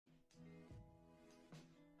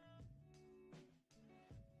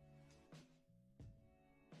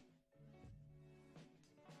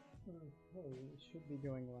Hey, it should be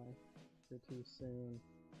going live pretty soon.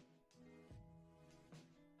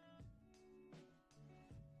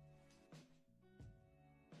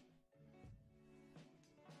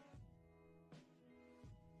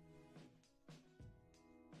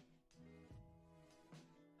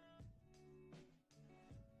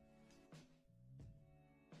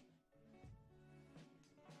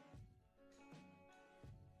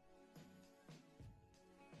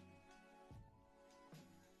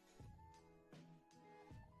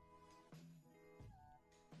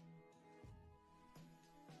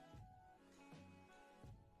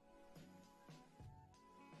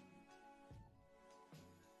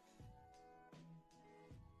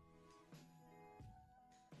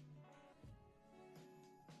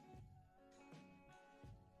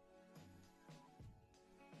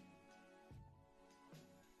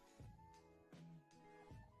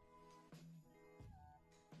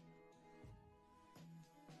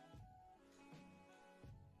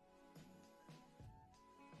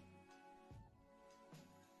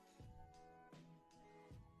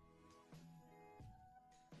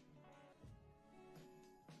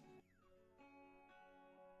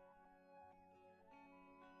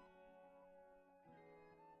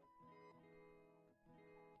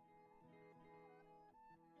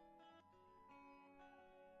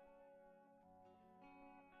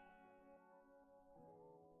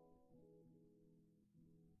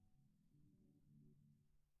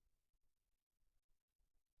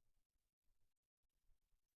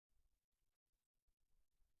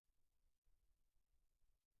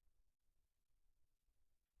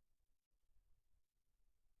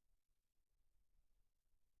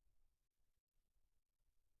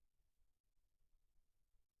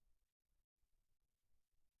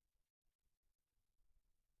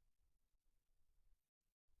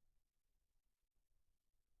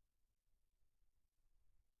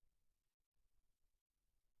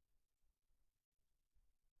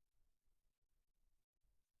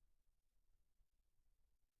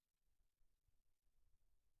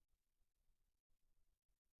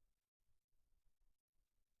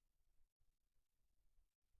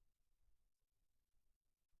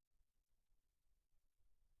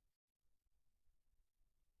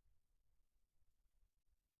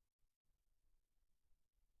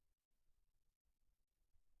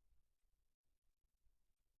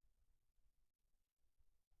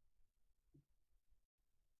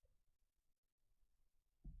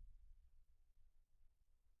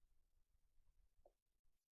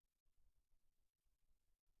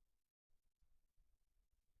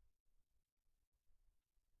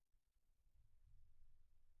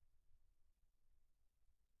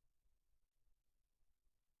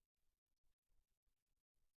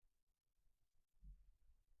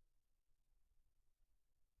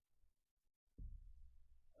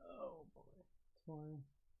 Oh boy. 20.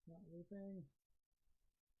 Not looping.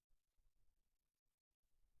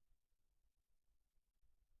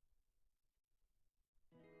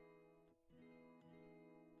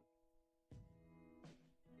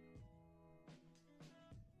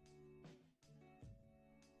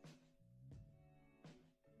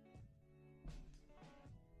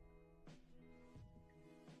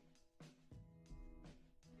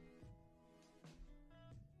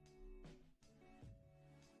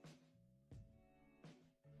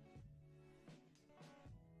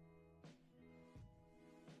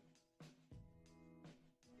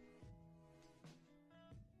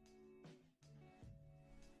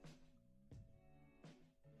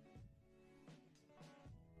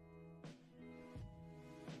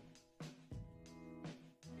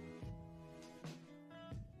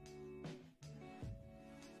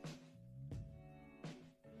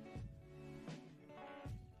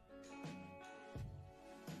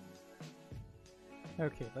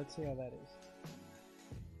 Okay, let's see how that is.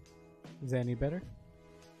 Is that any better?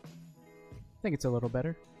 I think it's a little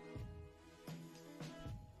better.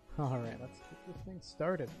 Alright, let's get this thing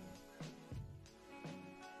started.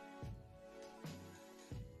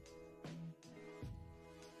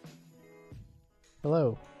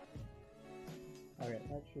 Hello. Alright,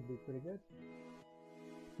 that should be pretty good.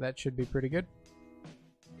 That should be pretty good.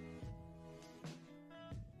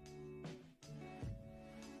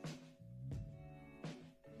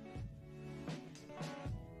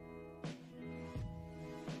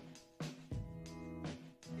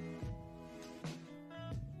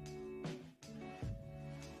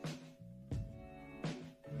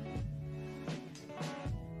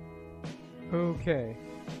 Okay.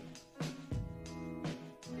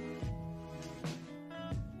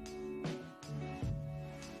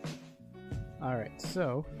 Alright,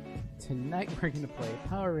 so tonight we're going to play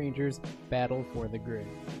Power Rangers Battle for the Grid.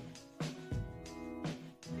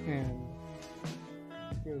 and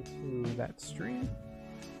go to that stream.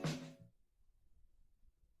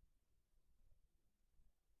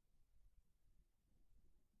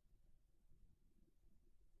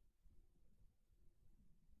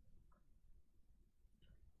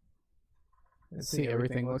 Let's see,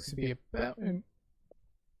 everything looks to be about in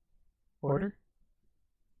order.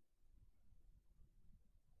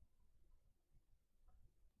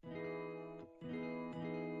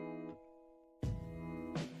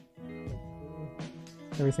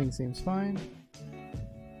 Everything seems fine.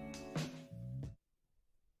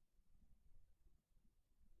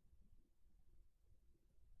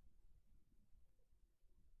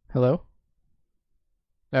 Hello?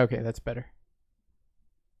 Okay, that's better.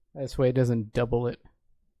 This way it doesn't double it.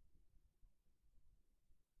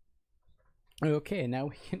 Okay, now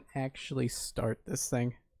we can actually start this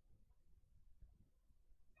thing.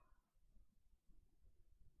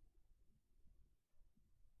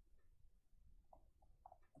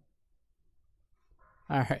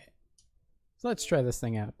 Alright, so let's try this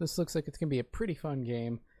thing out. This looks like it's going to be a pretty fun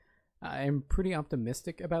game. I'm pretty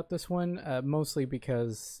optimistic about this one, mostly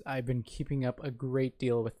because I've been keeping up a great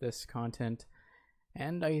deal with this content,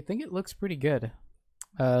 and I think it looks pretty good.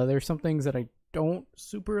 There's some things that I don't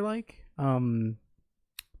super like. Some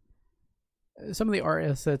of the art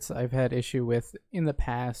assets I've had issue with in the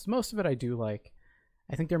past. Most of it I do like.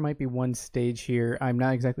 I think there might be one stage here I'm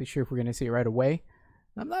not exactly sure if we're going to see it right away.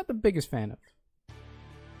 I'm not the biggest fan of.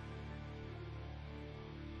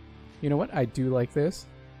 You know what? I do like this.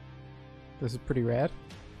 This is pretty rad.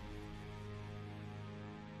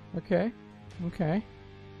 Okay. Okay.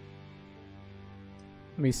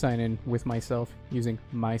 Let me sign in with myself using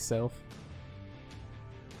myself.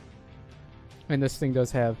 And this thing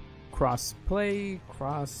does have cross play,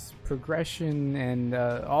 cross progression, and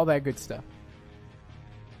all that good stuff.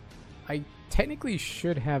 I technically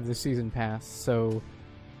should have the season pass, so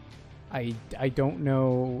I don't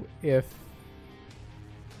know if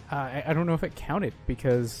I don't know if it counted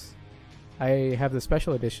because I have the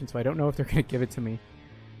special edition, so I don't know if they're going to give it to me.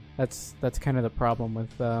 That's kind of the problem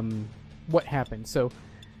with what happened. So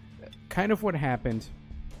kind of what happened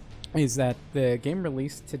is that the game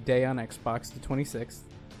released today on Xbox the 26th.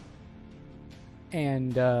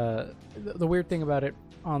 And the weird thing about it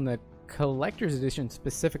on the collector's edition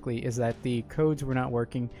specifically is that the codes were not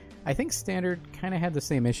working. I think standard kind of had the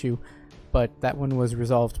same issue, but that one was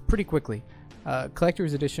resolved pretty quickly.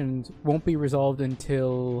 Collector's editions won't be resolved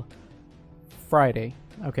until Friday,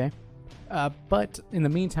 okay? But in the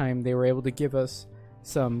meantime, they were able to give us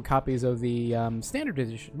some copies of the standard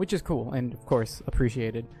edition, which is cool and, of course,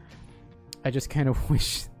 appreciated. I just kind of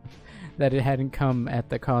wish that it hadn't come at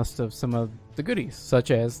the cost of some of the goodies,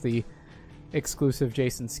 such as the exclusive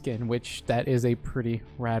Jason skin, which that is a pretty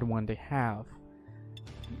rad one to have.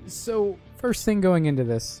 So, first thing going into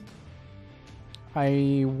this,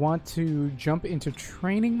 I want to jump into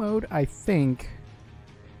training mode, I think,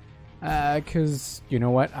 because, you know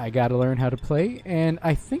what, I gotta learn how to play, and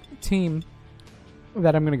I think the team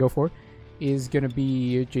that I'm gonna go for is gonna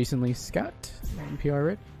be Jason Lee Scott, NPR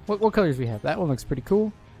Red. What colors we have? That one looks pretty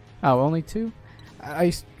cool. Oh, only two?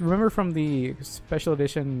 I remember from the special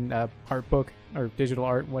edition art book, or digital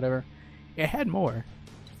art, whatever, it had more.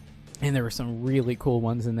 And there were some really cool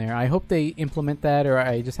ones in there. I hope they implement that, or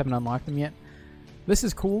I just haven't unlocked them yet. This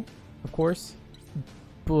is cool, of course,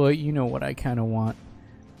 but you know what I kind of want.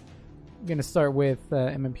 I'm going to start with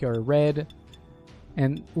MMPR Red.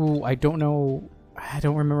 And, ooh, I don't know. I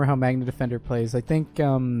don't remember how Magna Defender plays. I think,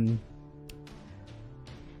 I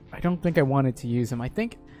don't think I wanted to use him.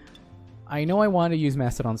 I know I want to use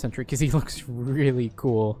Mastodon Sentry because he looks really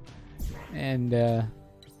cool. And,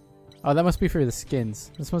 oh, that must be for the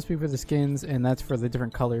skins. This must be for the skins, and that's for the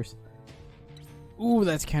different colors. Ooh,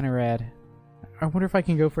 that's kind of rad. I wonder if I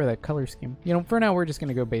can go for that color scheme. You know, for now, we're just going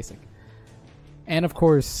to go basic. And, of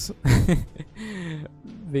course,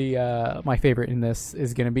 my favorite in this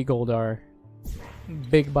is going to be Goldar.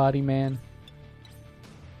 Big body man.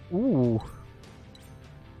 Ooh.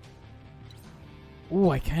 Ooh,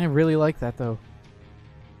 I kind of really like that, though.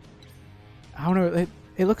 I don't know.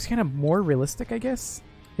 It looks kind of more realistic, I guess,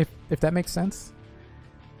 if that makes sense.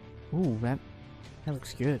 Ooh, that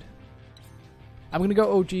looks good. I'm going to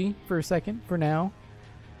go OG for a second, for now.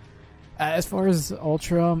 As far as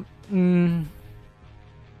Ultra, I'm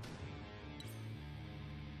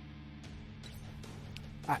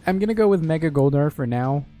going to go with Mega Goldar for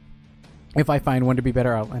now. If I find one to be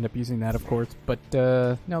better, I'll end up using that, of course. But,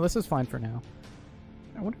 no, this is fine for now.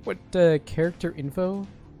 I wonder what character info...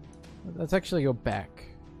 Let's actually go back.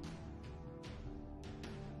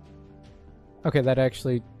 Okay, that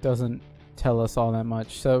actually doesn't tell us all that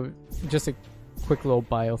much. So just a quick little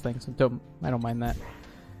bio thing. So I don't mind that.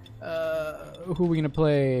 Who are we gonna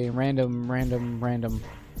play? Random.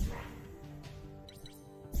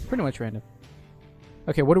 Pretty much random.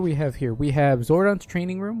 Okay, what do we have here? We have Zordon's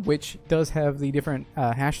training room, which does have the different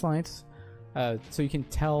hash lines, so you can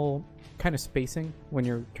tell kind of spacing when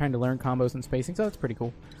you're trying to learn combos and spacing. So that's pretty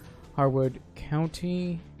cool. Harwood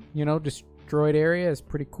County, you know, destroyed area is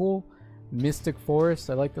pretty cool. Mystic Forest,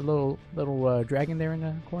 I like the little dragon there in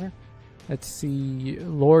the corner. Let's see,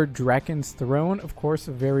 Lord Draken's Throne, of course,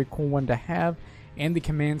 a very cool one to have. And the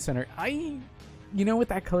Command Center. You know, with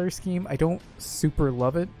that color scheme, I don't super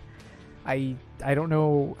love it. I don't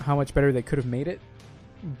know how much better they could have made it.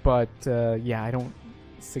 But, yeah, I don't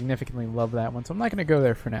significantly love that one. So I'm not going to go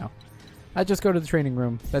there for now. I'll just go to the training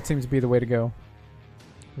room. That seems to be the way to go.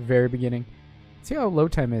 Very beginning. Let's see how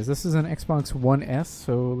load time is. This is an Xbox One S,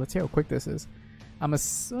 so let's see how quick this is. I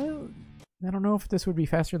don't know if this would be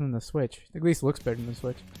faster than the Switch. It at least looks better than the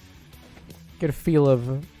Switch. Get a feel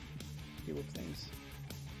of things.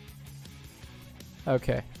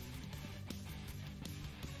 Okay.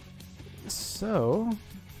 So,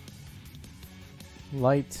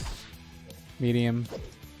 light, medium,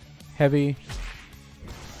 heavy,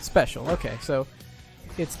 special. Okay, so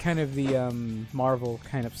it's kind of the Marvel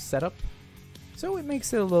kind of setup. So it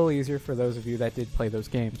makes it a little easier for those of you that did play those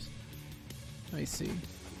games. Let me see.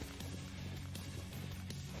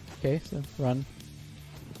 Okay, so run.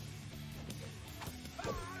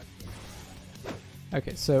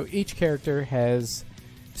 Okay, so each character has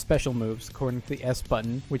special moves according to the S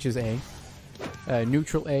button, which is A.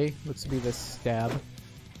 Neutral A looks to be the stab.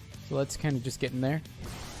 So let's kind of just get in there.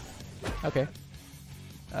 Okay.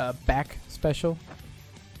 Back special.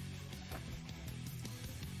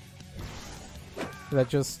 Is that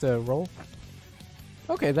just a roll?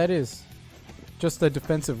 Okay, that is just a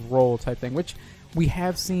defensive roll type thing, which we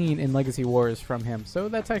have seen in Legacy Wars from him. So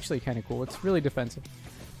that's actually kind of cool. It's really defensive.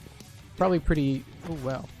 Probably pretty... Oh,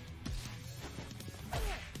 wow.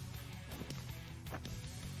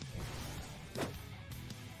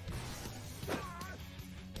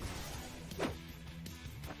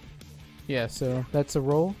 Yeah, so that's a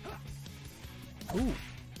roll. Ooh.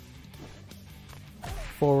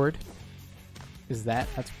 Forward. Is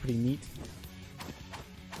that's pretty neat.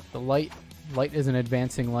 The light is an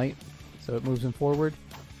advancing light, so it moves him forward.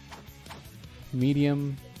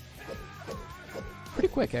 Medium. Pretty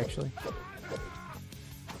quick, actually.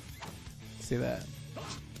 See that?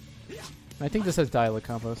 I think this has dial-up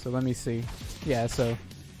combo, so let me see. Yeah, so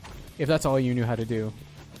if that's all you knew how to do.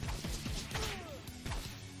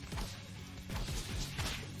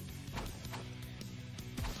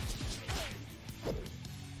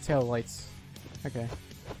 See how the lights. Okay.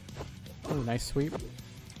 Oh, nice sweep.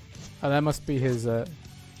 Oh, that must be his. Ooh,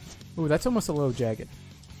 that's almost a low jagged.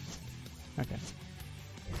 Okay.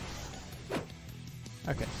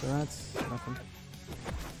 Okay, so that's nothing.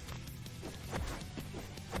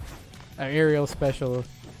 Our aerial special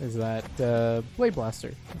is that Blade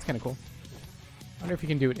Blaster. That's kind of cool. I wonder if you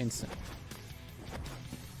can do it instant.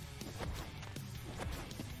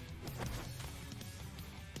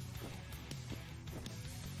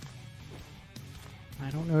 I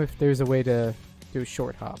don't know if there's a way to do a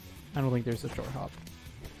short hop. I don't think there's a short hop.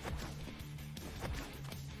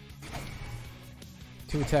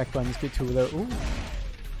 2 attack buttons, get 2 of those. Ooh.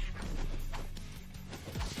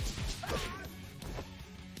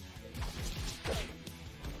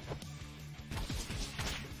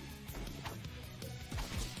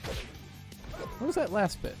 What was that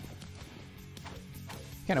last bit?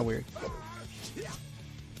 Kind of weird.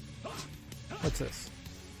 What's this?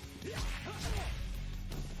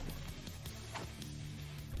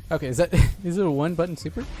 Okay, is it a 1-button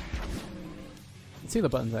super? Let's see the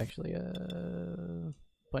buttons actually.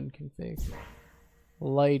 Button config.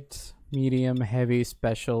 Light, medium, heavy,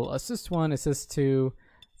 special. Assist 1, assist 2.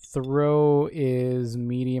 Throw is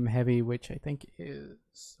medium, heavy, which I think is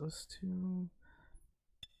those 2.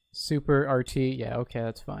 Super RT, yeah, okay,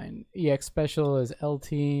 that's fine. EX special is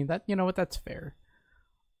LT. That, you know what, that's fair.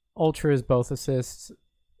 Ultra is both assists.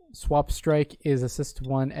 Swap strike is assist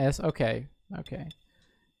 1 S. Okay, okay.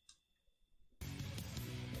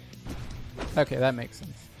 Okay, that makes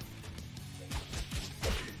sense.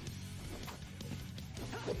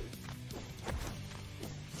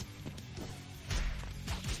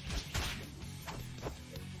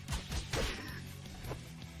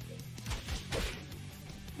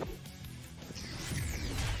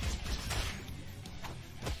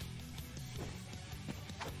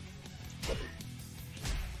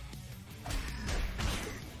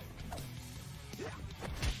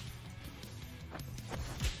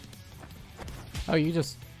 Oh, you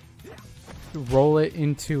just roll it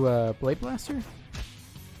into a Blade Blaster?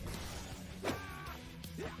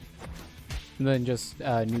 And then just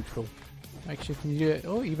neutral. Actually, can you do it?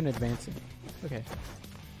 Oh, even advancing. Okay.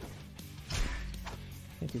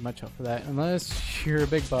 Can't do much off of that unless you're a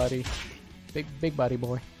big body. Big body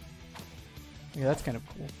boy. Yeah, that's kind of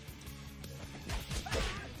cool.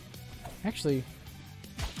 Actually,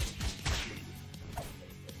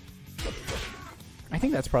 I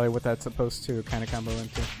think that's probably what that's supposed to kind of combo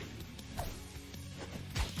into.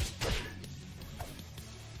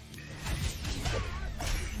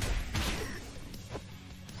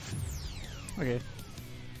 Okay.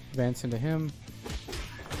 Advance into him.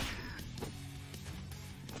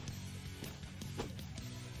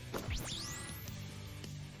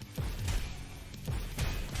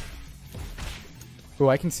 Oh,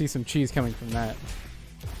 I can see some cheese coming from that.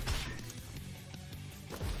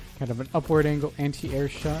 Kind of an upward angle anti-air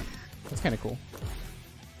shot. That's kind of cool.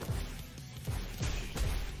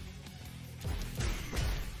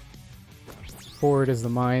 Forward is the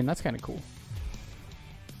mine. That's kind of cool.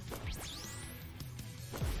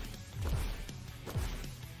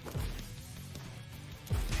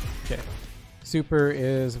 Okay. Super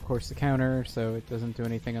is, of course, the counter, so it doesn't do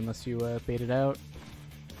anything unless you bait it out.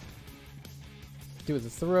 Do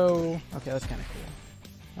the throw. Okay, that's kind of cool.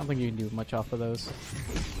 I don't think you can do much off of those.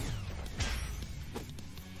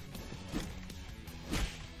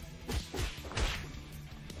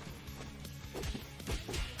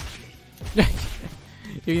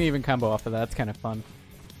 You can even combo off of that. It's kind of fun.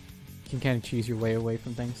 You can kind of choose your way away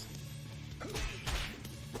from things.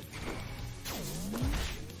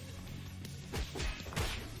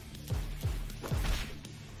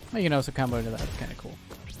 You can also combo into that. It's kind of cool.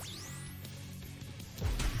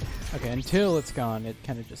 Okay, until it's gone, it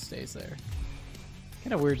kind of just stays there.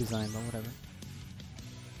 Kind of weird design, but whatever.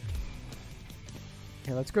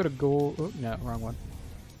 Okay, let's go to gold. Oh, no, wrong one.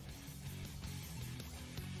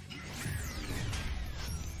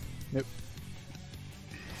 Nope.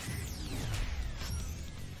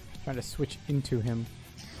 Trying to switch into him.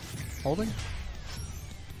 Holding?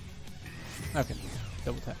 Okay,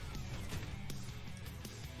 double tap.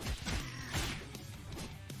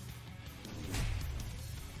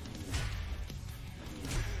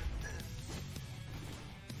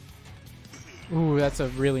 Ooh, that's a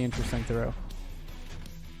really interesting throw.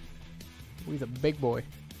 Ooh, he's a big boy.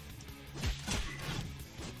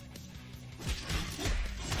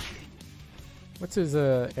 What's his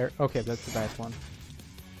air? Okay, that's the bad one.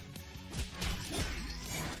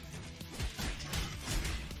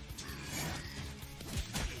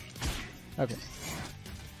 Okay.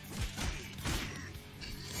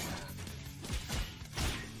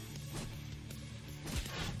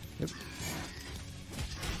 Yep.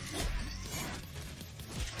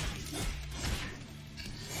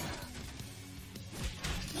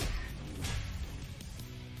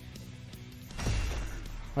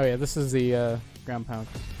 Oh yeah, this is the ground pound.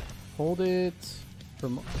 Hold it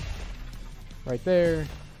from right there.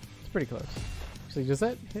 It's pretty close. Actually, does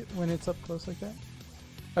that hit when it's up close like that?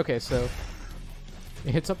 Okay, so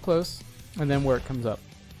it hits up close, and then where it comes up.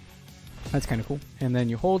 That's kind of cool. And then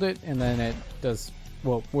you hold it, and then it does,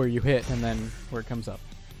 well, where you hit, and then where it comes up.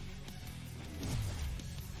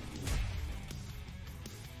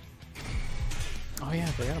 Oh yeah,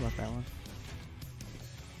 I forgot about that one.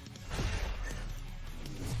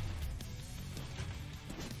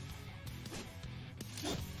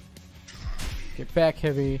 Get back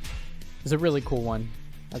heavy is a really cool one.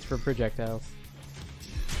 That's for projectiles.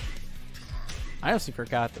 I honestly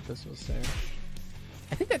forgot that this was there.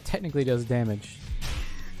 I think that technically does damage,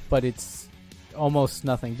 but it's almost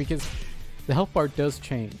nothing because the health bar does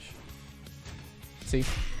change. See?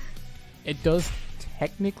 It does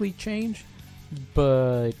technically change,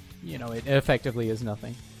 but, you know, it effectively is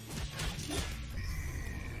nothing.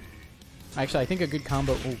 Actually, I think a good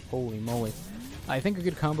combo... Oh, holy moly. I think a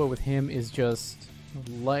good combo with him is just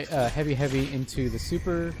light, heavy into the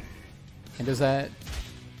super, and does that...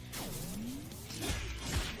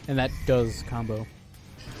 And that does combo.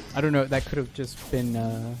 I don't know, that could have just been,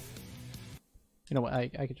 you know what, I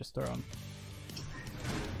could just throw him.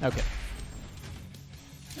 Okay.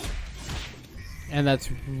 And that's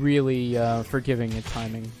really forgiving in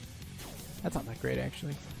timing. That's not that great,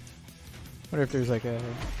 actually. Wonder if there's like a...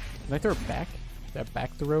 Can I throw it back? That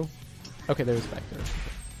back throw? Okay, there's back throw.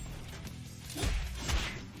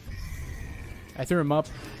 I threw him up.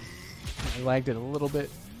 I lagged it a little bit.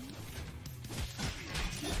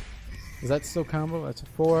 Is that still combo? That's a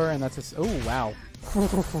 4, and that's a... Oh, wow.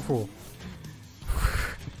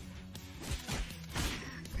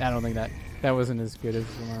 I don't think that That wasn't as good as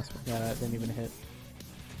the last one. Yeah, that didn't even hit.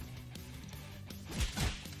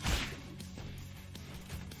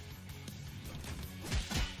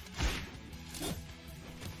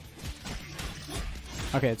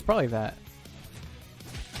 Okay, it's probably that.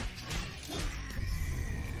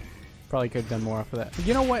 Probably could have done more off of that. But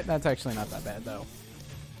you know what? That's actually not that bad, though.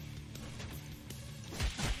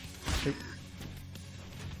 Oop.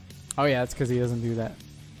 Oh yeah, it's because he doesn't do that.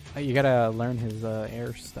 You gotta learn his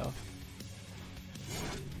air stuff.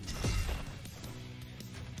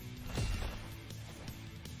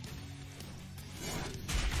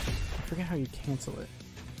 I forget how you cancel it.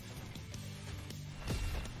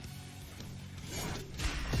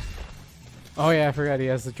 Oh yeah, I forgot he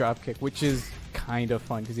has the drop kick, which is kind of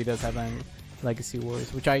fun because he does have that in Legacy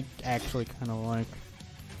Wars, which I actually kind of like.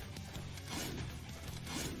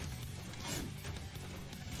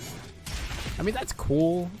 I mean, that's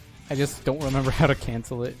cool. I just don't remember how to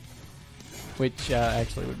cancel it, which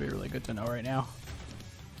actually would be really good to know right now.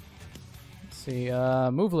 Let's see,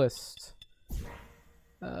 move list.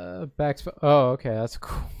 Backspace. Oh, okay, that's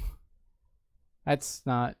cool. That's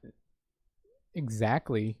not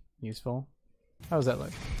exactly useful. How does that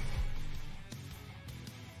look?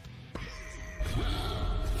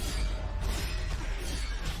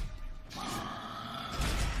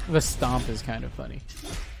 The stomp is kind of funny.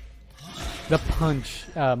 The punch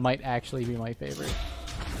might actually be my favorite.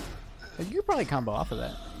 You could probably combo off of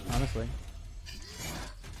that, honestly.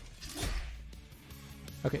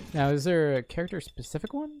 Okay, now is there a character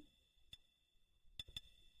specific one?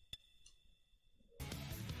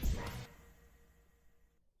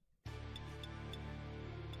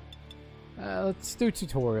 Let's do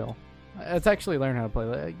tutorial. Let's actually learn how to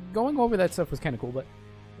play. Going over that stuff was kind of cool, but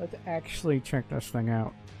let's actually check this thing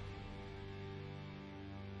out.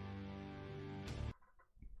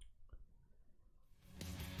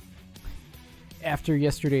 After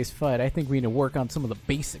yesterday's fight, I think we need to work on some of the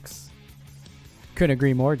basics. Couldn't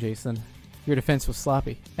agree more, Jason. Your defense was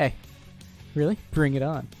sloppy. Hey, really? Bring it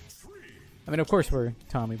on. I mean, of course we're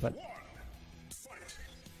Tommy, but...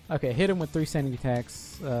 Okay, hit him with 3 standing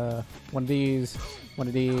attacks. One of these,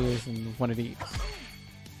 and one of these.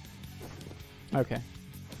 Okay.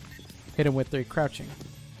 Hit him with 3 crouching.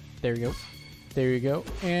 There you go. There you go.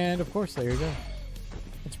 And of course, there you go.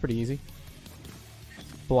 That's pretty easy.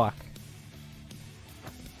 Block.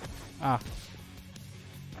 Ah.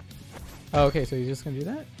 Oh, okay, so he's just gonna do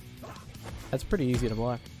that? That's pretty easy to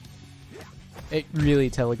block. It really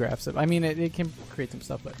telegraphs it. I mean, it can create some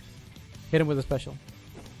stuff, but hit him with a special.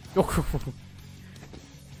 Oh,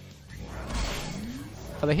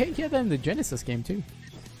 they hit that in the Genesis game too.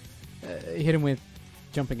 Hit him with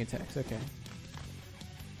jumping attacks. Okay.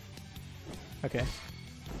 Okay.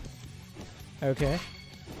 Okay.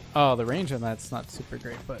 Oh, the range on that's not super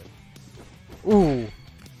great, but ooh,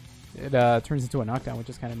 it turns into a knockdown, which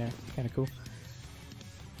is kind of cool.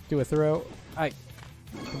 Do a throw. Come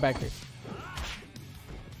back here.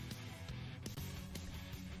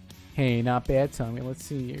 Hey, not bad, Tommy. Let's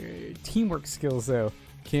see your teamwork skills, though.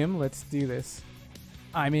 Kim, let's do this.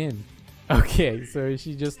 I'm in. Okay, so is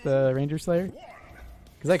she just the Ranger Slayer?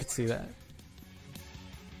 Because I could see that.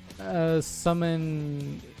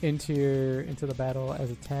 Summon into the battle as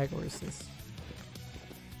a tag, or is this?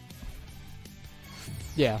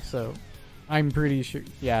 Yeah, so I'm pretty sure.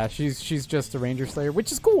 Yeah, she's just a Ranger Slayer,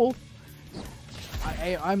 which is cool.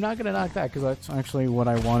 I'm not gonna knock that because that's actually what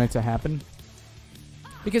I wanted to happen.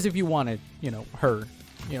 Because if you wanted, her,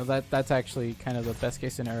 that's actually kind of the best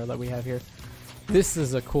case scenario that we have here. This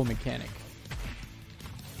is a cool mechanic.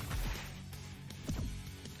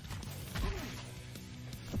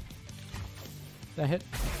 That hit?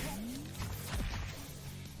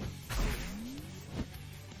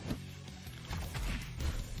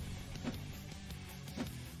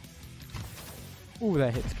 Ooh,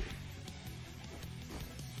 that hits good.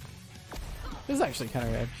 This is actually kind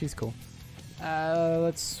of rad. She's cool.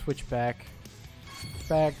 Let's switch back.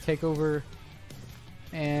 Take over.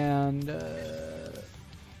 And,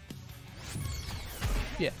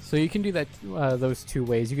 yeah, so you can do that those 2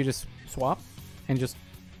 ways. You could just swap and just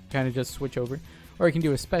kind of just switch over. Or you can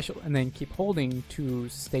do a special and then keep holding to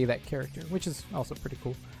stay that character, which is also pretty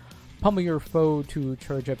cool. Pummel your foe to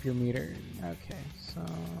charge up your meter. Okay, so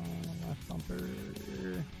left bumper.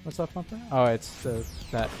 What's left bumper? Oh, it's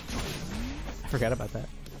that. I forgot about that.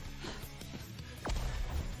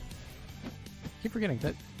 Keep forgetting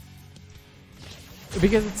that.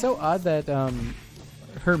 Because it's so odd that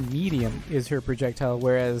her medium is her projectile,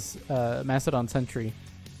 whereas Mastodon Sentry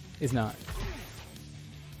is not.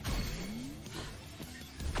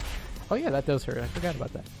 Oh yeah, that does hurt. I forgot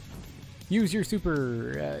about that. Use your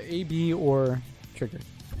super A, B, or trigger.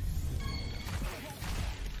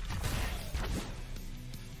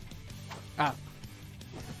 Ah.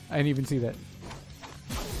 I didn't even see that.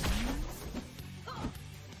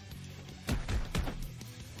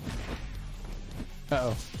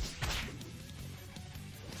 Uh-oh.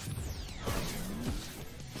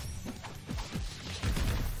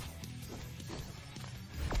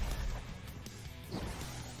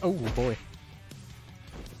 Oh boy.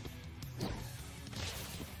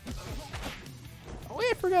 Oh,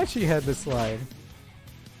 I forgot she had the slide.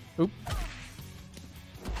 Oop.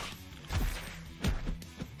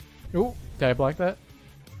 Oh, did I block that?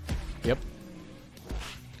 Yep.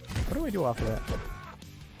 What do I do off of that?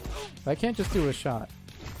 I can't just do a shot.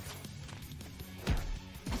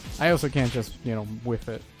 I also can't just, you know, whiff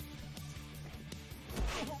it.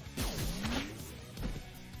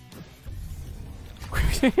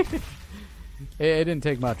 It didn't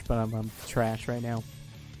take much, but I'm trash right now.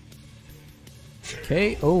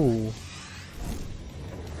 Okay, oh.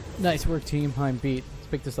 Nice work, team. I'm beat. Let's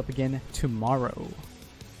pick this up again tomorrow.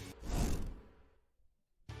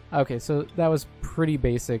 Okay, so that was pretty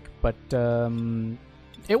basic, but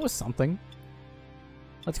it was something.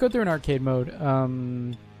 Let's go through an arcade mode.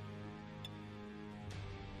 And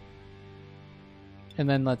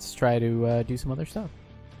then let's try to do some other stuff.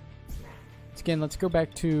 Again, let's go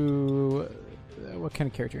back to what kind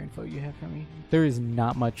of character info you have for me. There is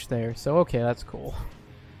not much there, so okay, that's cool.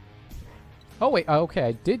 Oh wait, okay,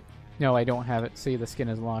 I did. No, I don't have it. See, the skin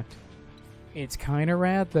is locked. It's kind of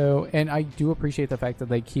rad though, and I do appreciate the fact that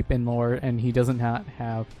they keep in lore, and he doesn't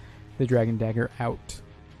have the dragon dagger out.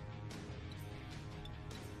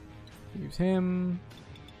 Use him.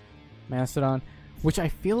 Mastodon, which I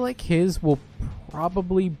feel like his will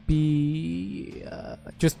probably be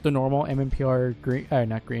just the normal MMPR green,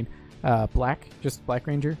 not green, black, just Black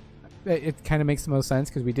Ranger. It kind of makes the most sense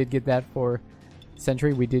because we did get that for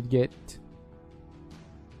Sentry. We did get,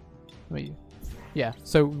 wait, yeah.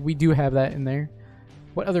 So we do have that in there.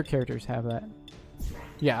 What other characters have that?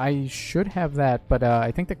 Yeah, I should have that, but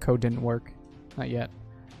I think the code didn't work, not yet.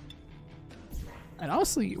 And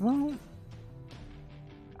honestly, well,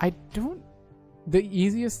 I don't. The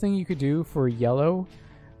easiest thing you could do for yellow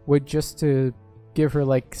would just to give her,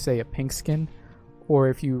 like, say, a pink skin, or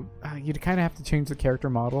if you you'd kind of have to change the character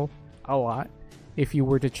model a lot if you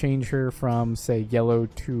were to change her from, say, yellow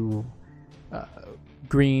to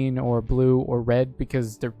green or blue or red,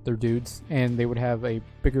 because they're dudes and they would have a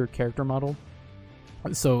bigger character model,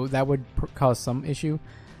 so that would cause some issue.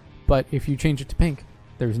 But if you change it to pink,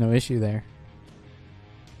 there's no issue there.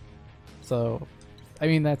 So I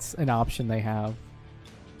mean, that's an option they have.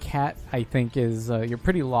 Cat, I think, is you're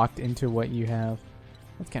pretty locked into what you have.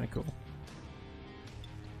 That's kind of cool.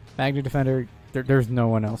 Magna Defender, there's no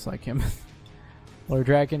one else like him. Lord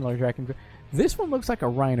Draken. This one looks like a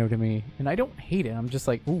rhino to me, and I don't hate it. I'm just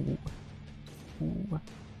like, ooh. Ooh.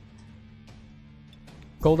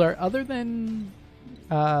 Goldar, other than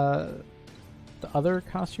the other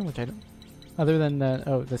costume, which I don't, other than the,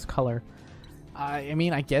 oh, this color. I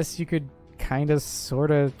mean, I guess you could kind of sort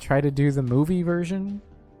of try to do the movie version.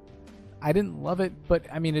 I didn't love it, but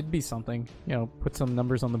I mean, it'd be something, you know, put some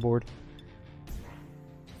numbers on the board.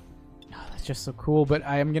 Oh, that's just so cool, but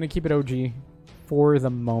I am gonna keep it OG for the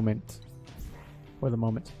moment.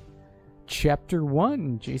 Chapter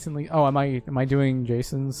 1, Jason Lee. Oh, am I doing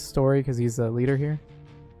Jason's story because he's the leader here?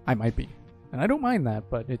 I might be, and I don't mind that,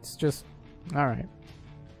 but it's just all right.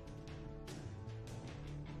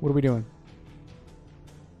 What are we doing?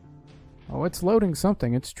 Oh, it's loading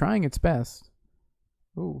something. It's trying its best.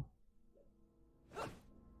 Ooh.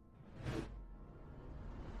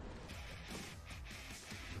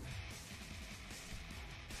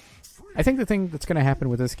 I think the thing that's going to happen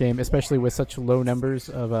with this game, especially with such low numbers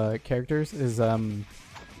of characters, is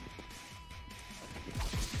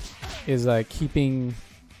keeping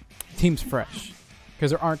teams fresh,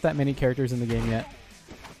 because there aren't that many characters in the game yet.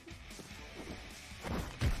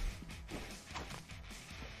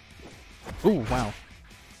 Ooh, wow.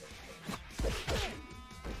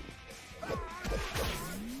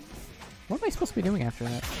 What am I supposed to be doing after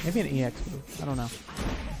that? Maybe an EX move. I don't know.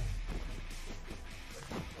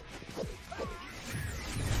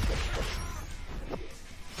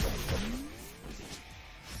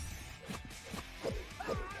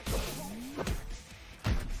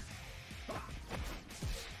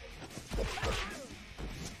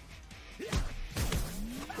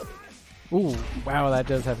 Ooh, wow, that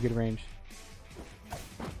does have good range.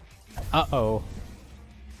 Uh-oh.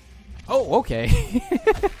 Oh, okay.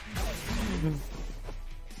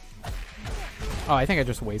 Oh, I think I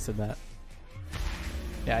just wasted that.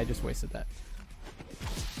 Yeah, I just wasted that.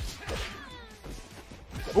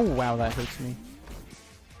 Oh, wow, that hurts me.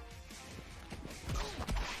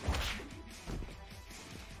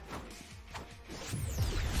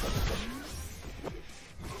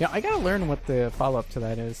 Yeah, I gotta learn what the follow-up to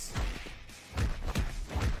that is.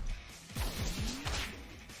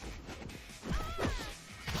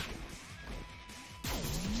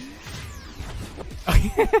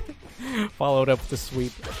 Followed up with the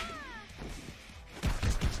sweep.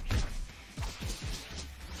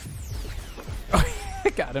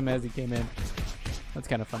 Got him as he came in. That's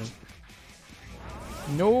kind of funny.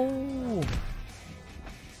 No!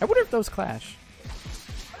 I wonder if those clash.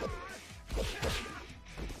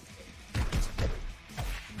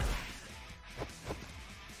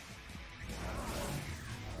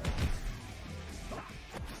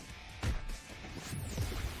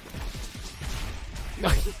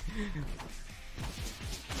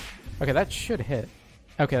 Okay, that should hit.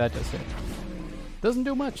 Okay, that does hit. Doesn't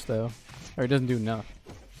do much though, or it doesn't do enough.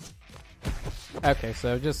 Okay,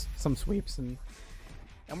 so just some sweeps and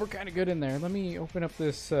we're kind of good in there. Let me open up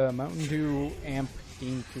this Mountain Dew amp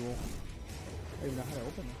game tool. I don't even know how to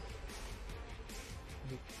open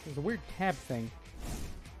this. There's a weird tab thing.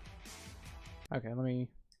 Okay, let me.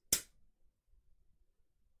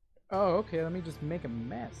 Oh, okay. Let me just make a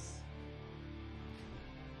mess.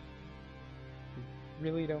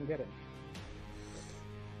 Really don't get it.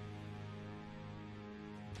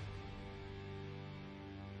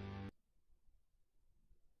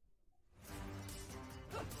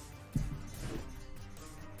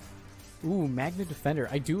 Ooh, Magna Defender.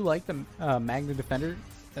 I do like the Magna Defender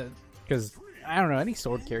because I don't know, any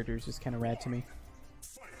sword character is just kind of rad to me.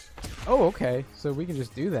 Oh, okay. So we can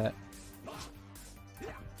just do that.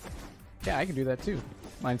 Yeah, I can do that too.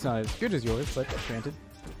 Mine's not as good as yours, but granted.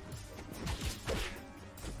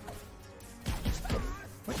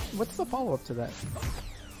 What's the follow-up to that?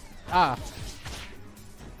 Ah.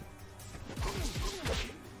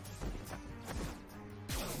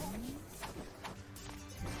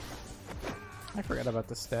 I forgot about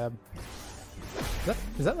the stab.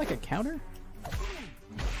 Is that like a counter?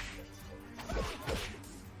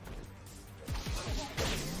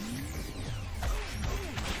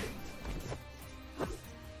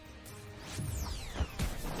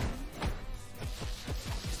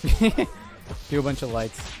 Do a bunch of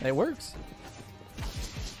lights. It works.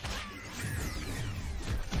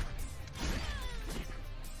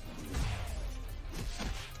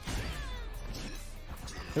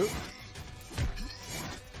 Ooh.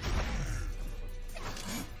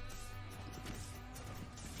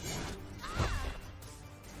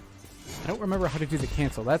 I don't remember how to do the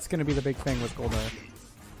cancel. That's going to be the big thing with Goldeneye.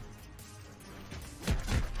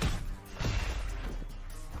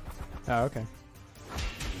 Oh, okay.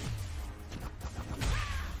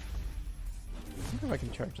 I wonder if I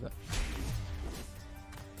can charge that.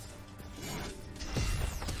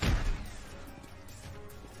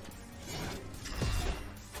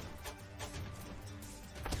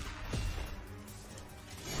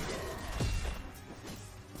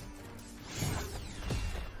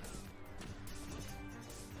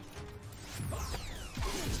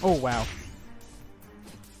 Oh, wow.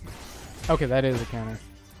 Okay, that is a counter.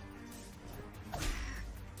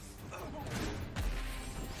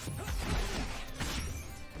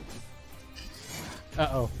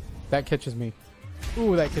 Uh-oh. That catches me.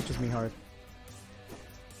 Ooh, that catches me hard.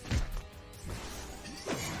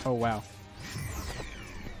 Oh, wow.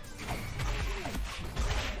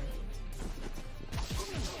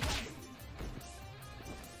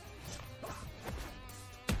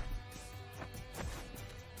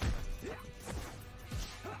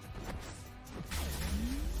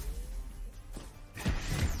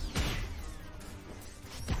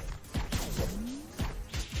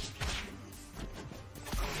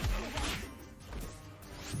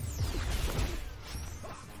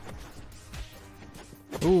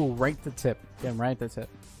 Ooh, right the tip. Damn, right the tip.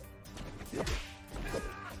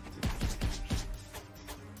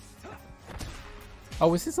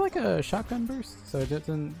 Oh, is this like a shotgun burst? So it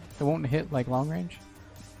won't hit like long range?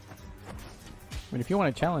 I mean, if you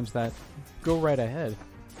want to challenge that, go right ahead.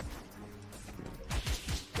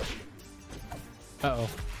 Uh-oh.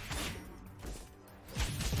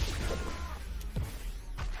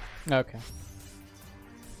 Okay.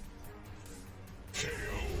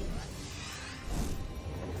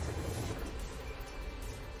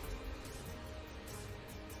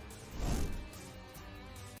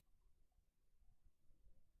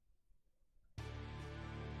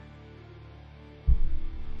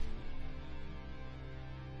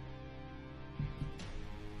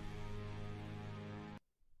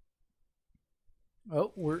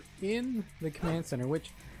 Oh, we're in the command center,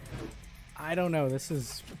 which I don't know. This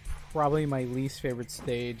is probably my least favorite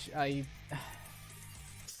stage. I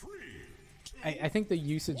think the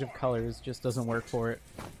usage of colors just doesn't work for it.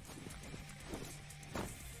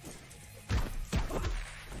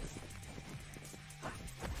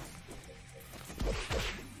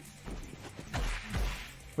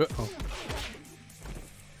 Uh-oh.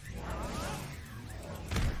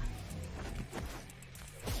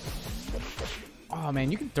 Oh man,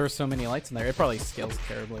 you can throw so many lights in there. It probably scales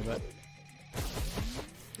terribly, but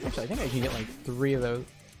actually I think I can get like 3 of those.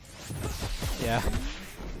 Yeah.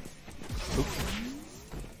 Oops.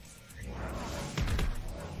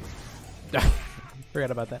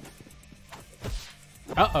 Forgot about that.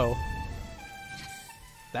 Uh-oh.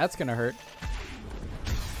 That's gonna hurt.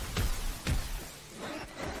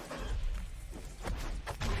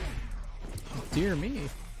 Dear me.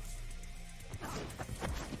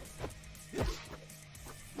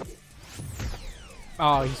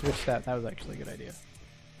 Oh, he switched that. That was actually a good idea.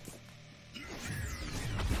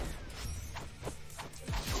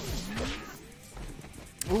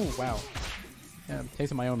 Ooh, wow. Yeah, I'm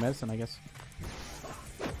tasting my own medicine, I guess.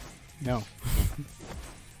 No.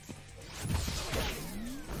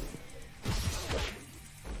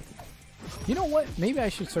 You know what? Maybe I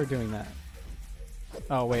should start doing that.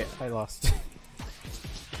 Oh, wait. I lost.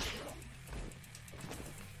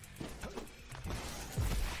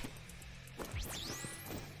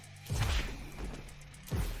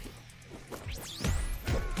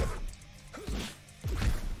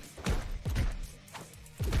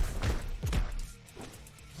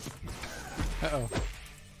 Uh-oh.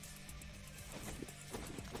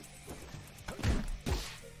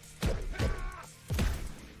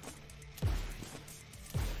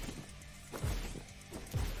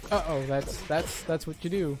 Uh-oh, that's what you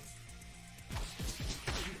do.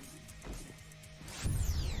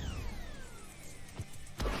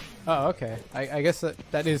 Oh, okay. I guess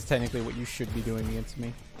that is technically what you should be doing against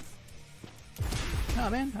me. Oh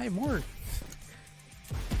man, I have more.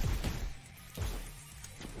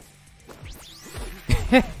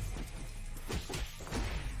 Oh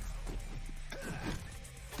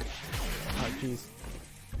jeez.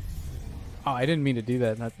 Oh, I didn't mean to do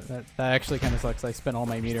that. That actually kind of sucks. I spent all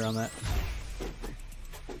my meter on that.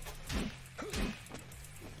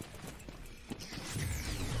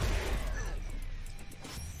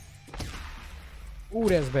 Ooh,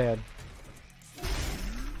 that's bad.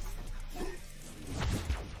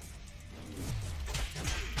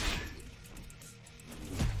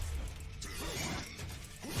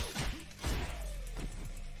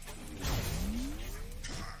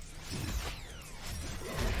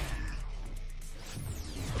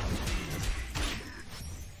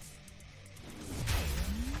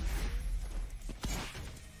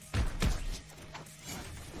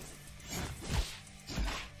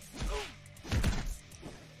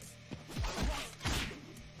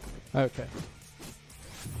 Okay.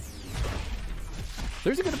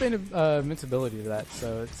 There's a good bit of invincibility to that,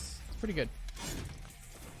 so it's pretty good.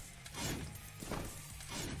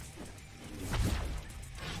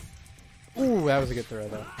 Ooh, that was a good throw,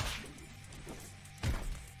 though.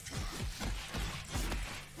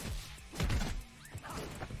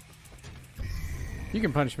 You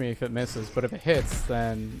can punch me if it misses, but if it hits,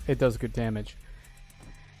 then it does good damage.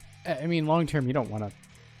 I mean, long term, you don't want to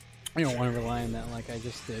rely on that like I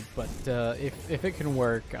just did, but if it can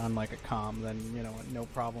work on like a comm, then you know, no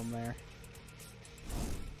problem there.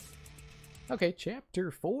 Okay, chapter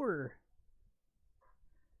 4.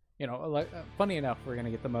 You know, funny enough, we're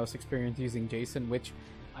gonna get the most experience using Jason, which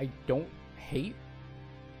I don't hate,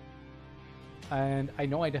 and I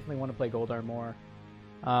know I definitely want to play Goldar more.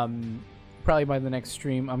 Probably by the next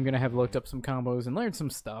stream, I'm gonna have looked up some combos and learned some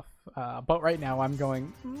stuff. But right now, I'm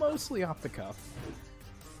going mostly off the cuff.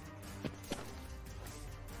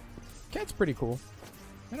 Cat's pretty cool.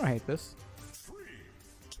 I don't hate this.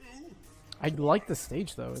 I like the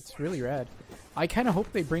stage though, it's really rad. I kind of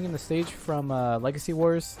hope they bring in the stage from Legacy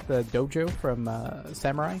Wars, the dojo from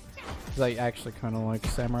Samurai, because I actually kind of like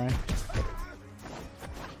Samurai.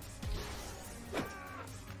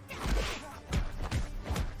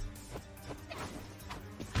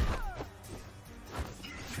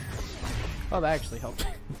 Oh, that actually helped.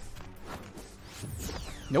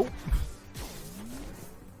 Nope.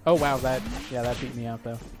 Oh wow, that beat me out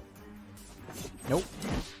though. Nope.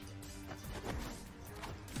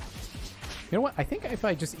 You know what? I think if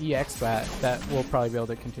I just EX that will probably be able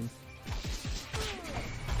to continue.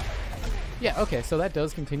 Yeah, okay, so that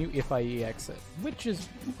does continue if I EX it, which is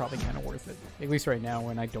probably kind of worth it. At least right now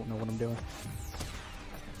when I don't know what I'm doing.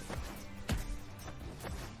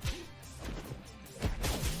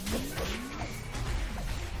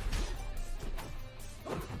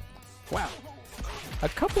 Wow. A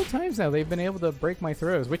couple times now they've been able to break my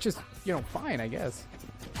throws, which is, you know, fine, I guess.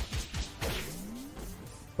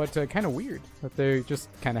 But kind of weird that they just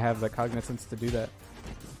kind of have the cognizance to do that.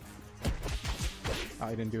 Oh,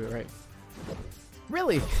 I didn't do it right.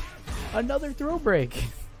 Really? Another throw break.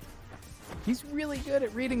 He's really good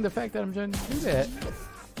at reading the fact that I'm trying to do that.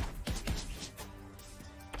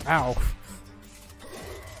 Ow.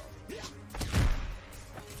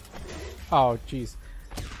 Oh, jeez.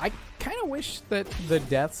 I kind of wish that the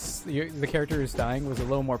deaths, the character who's dying, was a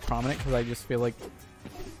little more prominent, because I just feel like,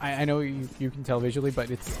 I know you can tell visually, but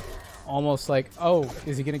it's almost like, oh,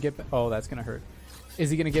 is he going to get back? Oh, that's going to hurt. Is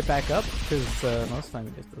he going to get back up? Because most of the time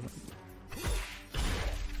it just doesn't.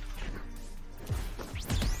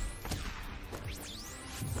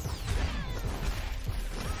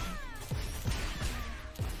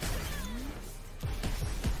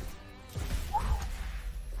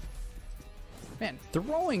 Man,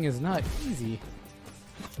 throwing is not easy.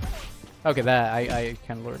 Okay, that I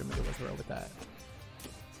kind of lured him into a throw with that.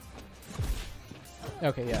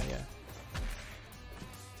 Okay, yeah.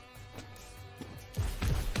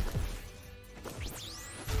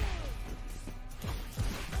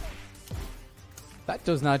 That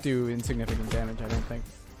does not do insignificant damage, I don't think.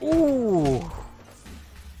 Ooh!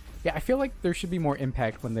 Yeah, I feel like there should be more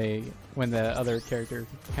impact when the other character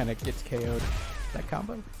kind of gets KO'd. That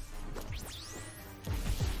combo?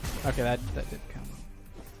 Okay, that did combo.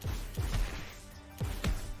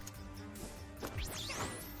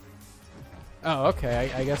 Oh,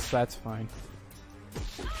 okay, I guess that's fine.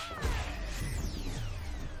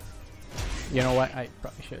 You know what? I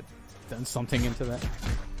probably should have done something into that.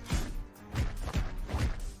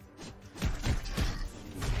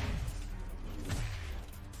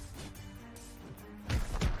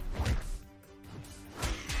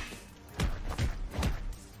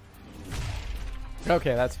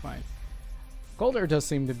 Okay, that's fine. Golder does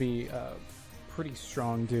seem to be a pretty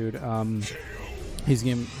strong dude. He's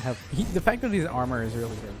gonna have the fact that his armor is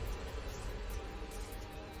really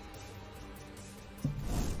good,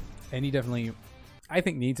 and he definitely, I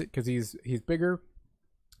think, needs it because he's bigger,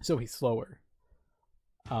 so he's slower.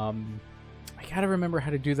 I gotta remember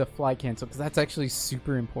how to do the fly cancel because that's actually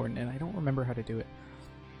super important, and I don't remember how to do it.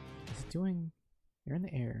 Is it doing? You're in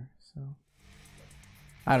the air, so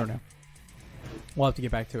I don't know. We'll have to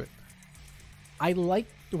get back to it. I like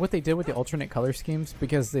what they did with the alternate color schemes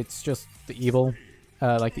because it's just the evil,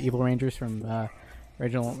 like the evil rangers from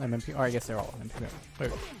original MMP. Or I guess they're all MMP.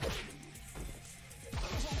 Wait.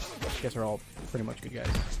 I guess they're all pretty much good guys.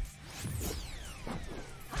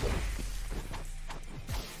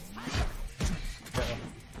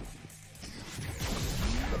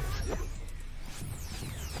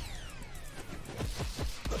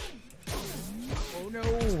 Oh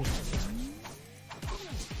no!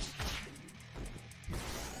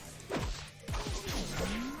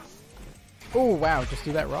 Oh wow, just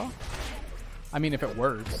do that raw? I mean, if it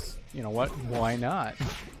works, you know what? Why not?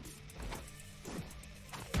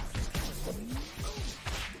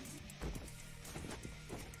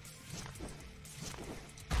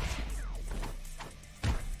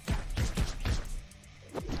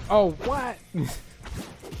 Oh, what?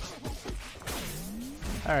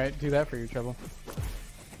 Alright, do that for your trouble.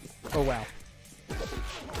 Oh wow.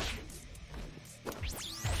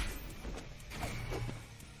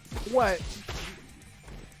 What?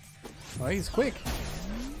 Oh, he's quick.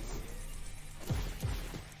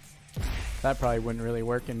 That probably wouldn't really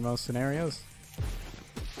work in most scenarios.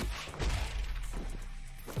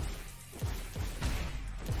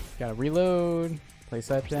 Gotta reload, place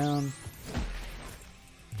that down.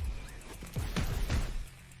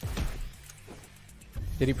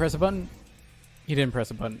 Did he press a button? He didn't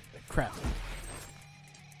press a button. Crap.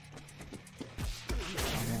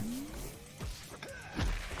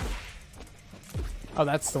 Oh,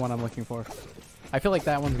 that's the one I'm looking for. I feel like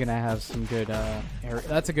that one's gonna have some good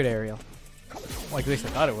that's a good aerial. Well, at least I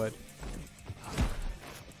thought it would.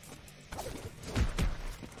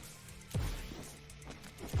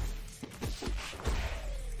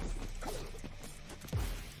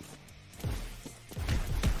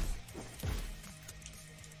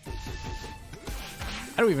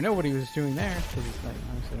 I don't even know what he was doing there, because I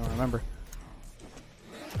honestly don't remember.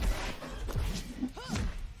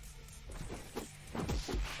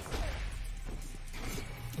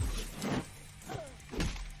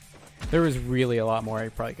 There was really a lot more I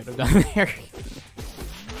probably could have done there.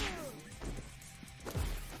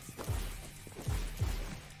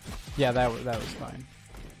 Yeah, that was fine.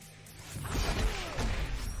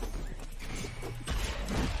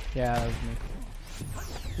 Yeah, that was me.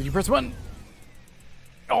 Did you press one?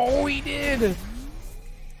 Oh, he did!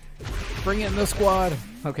 Bring it in the squad.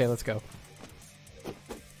 Okay, let's go.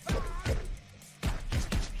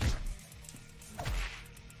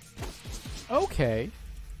 Okay.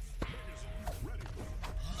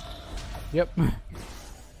 Yep.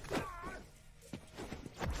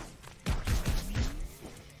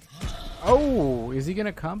 Oh, is he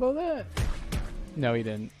gonna combo that? No, he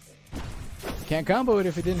didn't. Can't combo it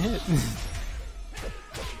if it didn't hit.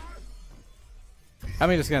 I'm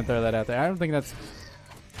just gonna throw that out there. I don't think that's...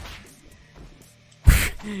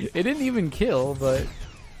 It didn't even kill, but...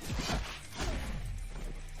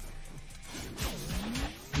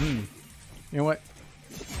 You know what?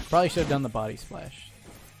 Probably should have done the body splash.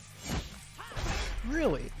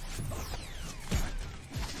 Really?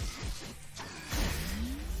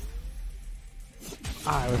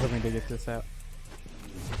 I was hoping to get this out.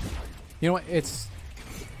 You know what? It's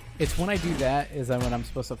when I do that is when I'm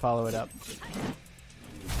supposed to follow it up.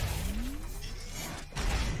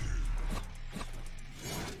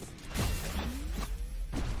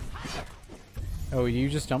 Oh, you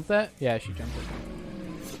just jumped that? Yeah, she jumped it.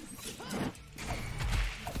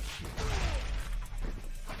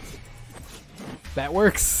 That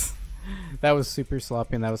works! That was super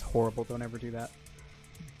sloppy and that was horrible. Don't ever do that.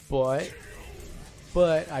 But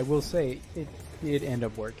I will say it did end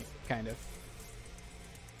up working, kind of.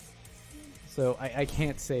 So I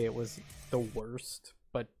can't say it was the worst,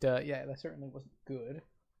 but yeah, that certainly wasn't good.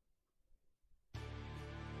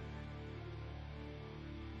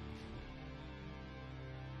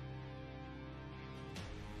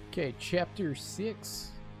 Okay, chapter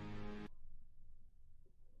 6.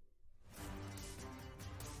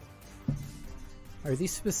 Are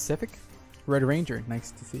these specific? Red Ranger,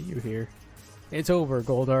 nice to see you here. It's over,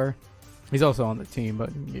 Goldar. He's also on the team,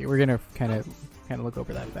 but we're gonna kind of look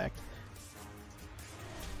over that fact.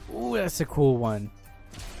 Ooh, that's a cool one.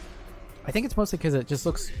 I think it's mostly because it just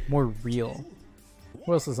looks more real.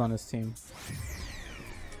 Who else is on his team?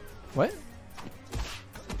 What?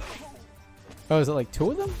 Oh, is it like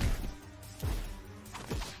 2 of them?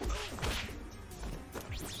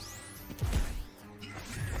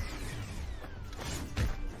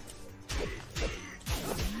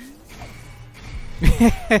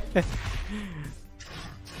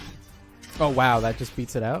 Oh wow, that just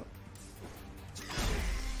beats it out.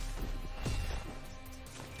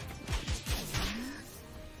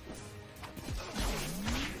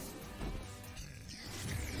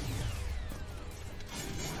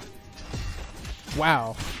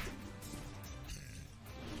 Wow.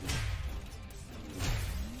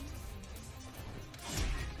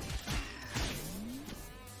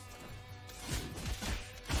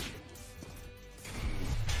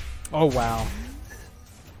 Oh wow.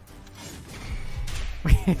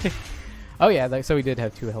 Oh yeah, so we did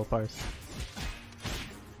have 2 health bars.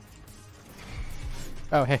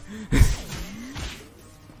 Oh hey.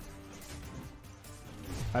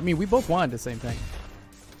 I mean, we both wanted the same thing.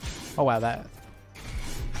 Oh wow, that.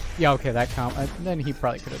 Yeah, okay, that then he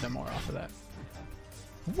probably could have done more off of that.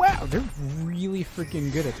 Wow, they're really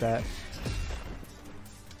freaking good at that.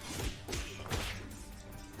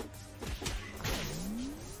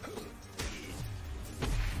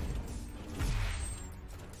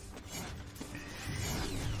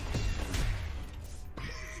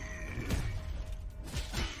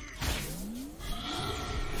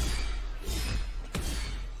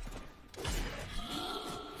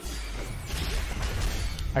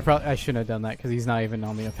 I shouldn't have done that because he's not even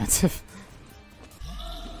on the offensive.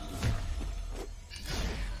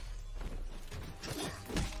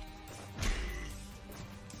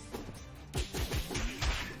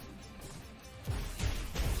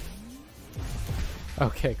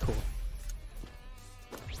 Okay, cool.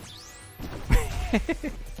 I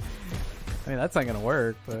mean, that's not gonna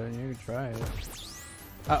work, but you can try it.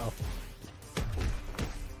 Uh-oh.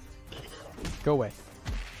 Go away.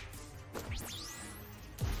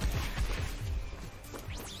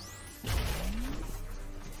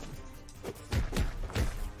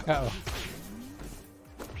 Uh-oh.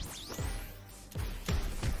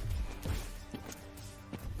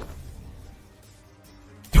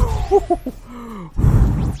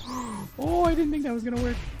 Oh, I didn't think that was gonna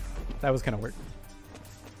work. That was gonna work.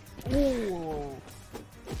 Oh.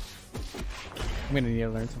 I'm gonna need to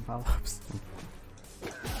learn some follow-ups.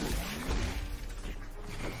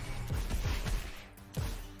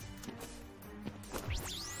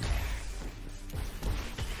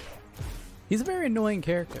 He's a very annoying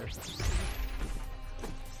character.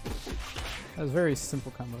 That was very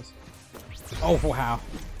simple combos. Oh, wow.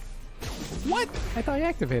 What? I thought he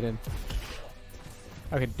activated.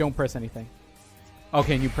 Okay, don't press anything.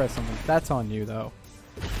 Okay, and you press something. That's on you, though.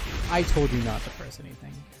 I told you not to press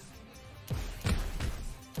anything.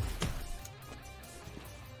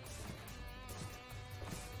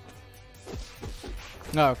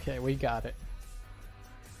 Okay, we got it.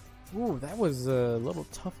 Ooh, that was a little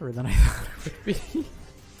tougher than I thought it would be.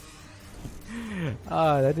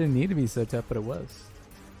 That didn't need to be so tough, but it was.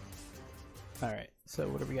 Alright, so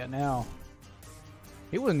what do we got now?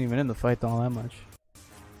 He wasn't even in the fight all that much.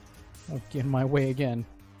 Won't get in my way again.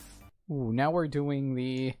 Ooh, now we're doing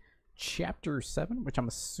the Chapter 7, which I'm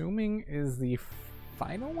assuming is the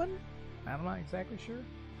final one? I'm not exactly sure.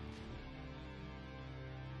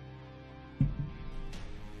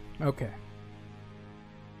 Okay.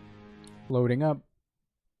 Loading up.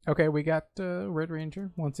 Okay, we got Red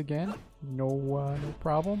Ranger once again. No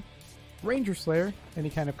problem. Ranger Slayer. Any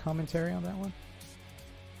kind of commentary on that one?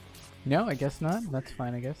 No, I guess not. That's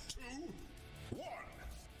fine, I guess.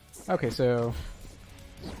 Okay, so...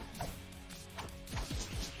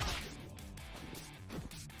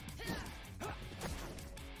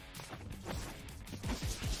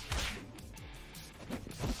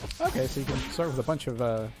 Okay, so you can start with a bunch of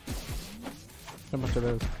those.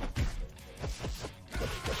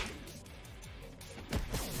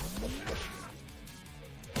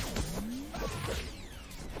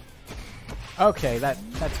 Okay, that's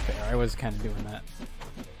fair. I was kind of doing that.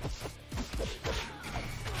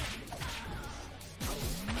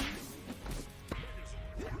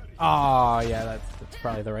 Oh, yeah, that's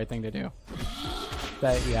probably the right thing to do.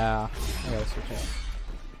 Yeah, I gotta switch out.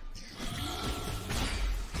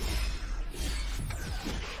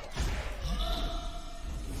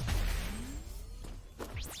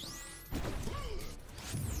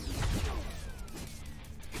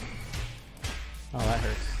 Oh, that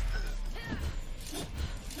hurts.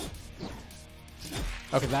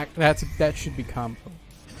 Okay, that should be combo.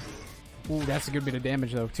 Ooh, that's a good bit of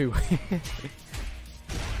damage though too.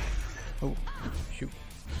 Oh, shoot.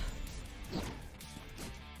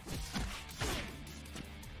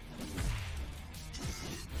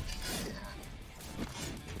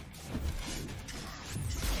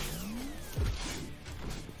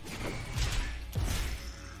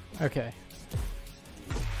 Okay.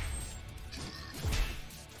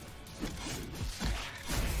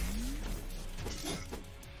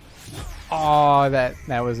 Oh,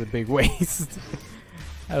 that was a big waste.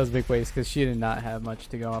 That was a big waste because she did not have much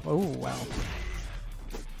to go off. Oh, wow.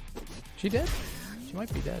 She dead? She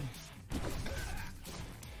might be dead.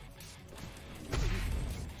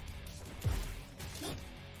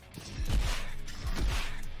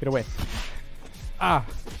 Get away. Ah!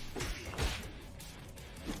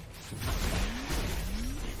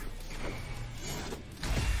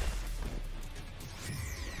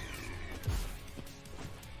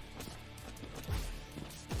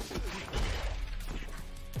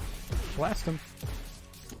 Blast him.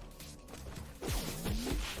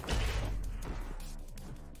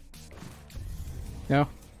 No?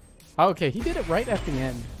 Oh, okay, he did it right at the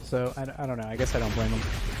end, so I don't know. I guess I don't blame him.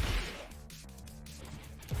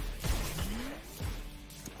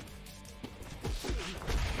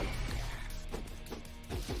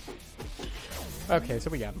 Okay,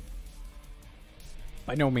 so we got him.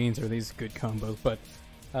 By no means are these good combos, but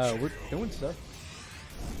we're doing stuff.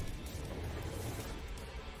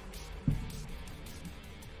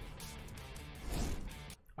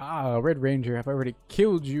 Ah, Red Ranger, I've already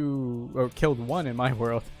killed you, or killed one in my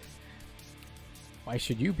world. Why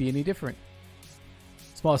should you be any different?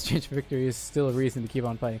 Smallest chance for victory is still a reason to keep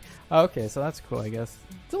on fighting. Oh, okay, so that's cool, I guess.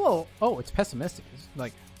 It's a little... Oh, it's pessimistic. It's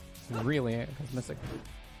like, really pessimistic.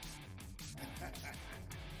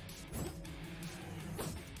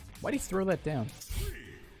 Why'd he throw that down?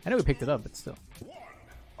 I know he picked it up, but still.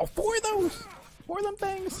 Oh, 4 of those! 4 of them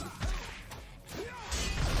things!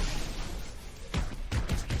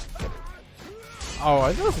 Oh,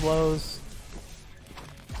 are those lows?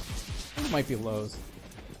 Those might be lows.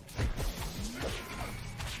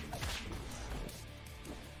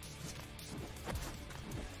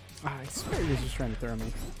 Ah, I swear he was just trying to throw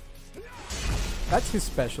me. That's his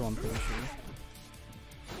special, I'm pretty sure.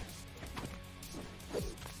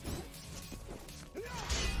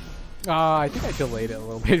 I think I delayed it a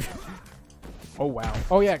little bit. Oh, wow.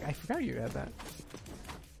 Oh, yeah, I forgot you had that.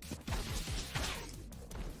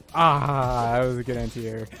 Ah, that was a good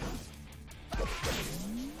anti-air.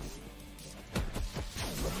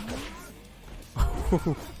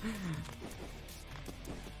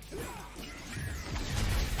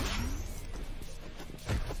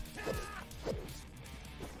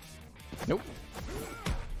 Nope.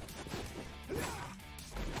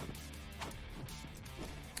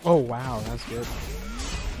 Oh wow, that's good.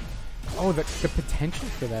 Oh, the potential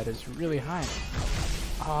for that is really high.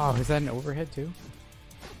 Oh, is that an overhead too?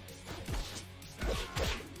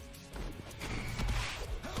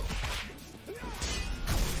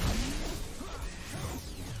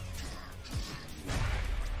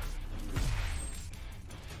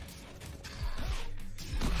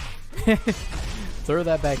 Throw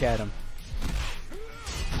that back at him.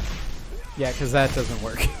 Yeah, because that doesn't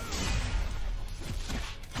work.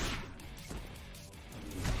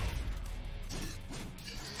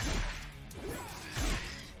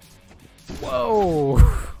 Whoa!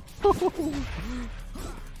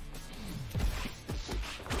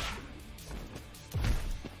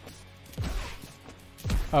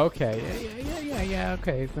 Okay, yeah,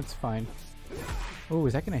 okay, that's fine. Oh,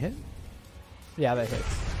 is that gonna hit? Yeah, that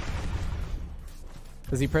hits.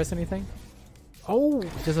 Does he press anything? Oh,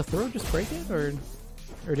 does a throw just break it, or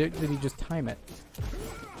did he just time it?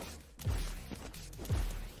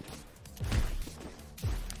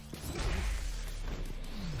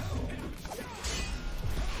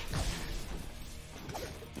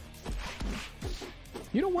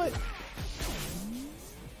 You know what?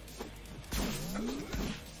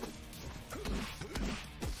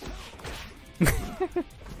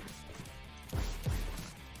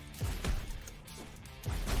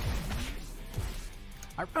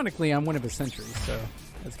 Ironically, I'm one of his sentries, so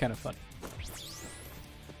that's kind of fun.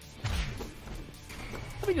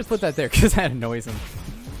 Let me just put that there because that annoys him.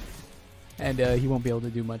 And he won't be able to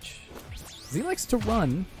do much. He likes to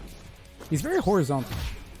run. He's very horizontal.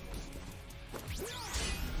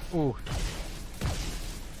 Ooh.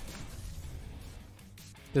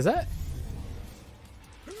 Does that?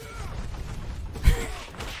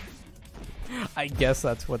 I guess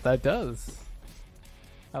that's what that does.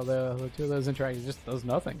 Although the two of those interactions just does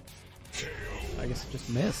nothing. I guess it just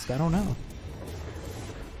missed. I don't know.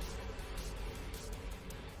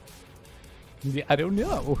 Yeah, I don't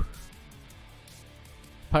know.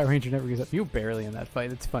 Power Ranger never gives up. You barely in that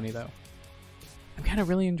fight. It's funny though. I'm kind of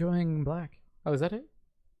really enjoying Black. Oh, is that it?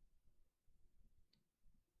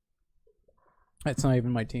 That's not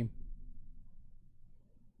even my team.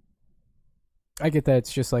 I get that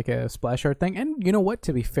it's just like a splash art thing. And you know what?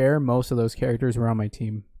 To be fair, most of those characters were on my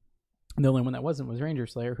team. The only one that wasn't was Ranger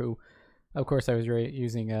Slayer, who, of course, I was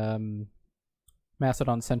using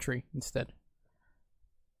Mastodon Sentry instead.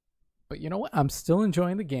 But you know what? I'm still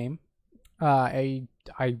enjoying the game. I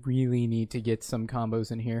really need to get some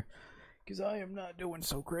combos in here because I am not doing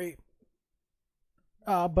so great.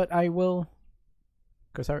 But I will.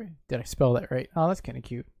 Go, sorry, did I spell that right? Oh, that's kind of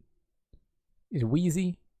cute. Is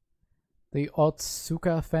Wheezy, the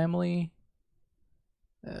Otsuka family,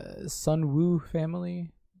 Sunwoo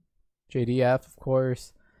family, JDF, of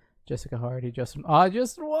course, Jessica Hardy, Justin. Ah,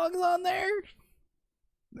 Justin Wong's on there.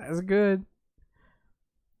 That's good.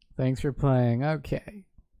 Thanks for playing. Okay.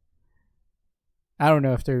 I don't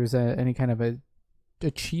know if there was any kind of a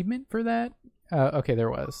achievement for that. Okay,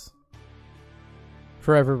 there was.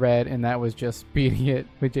 Forever Red, and that was just beating it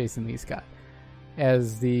with Jason Lee Scott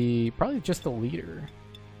as probably just the leader.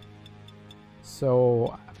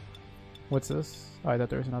 So, what's this? Oh, I thought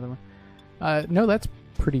there was another one. No, that's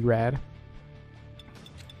pretty rad.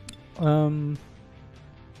 What are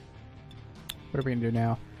we gonna do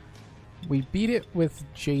now? We beat it with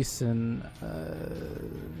Jason.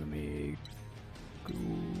 Let me go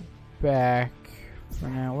back for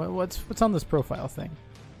now. What's on this profile thing?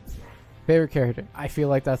 Favorite character. I feel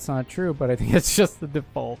like that's not true, but I think it's just the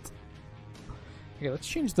default. Okay, let's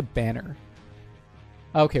change the banner.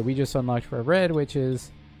 Okay, we just unlocked for red, which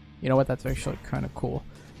is, you know what? That's actually kind of cool.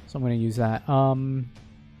 So I'm going to use that. Go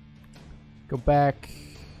back.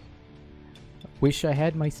 Wish I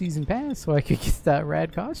had my season pass so I could get that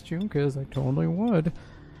rad costume, because I totally would.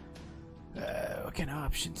 What kind of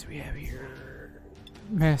options do we have here?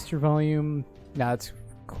 Master volume. Nah, it's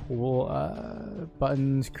cool.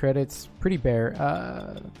 Buttons, credits, pretty bare.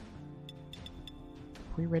 Are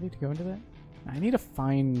we ready to go into that? I need to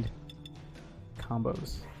find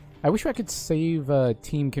combos. I wish I could save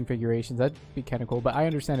team configurations. That'd be kind of cool, but I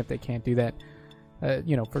understand if they can't do that.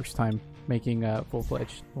 You know, first time making a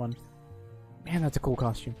full-fledged one. Man, that's a cool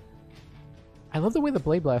costume. I love the way the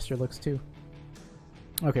Blade Blaster looks too.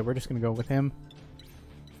 Okay, we're just gonna go with him.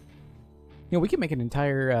 You know, we could make an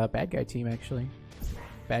entire bad guy team actually.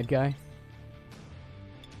 Bad guy.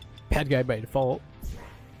 Bad guy by default.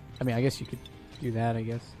 I mean, I guess you could do that, I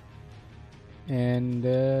guess. And,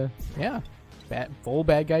 yeah. Full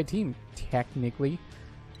bad guy team, technically.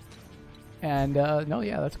 And, no,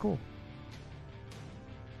 yeah, that's cool.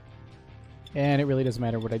 And it really doesn't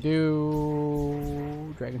matter what I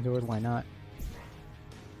do. Dragon Sword, why not?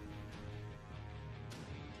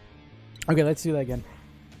 Okay, let's do that again.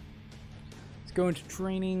 Go into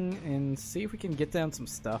training and see if we can get down some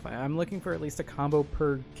stuff. I'm looking for at least a combo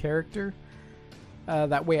per character.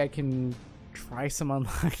 That way I can try some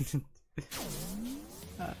online.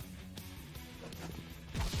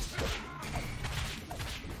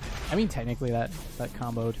 I mean, technically that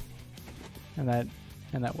comboed. and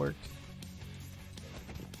that worked.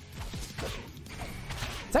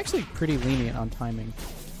 It's actually pretty lenient on timing.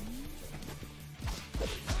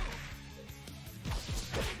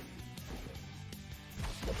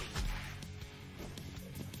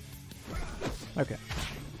 Okay.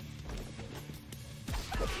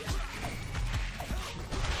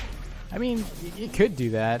 I mean, you could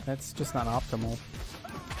do that. That's just not optimal.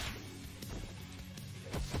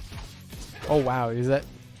 Oh wow, is that...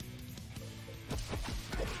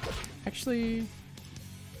 Actually...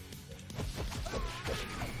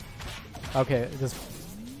 Okay, this...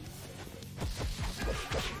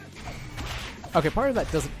 Okay, part of that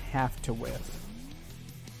doesn't have to whiff.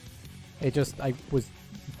 It just... I was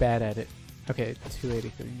bad at it. Okay,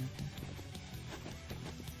 283.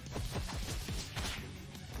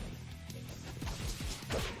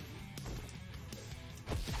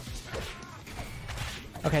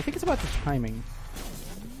 Okay, I think it's about the timing.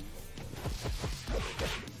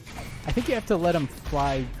 I think you have to let him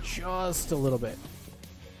fly just a little bit.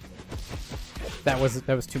 That was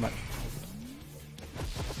too much.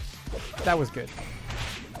 That was good.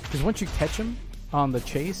 Because once you catch him on the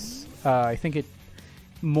chase, I think it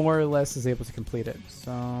more or less is able to complete it.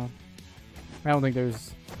 So I don't think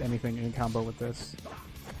there's anything in combo with this.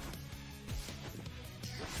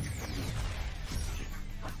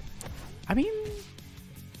 I mean,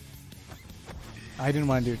 I didn't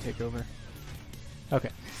want to do a takeover. Okay.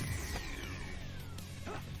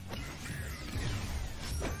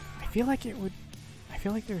 I feel like it would... I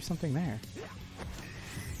feel like there's something there.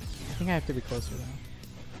 I think I have to be closer though.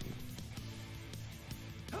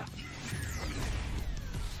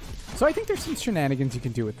 So I think there's some shenanigans you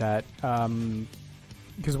can do with that.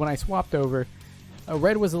 Because when I swapped over,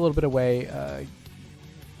 red was a little bit away.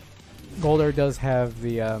 Golder does have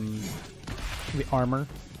the armor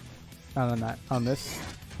on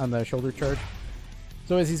the shoulder charge.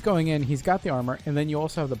 So as he's going in, he's got the armor, and then you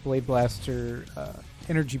also have the Blade Blaster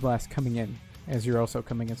Energy Blast coming in as you're also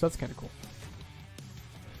coming in, so that's kind of cool.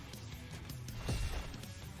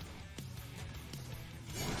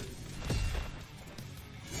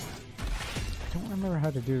 I don't remember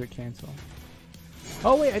how to do the cancel.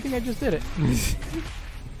 Oh wait, I think I just did it.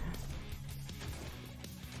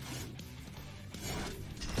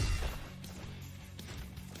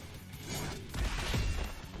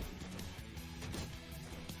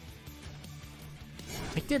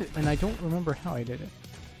 I did it, and I don't remember how I did it.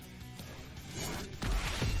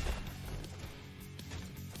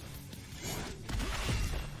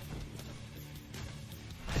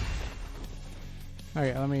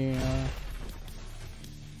 Okay, let me... I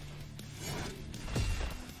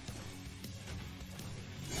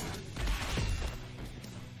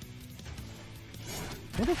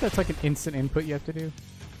wonder if that's like an instant input you have to do.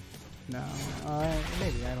 No,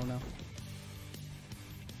 maybe, I don't know.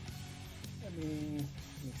 Let me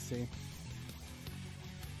see.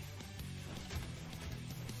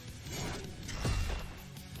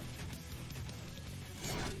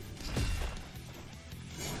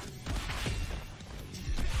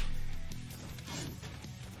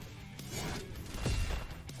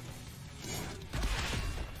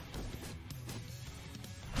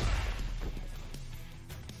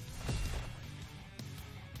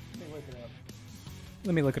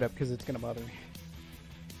 Let me look it up because it's gonna bother me.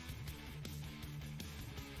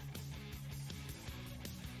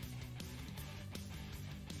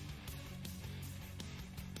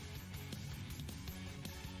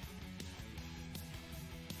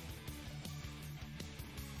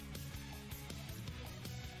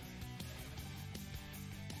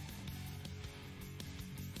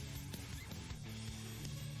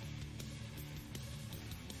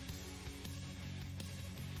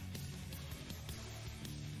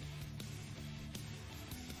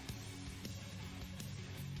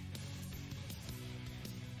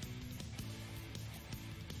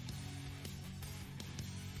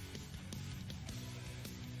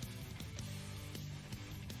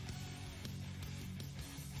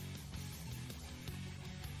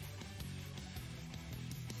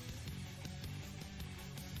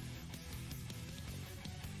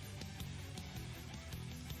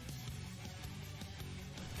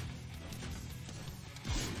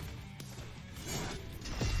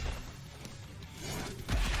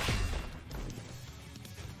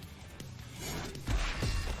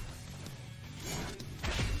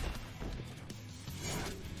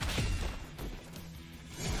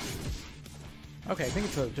 Okay, I think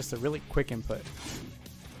it's just a really quick input.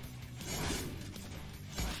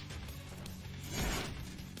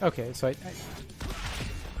 Okay, so I'm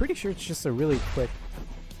pretty sure it's just a really quick...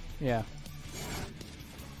 Yeah.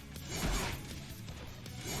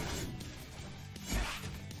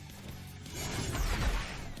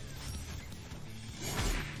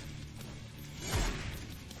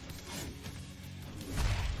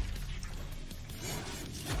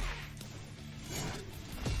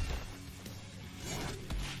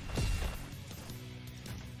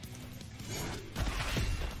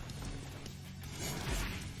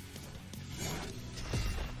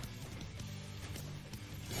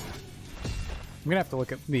 I'm gonna have to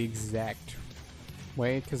look at the exact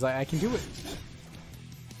way, because I can do it.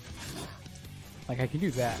 Like, I can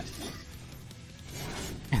do that.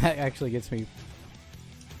 And that actually gets me...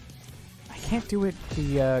 I can't do it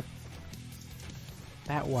the,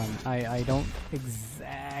 that one. I don't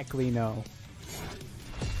exactly know.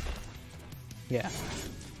 Yeah.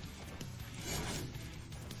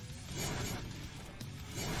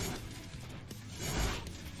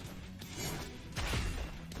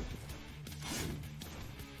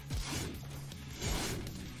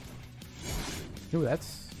 Ooh,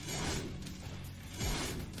 that's...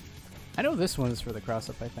 I know this one is for the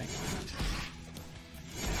cross-up, I think.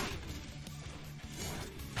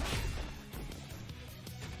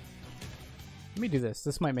 Let me do this.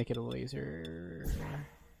 This might make it a little easier.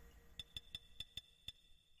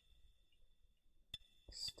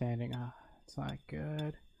 Standing up. It's not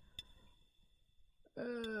good.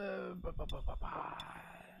 No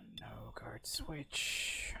guard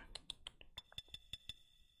switch.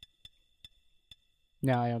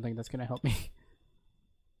 No, I don't think that's gonna help me.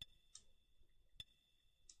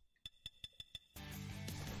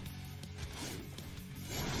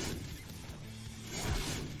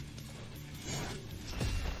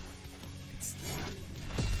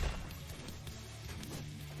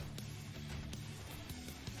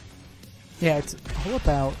 Yeah, it's all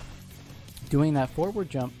about doing that forward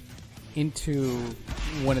jump into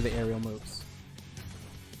one of the aerial moves.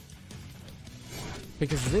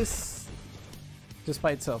 Because this, just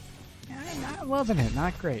by itself, I'm not loving it,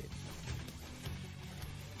 not great.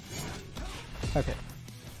 Okay.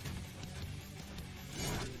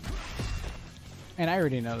 And I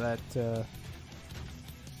already know that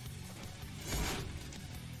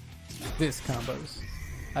this combos.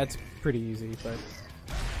 That's pretty easy, but...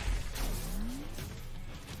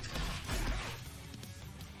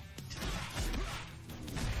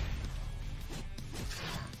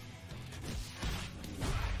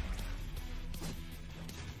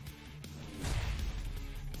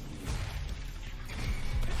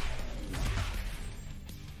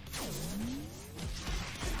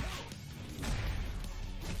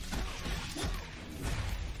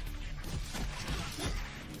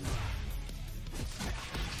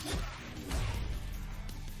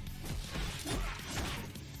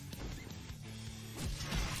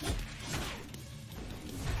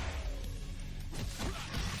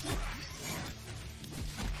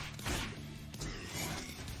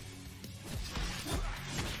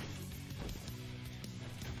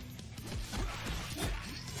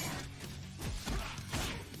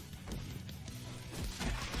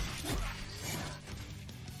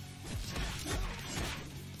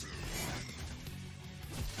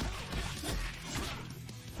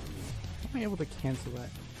 Am I able to cancel that?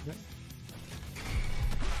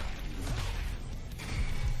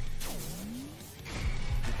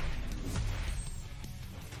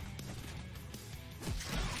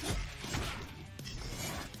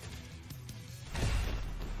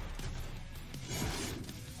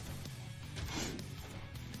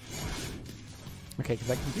 Okay,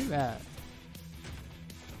 because I can do that.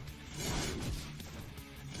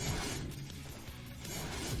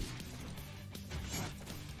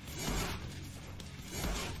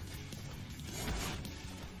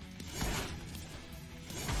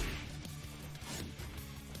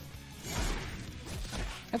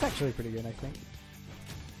 That's actually pretty good, I think.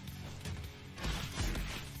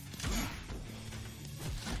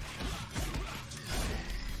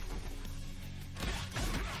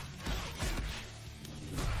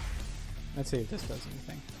 Let's see if this does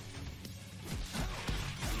anything.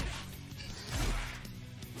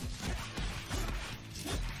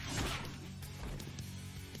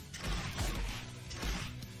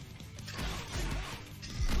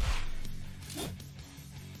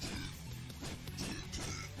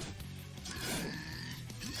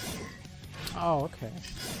 Oh, okay.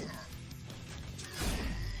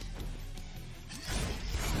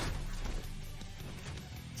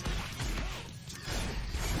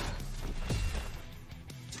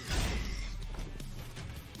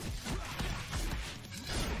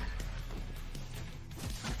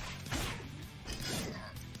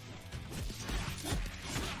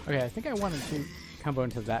 Okay, I think I wanted to combo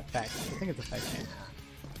into that back. I think it's a backhand.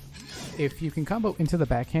 If you can combo into the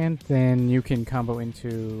backhand, then you can combo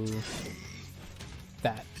into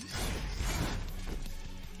that.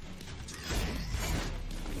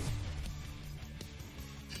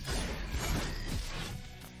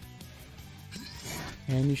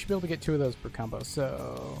 And you should be able to get 2 of those per combo,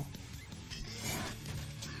 so...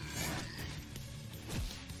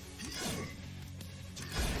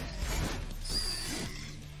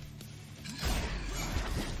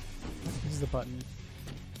 What is the button?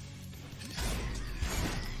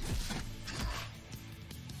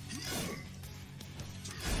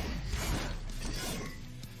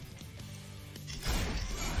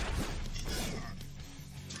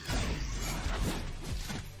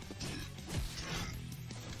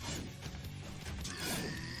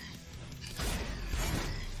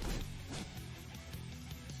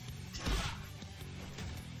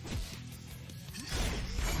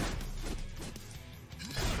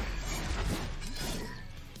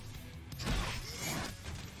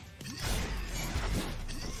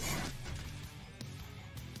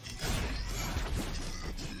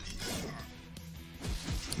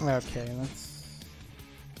 Okay,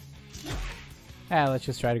 let's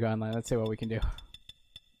just try to go online. Let's see what we can do.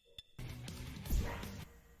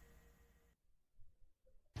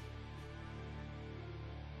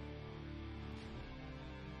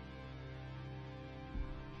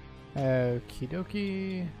 Okie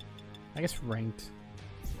dokie. I guess ranked.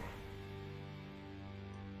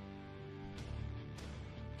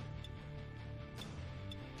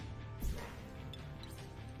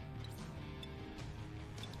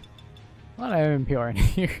 A lot of MMPR in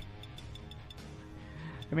here.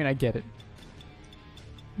 I mean, I get it.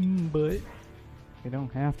 But we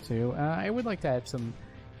don't have to. I would like to add some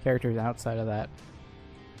characters outside of that.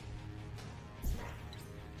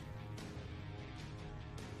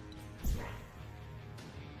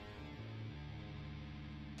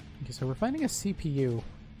 Okay, so we're finding a CPU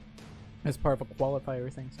as part of a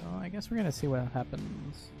qualifier thing, so I guess we're gonna see what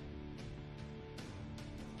happens.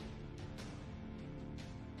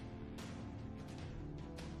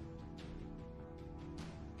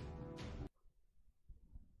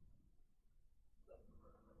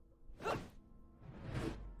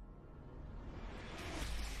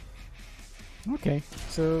 Okay,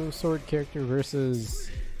 so sword character versus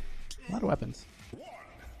a lot of weapons.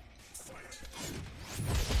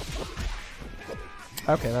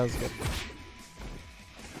 Okay, that was good.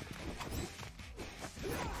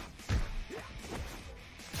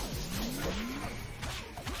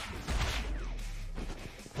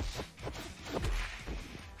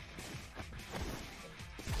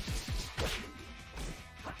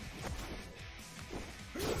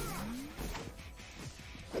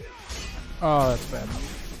 Oh, that's bad.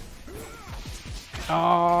 Oh,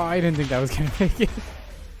 I didn't think that was gonna make it.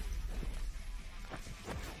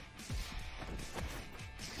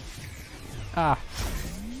 Ah.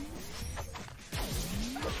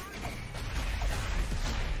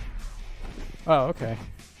 Oh, okay.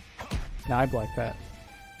 Now I blocked that.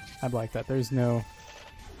 I blocked that. There's no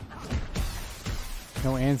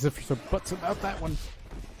ands, ifs, or buts about that one.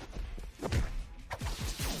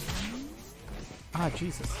 Ah,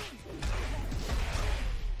 Jesus.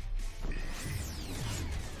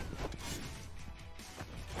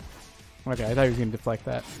 Okay, I thought he was going to deflect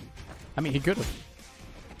that. I mean, he could have.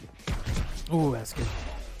 Ooh, that's good.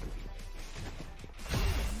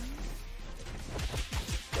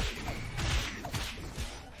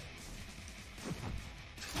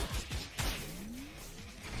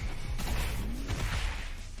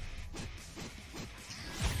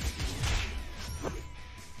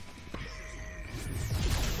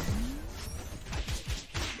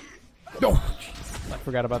 Oh, jeez. I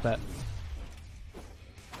forgot about that.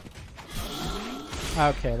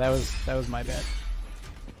 Okay, that was my bad.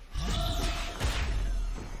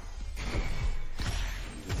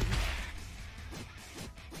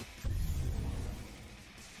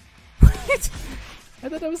 What? I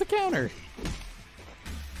thought that was a counter.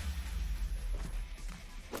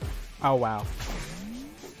 Oh wow.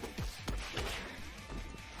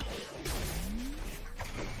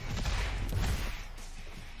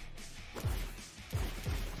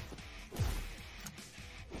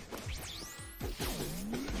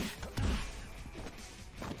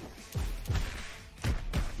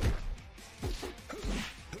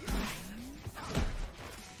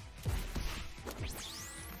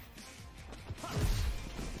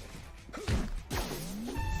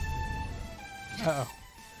 Uh-oh.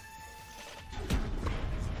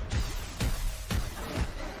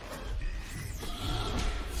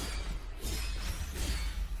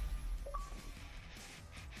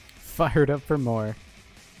 Fired up for more.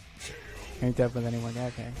 Ain't up with anyone.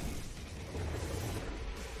 Okay.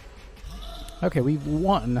 Okay, we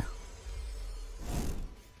won.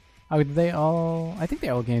 Oh, did they all... I think they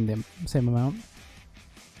all gained the same amount.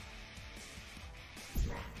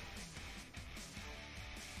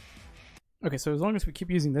 Okay, so as long as we keep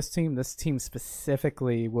using this team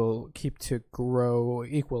specifically will keep to grow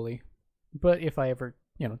equally. But if I ever,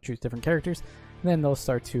 choose different characters, then they'll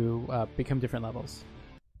start to become different levels.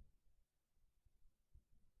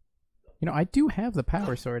 You know, I do have the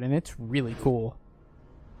power sword, and it's really cool.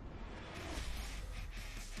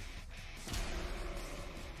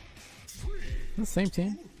 The same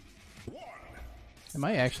team? It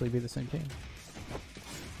might actually be the same team.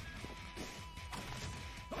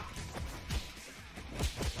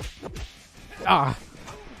 Ah!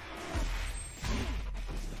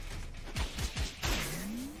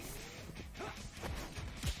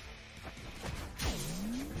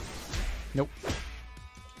 Nope.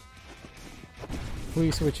 Will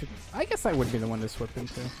you switch it? I guess I would be the one to swap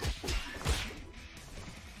into.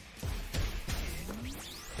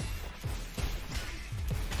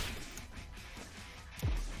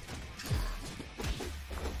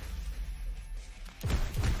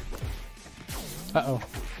 Uh-oh.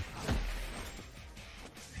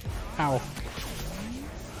 Ow.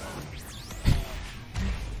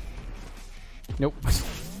 Nope.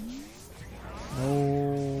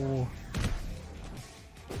 No.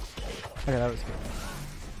 Okay, that was good.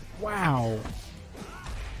 Wow.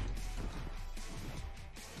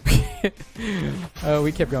 Oh,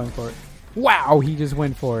 we kept going for it. Wow, he just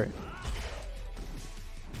went for it.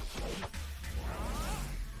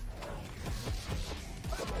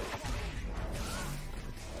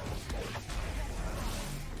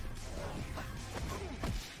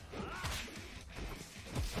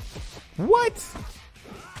 What?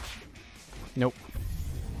 Nope.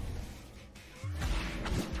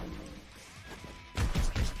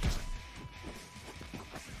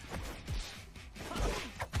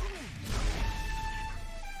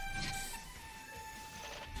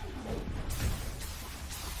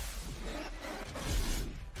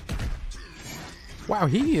 Wow,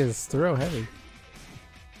 he is throw heavy.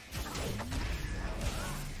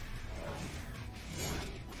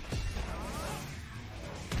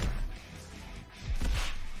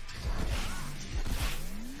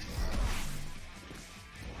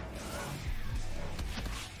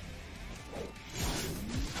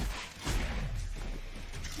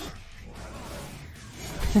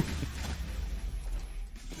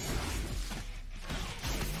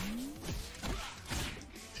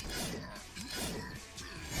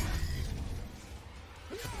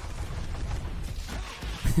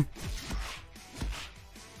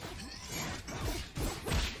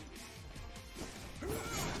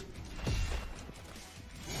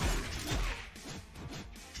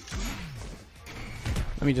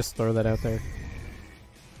 Let me just throw that out there.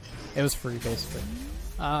 It was free, basically.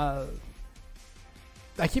 I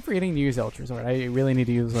keep forgetting to use Ultra Sword. I really need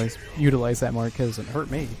to utilize that more because it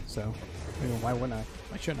hurt me. So, you know, why wouldn't I?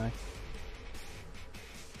 Why shouldn't I?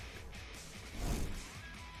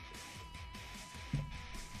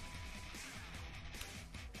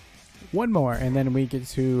 One more, and then we get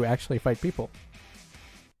to actually fight people.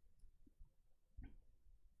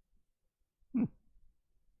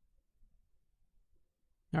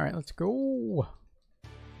 All right, let's go.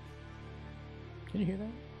 Can you hear that?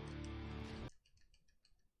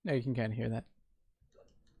 No, you can kind of hear that.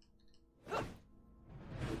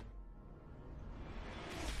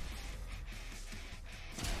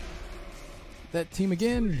 That team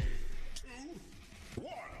again.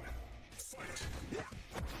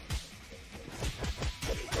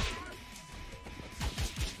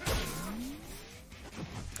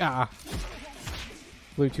 Ah.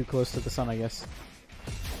 Flew too close to the sun, I guess.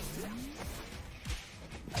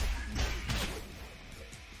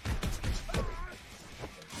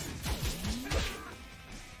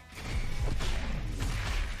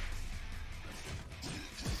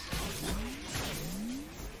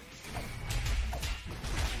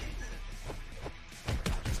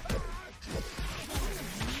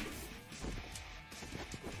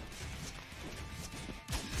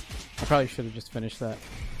 Probably should have just finished that.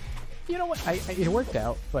 You know what? It worked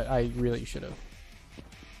out, but I really should have.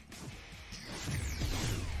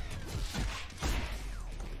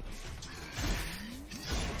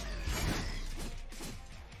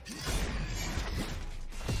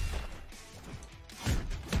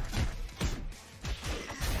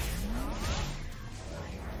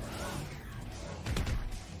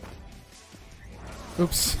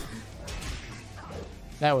 Oops.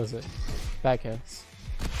 That was it. Backheads.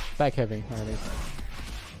 Back heavy, already.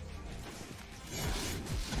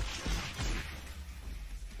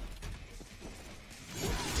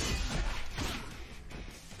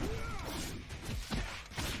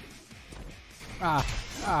 Ah,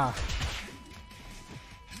 ah.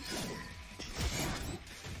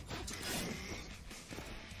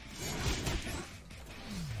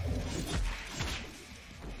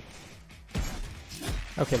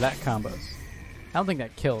 Okay, that combos. I don't think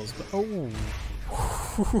that kills, but oh.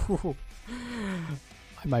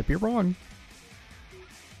 I might be wrong.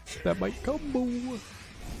 That might combo.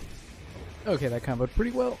 Okay, that comboed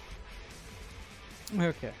pretty well.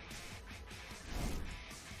 Okay.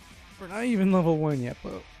 We're not even level 1 yet,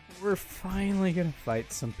 but we're finally gonna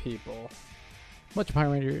fight some people. Much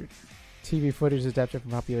Power Ranger TV footage adapted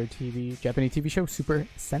from popular Japanese TV show Super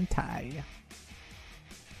Sentai. I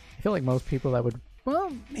feel like most people that would,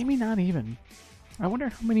 well, maybe not even. I wonder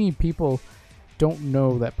how many people don't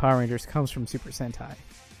know that Power Rangers comes from Super Sentai.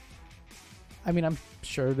 I mean, I'm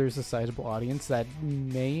sure there's a sizable audience that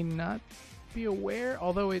may not be aware,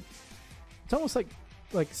 although it's almost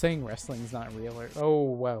like saying wrestling's not real. Or, oh,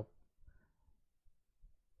 wow.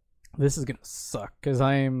 This is gonna suck, because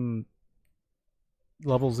I'm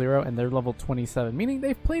level 0 and they're level 27, meaning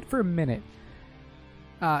they've played for a minute.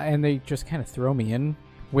 And they just kind of throw me in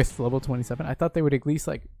with level 27. I thought they would at least,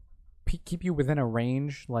 like, keep you within a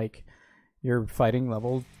range, like you're fighting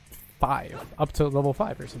level 5, up to level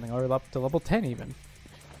 5 or something, or up to level 10 even.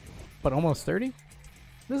 But almost 30?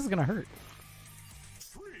 This is gonna hurt.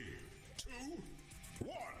 3, 2,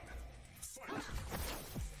 1, fight!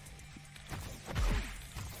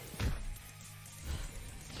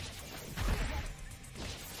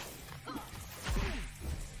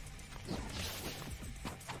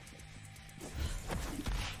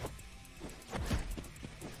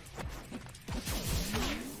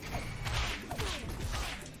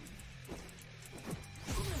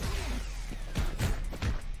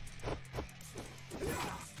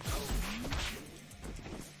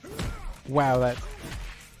 Wow, that...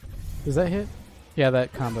 Does that hit? Yeah,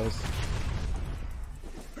 that combos.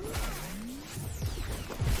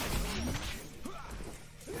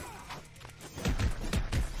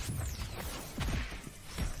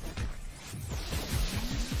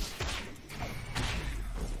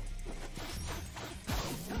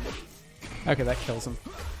 Okay, that kills him.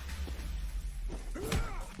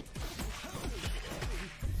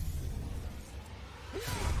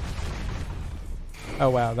 Oh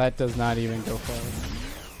wow, that does not even go forward.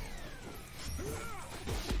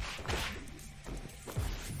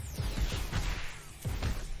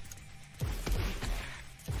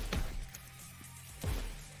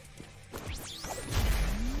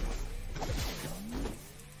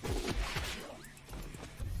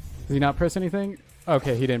 Did he not press anything?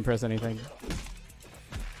 Okay, he didn't press anything.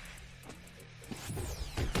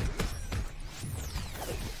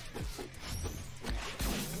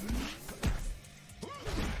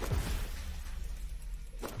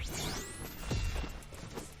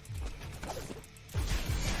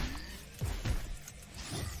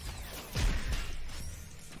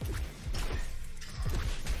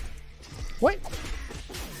 What?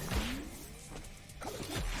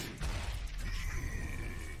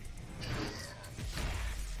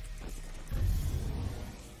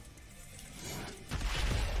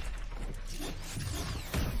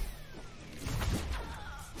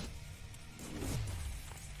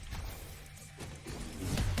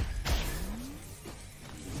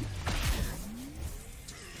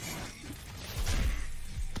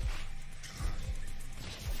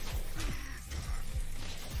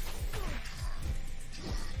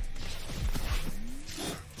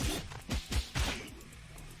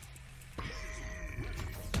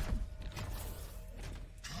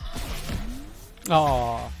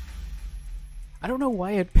 Aw. I don't know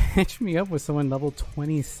why it patched me up with someone level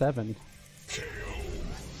 27.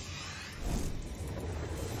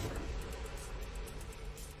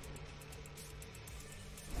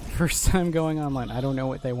 First time going online. I don't know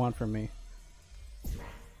what they want from me.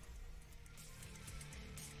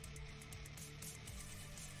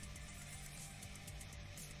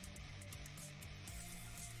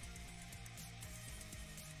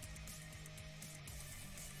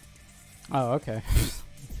 Oh, okay.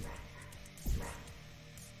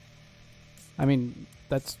 I mean,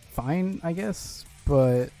 that's fine, I guess,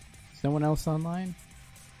 but is no one else online?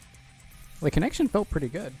 The connection felt pretty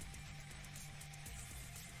good.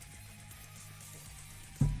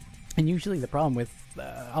 And usually the problem with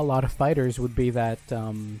a lot of fighters would be that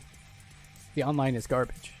the online is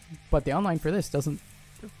garbage. But the online for this doesn't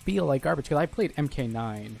feel like garbage, because I played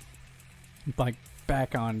MK9 like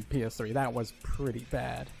back on PS3. That was pretty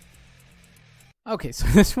bad. Okay, so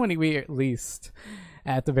this one we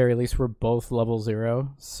at the very least, we're both level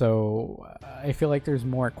 0, so I feel like there's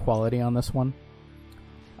more quality on this one.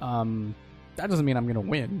 That doesn't mean I'm gonna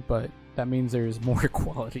win, but that means there's more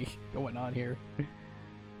quality going on here.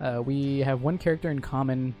 We have one character in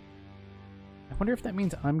common. I wonder if that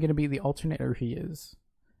means I'm gonna be the alternate or he is,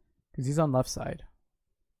 because he's on left side.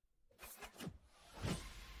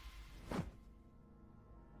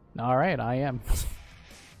 Alright, I am.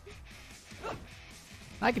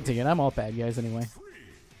 I can take it. I'm all bad guys anyway. 3,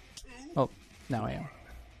 Now I am.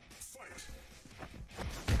 Fight.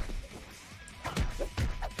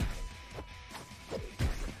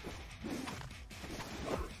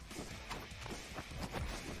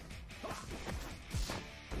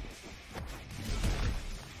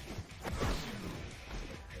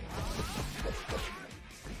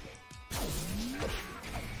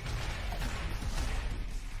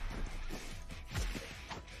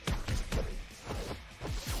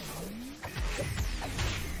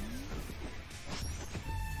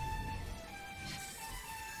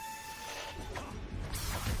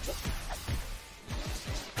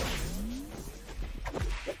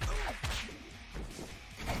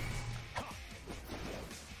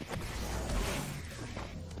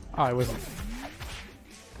 Oh, I wasn't.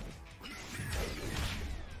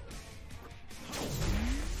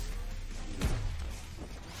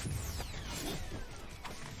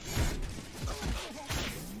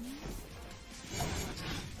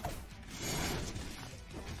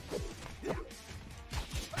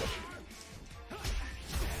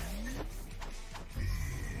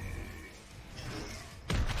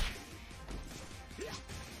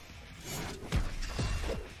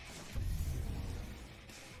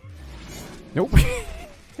 Nope.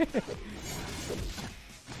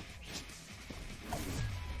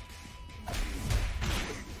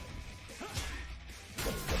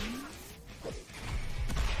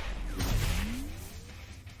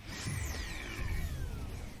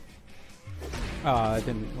 It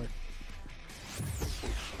didn't work.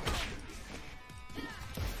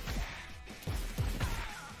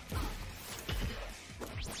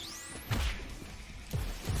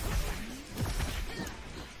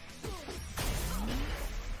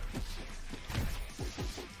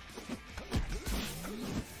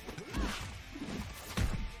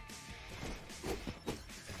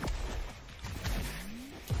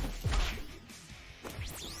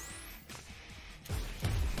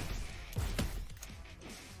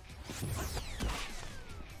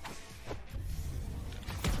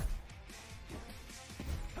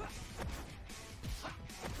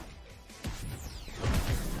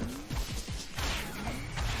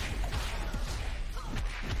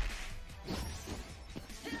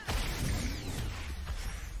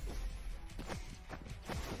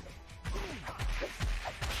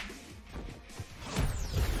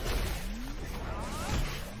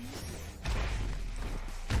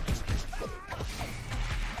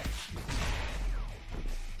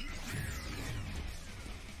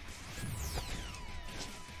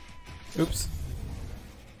 Oops.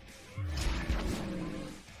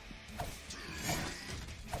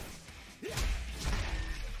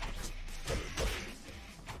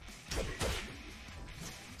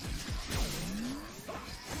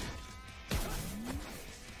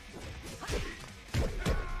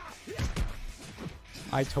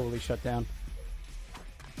 I totally shut down.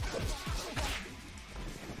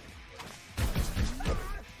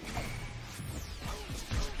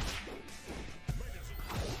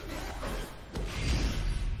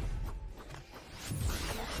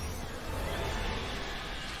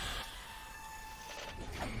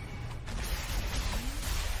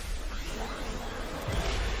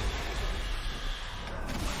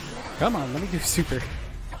 Come on, let me do super.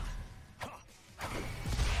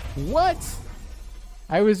 What?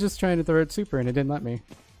 I was just trying to throw it super and it didn't let me.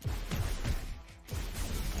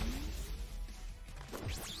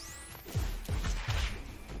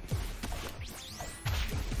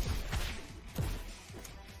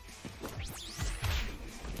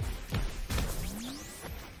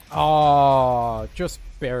 Oh, just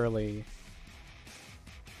barely.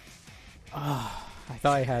 Ah, I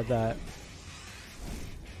thought I had that.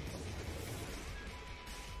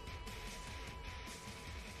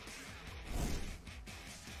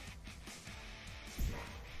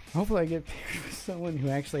 Hopefully I get paired with someone who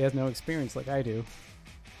actually has no experience like I do.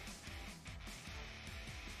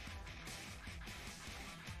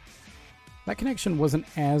 That connection wasn't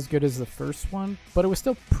as good as the first one, but it was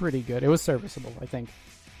still pretty good. It was serviceable, I think.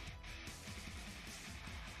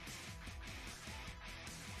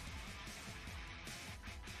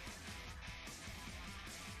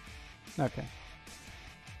 Okay.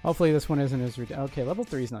 Hopefully this one isn't as okay, level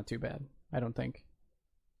 3 is not too bad, I don't think.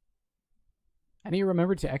 I need to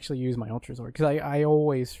remember to actually use my Ultra Sword, because I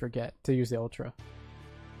always forget to use the Ultra.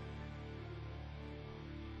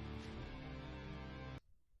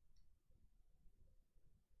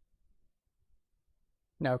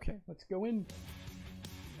 Okay, let's go in.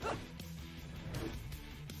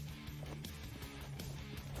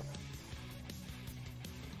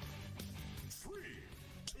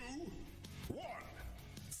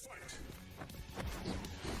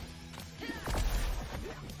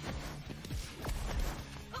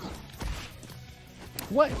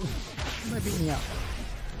 What? Why am I beating you up?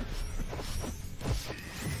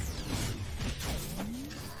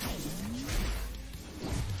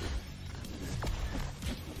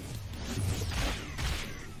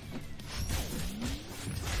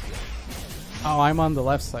 Oh, I'm on the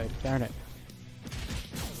left side. Darn it.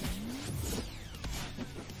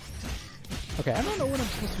 Okay, I don't know what I'm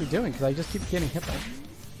supposed to be doing because I just keep getting hit by it.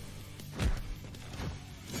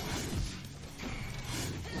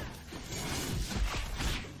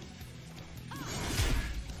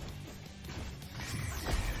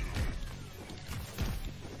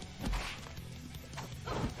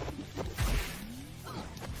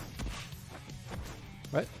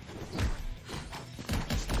 What?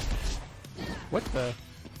 What the?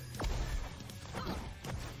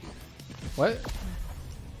 What?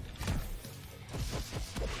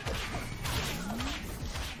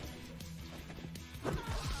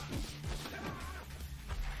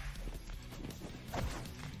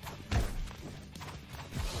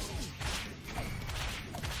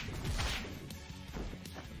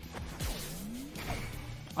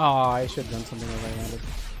 Oh, I should have done something as I landed.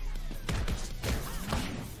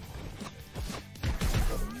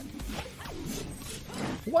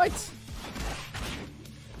 What?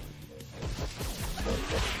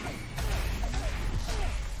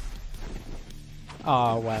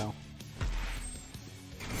 Oh, wow.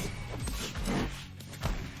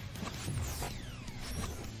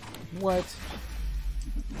 What?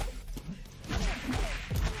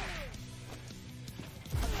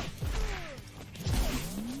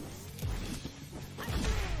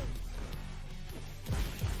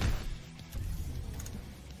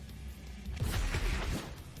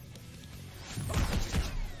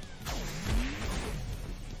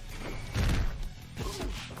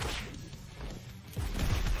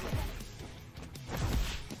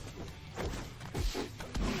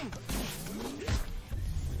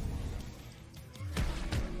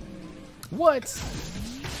 What?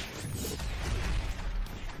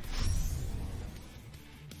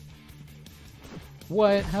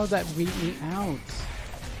 What? How'd that beat me out?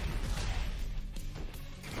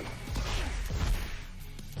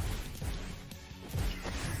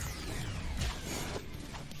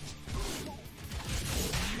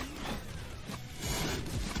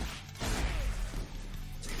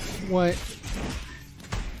 What?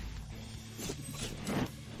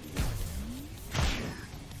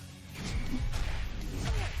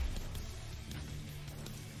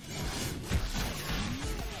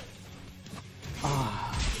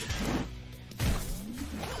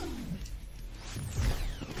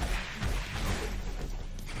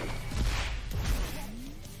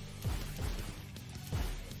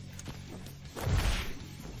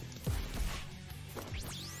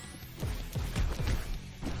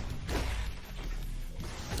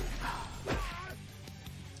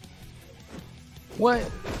 What?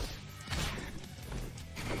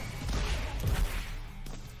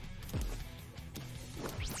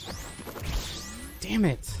 Damn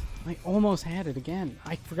it! I almost had it again.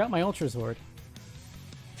 I forgot my Ultra Sword.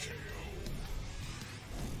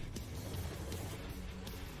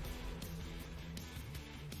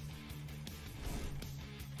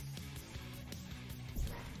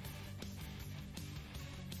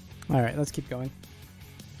 Alright, let's keep going.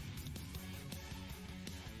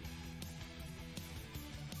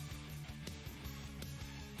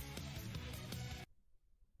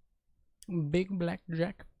 Big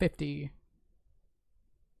Blackjack 50.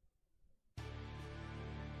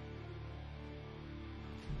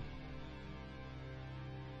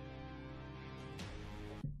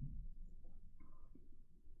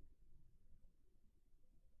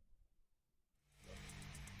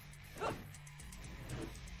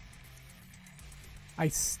 I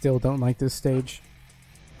still don't like this stage.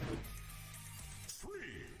 3,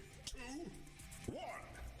 2, 1,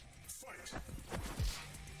 fight!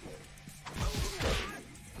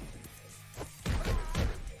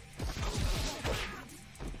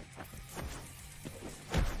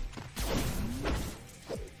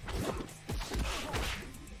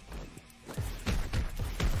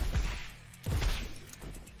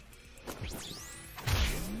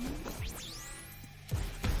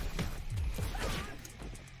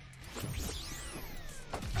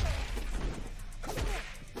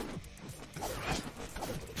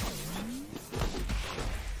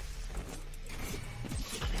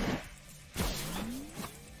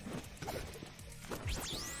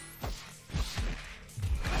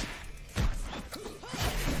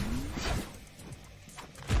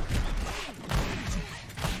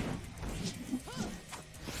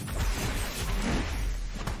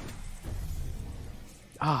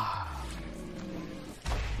 Ah.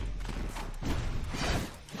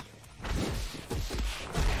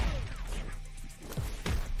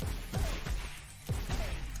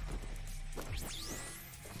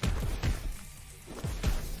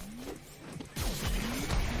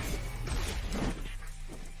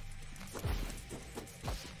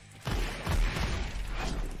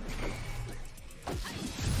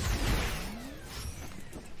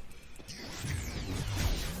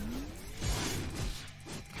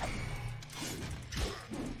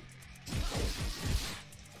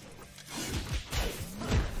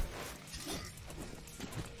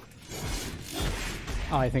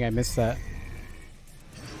 Oh, I think I missed that.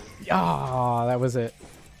 Ah, that was it.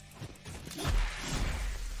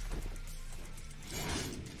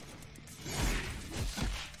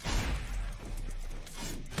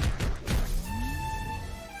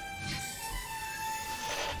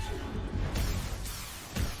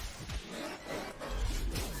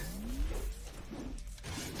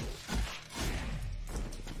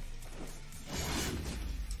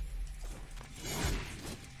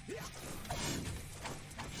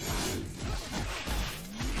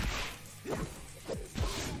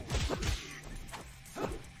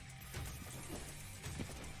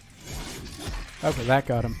 Okay, that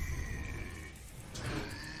got him.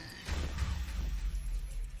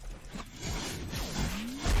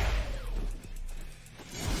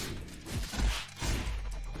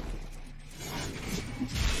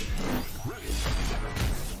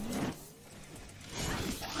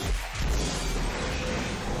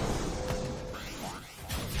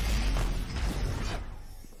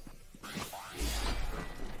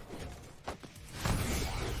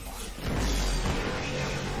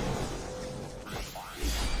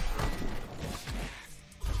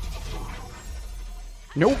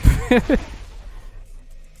 Nope. Get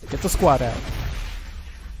the squad out.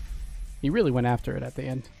 He really went after it at the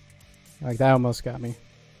end. Like, that almost got me.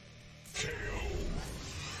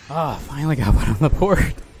 Ah, finally got one on the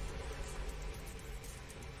board.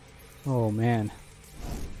 Oh, man.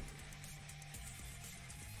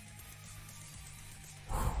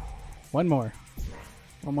 One more.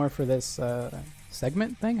 One more for this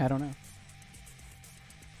segment thing? I don't know.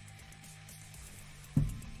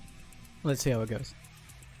 Let's see how it goes.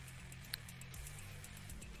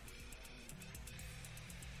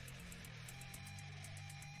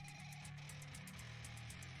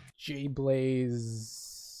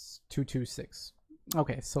 J-Blaze 226.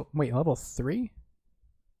 Okay, so wait, level 3?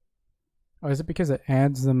 Oh, is it because it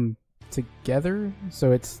adds them together?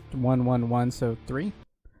 So it's 1, 1, 1, so 3?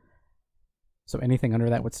 So anything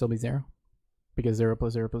under that would still be 0? Because 0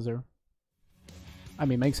 plus 0 plus 0. I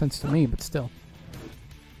mean, makes sense to me, but still.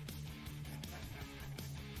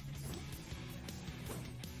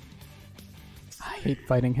 I hate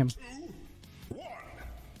fighting him.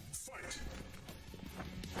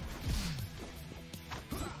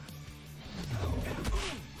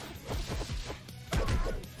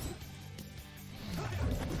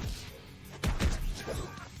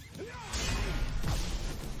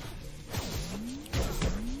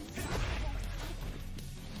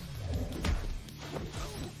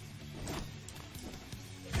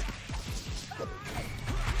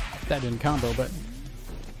 That didn't combo, but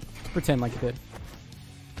let's pretend like it did.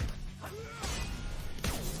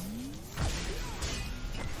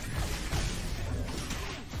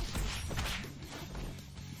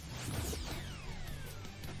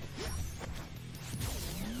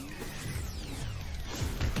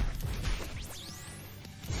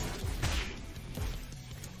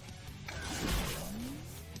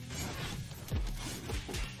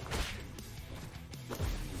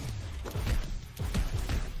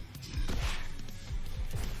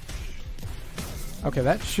 Okay,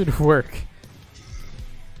 that should work.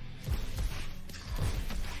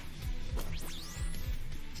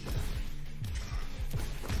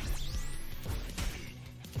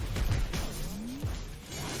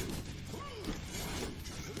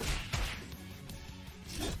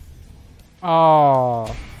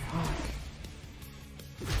 Oh.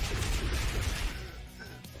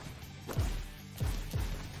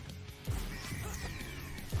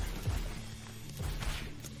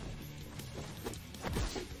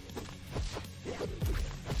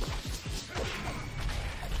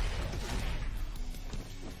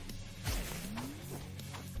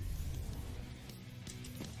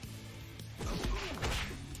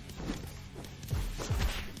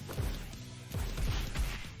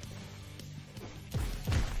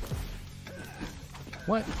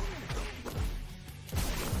 What?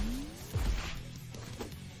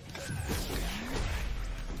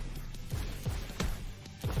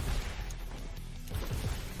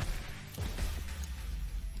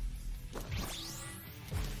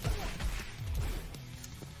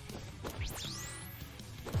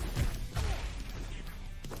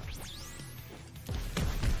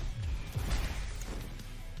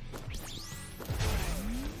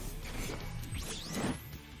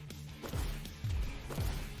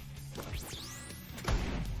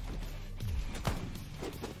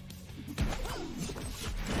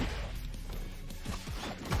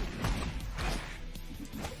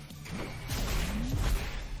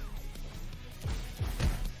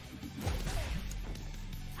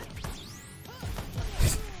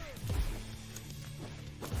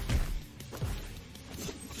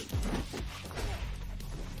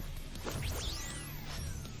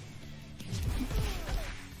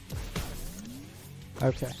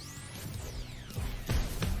 Okay.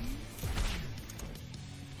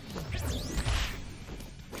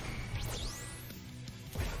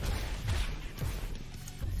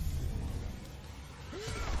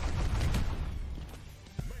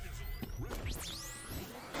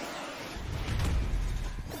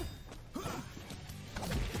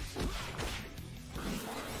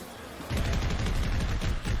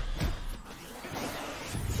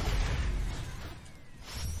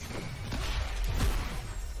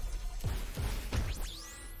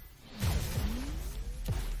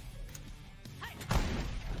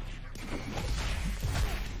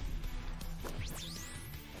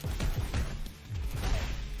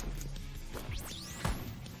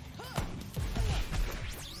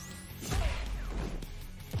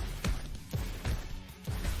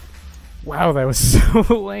 Wow, that was so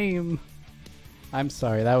lame. I'm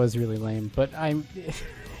sorry, that was really lame, but I'm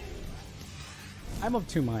of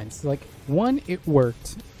two minds. Like, one, it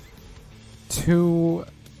worked. Two,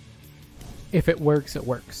 if it works, it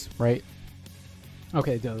works, right?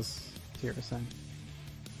 Okay, it does. 0%.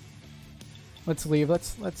 Let's leave.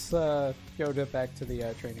 Let's go back to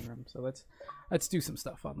the training room. So let's do some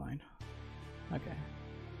stuff online. Okay.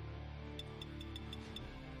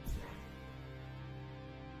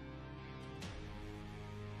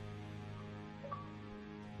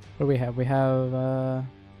 What do we have? We have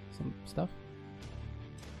some stuff.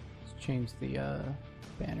 Let's change the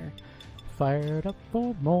banner. Fired up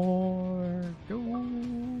for more. Go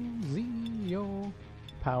Zio.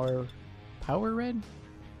 Power red? Power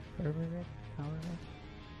red? Power red?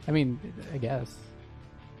 I mean, I guess.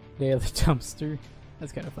 Day of the Dumpster.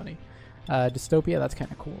 That's kind of funny. Dystopia, that's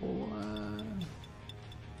kind of cool.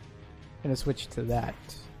 Gonna switch to that.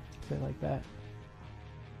 I like that.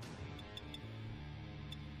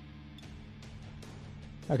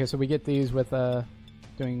 Okay, so we get these with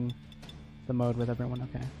doing the mode with everyone.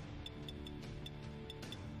 Okay.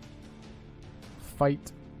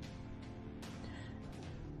 Fight.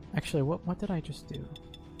 Actually, what did I just do?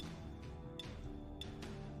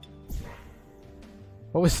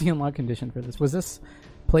 What was the unlock condition for this? Was this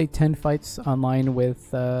play 10 fights online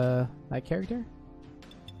with that character?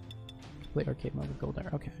 Play arcade mode with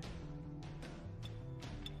Goldar. Okay.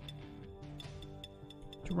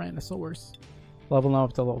 Tyrannosaurus. Level now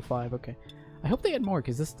up to level 5. Okay. I hope they add more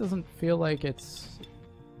because this doesn't feel like it's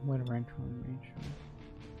win ranked one range.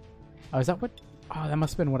 Oh, is that what? Oh, that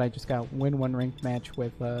must have been what I just got. Win one ranked match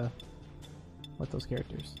with those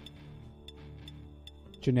characters.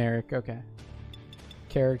 Generic. Okay.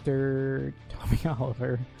 Character Tommy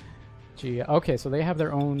Oliver. Gee. Okay, so they have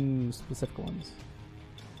their own specific ones.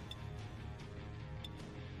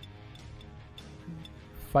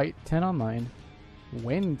 Fight 10 online.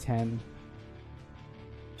 Win 10.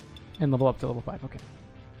 And level up to level 5. Okay.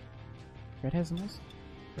 Red has the most?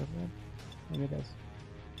 Red? Maybe it does.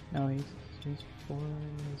 No, he's 4,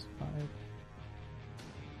 he's 5.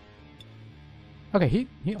 Okay,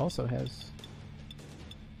 he also has.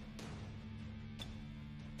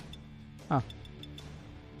 Huh.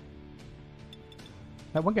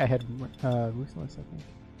 That one guy had Ruthless, I think.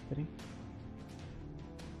 Did he?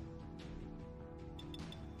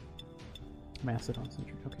 Mastodon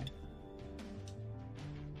Sentry, okay.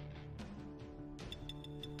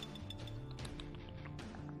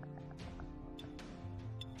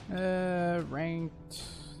 Ranked.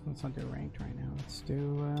 Let's not do ranked right now. Let's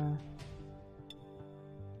do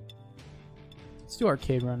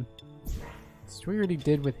arcade run. So we already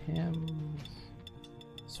did with him.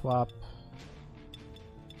 Swap.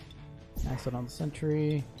 Acid on the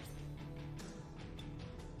Sentry.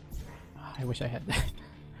 Oh, I wish I had that.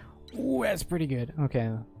 Ooh, that's pretty good.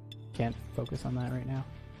 Okay, can't focus on that right now.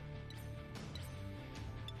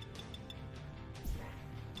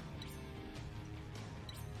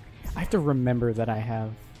 I have to remember that I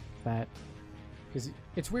have that, because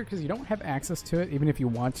it's weird because you don't have access to it even if you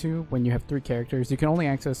want to. When you have 3 characters, you can only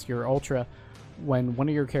access your Ultra when one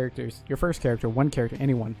of your characters, your first character, one character,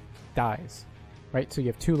 anyone, dies, right? So you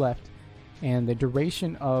have 2 left, and the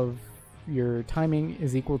duration of your timing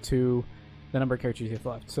is equal to the number of characters you have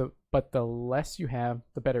left. So, but the less you have,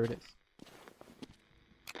 the better it is.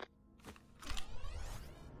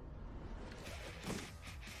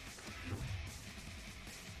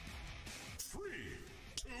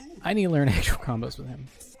 I need to learn actual combos with him.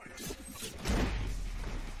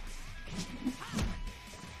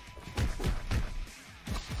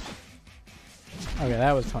 Okay,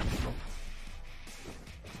 that was punishable.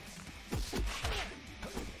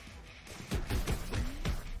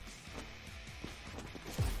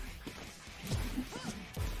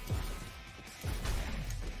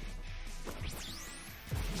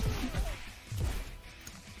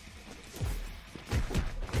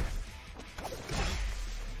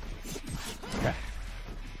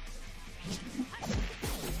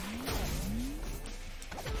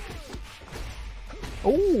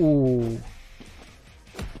 Oh.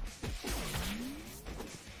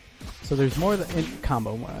 So there's more in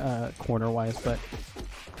combo corner wise, but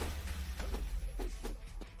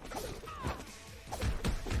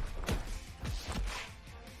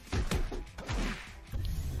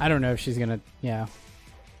I don't know if she's gonna. Yeah.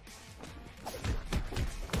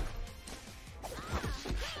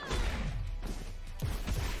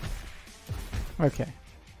 Okay.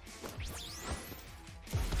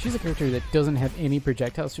 She's a character that doesn't have any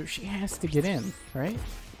projectiles, so she has to get in, right?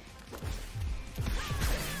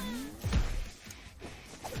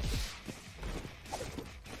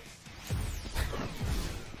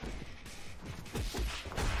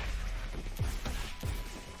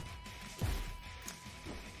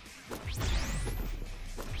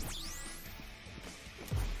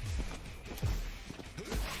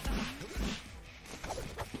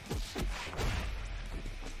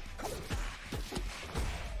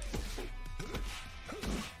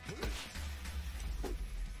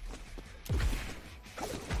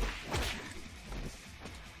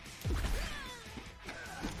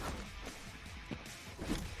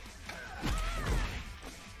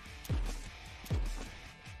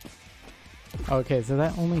 Okay, so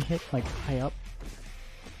that only hit like high up.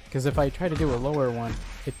 Because if I try to do a lower one,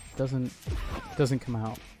 it doesn't come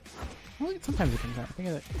out. Well, sometimes it comes out.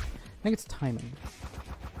 I think it's timing.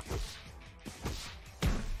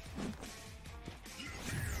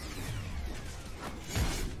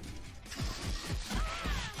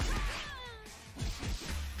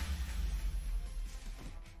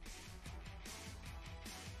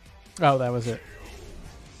 Oh, that was it.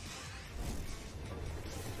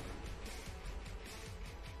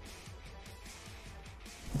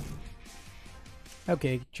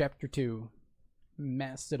 Okay, chapter 2.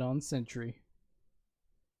 Mastodon Sentry.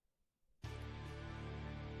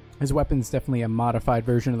 His weapon's definitely a modified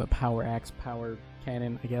version of the power axe, power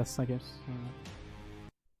cannon, I guess. Three,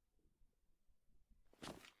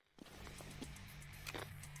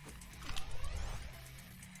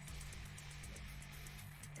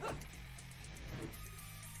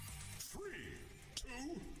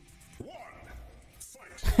 two, one,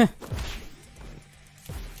 fight.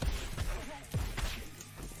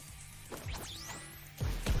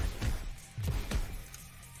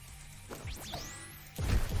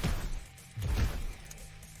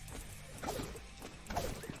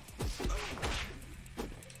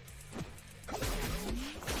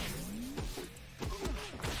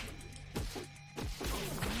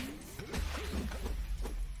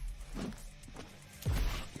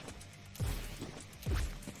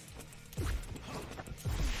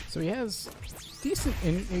 So he has decent,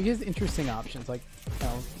 he has interesting options. Like,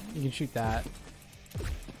 oh, you can shoot that.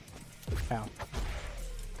 Ow.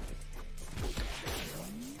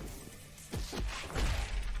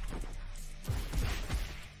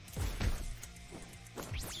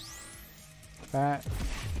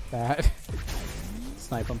 That.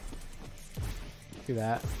 Snipe him. Do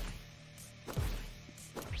that.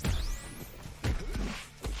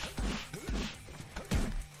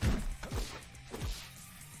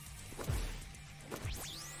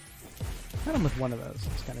 Hit him with one of those.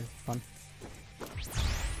 It's kind of fun.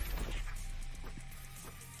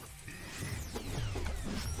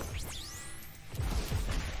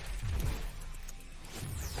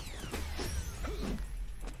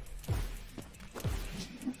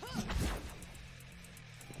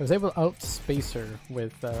 I was able to outspace her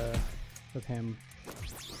with him.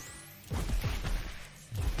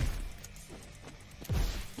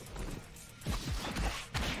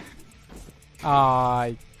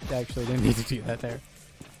 I actually didn't need to do that there.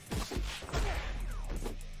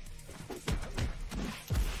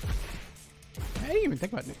 I didn't even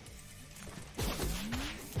think about it.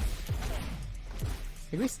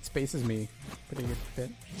 At least it spaces me pretty good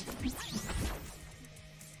bit.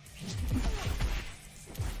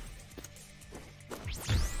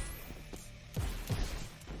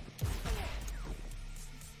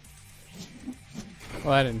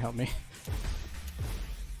 Well, that didn't help me.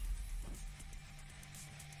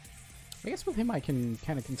 I guess with him I can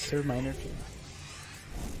kind of conserve my energy.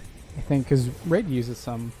 I think, because Red uses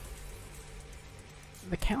some.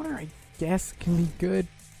 The counter, I guess, can be good,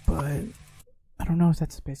 but I don't know if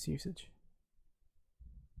that's the best usage.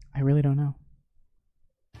 I really don't know.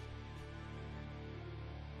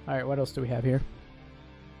 Alright, what else do we have here?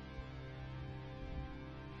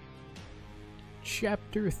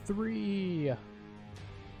 Chapter 3.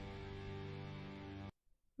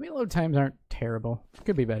 Reload times aren't terrible.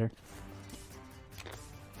 Could be better.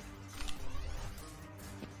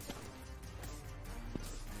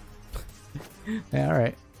 Yeah,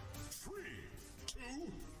 alright. 3, 2,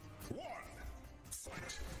 1,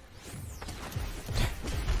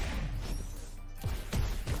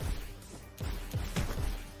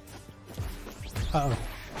 Uh-oh.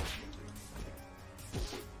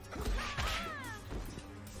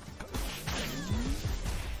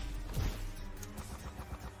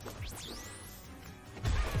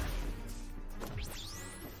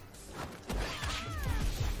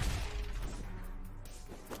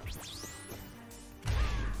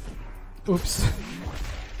 Oops.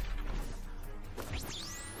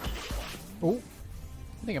 Oh,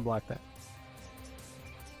 I think I blocked that.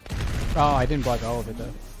 Oh, I didn't block all of it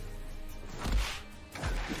though.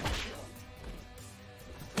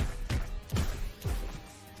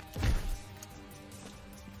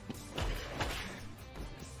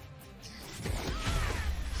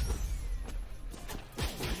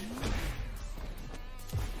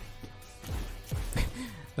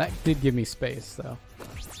 That did give me space though.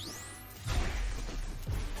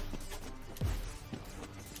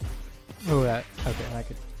 Oh, that, okay, that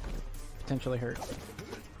could potentially hurt.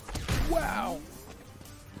 Wow!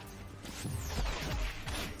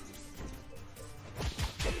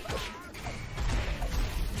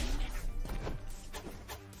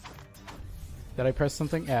 Did I press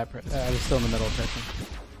something? Yeah, I was still in the middle of pressing.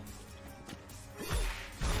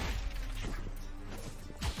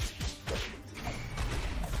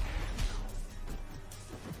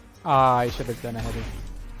 Ah, I should have done a heavy.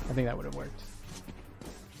 I think that would have worked.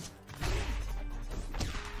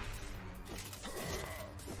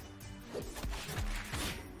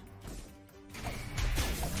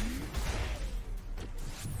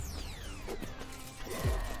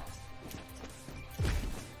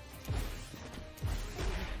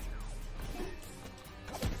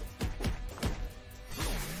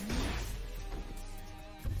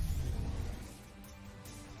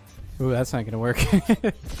 Ooh, that's not gonna work.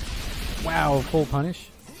 Wow, full punish.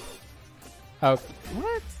 Oh,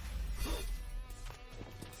 what?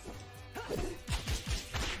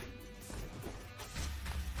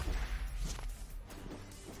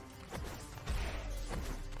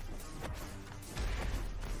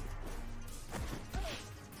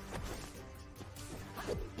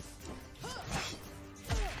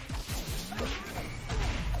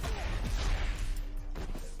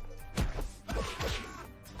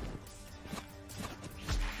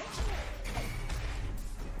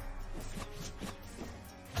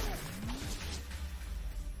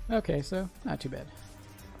 Okay, so not too bad.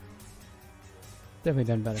 Definitely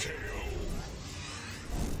done better.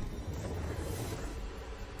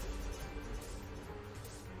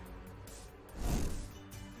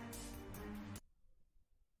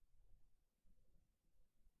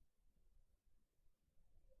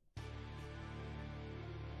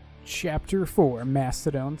 Chapter 4,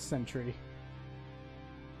 Mastodon Sentry.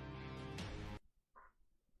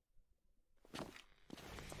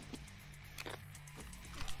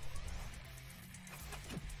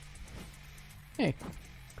 Hey,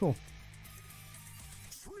 cool.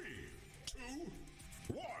 3, 2,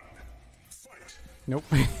 1, fight. Nope.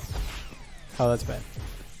 Oh, that's bad.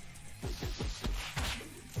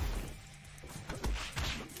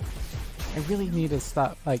 I really need to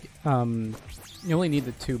stop, like, you only need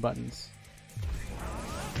the 2 buttons.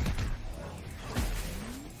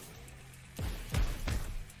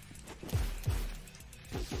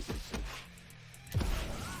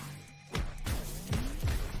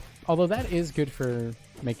 Although that is good for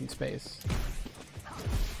making space.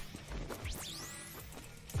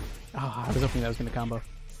 Ah, I was hoping that was going to combo.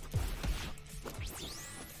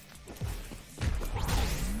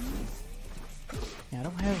 Yeah, I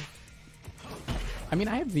don't have... I mean,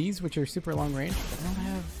 I have these, which are super long range, but I don't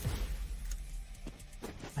have...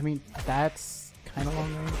 I mean, that's kind of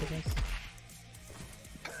long range, I guess.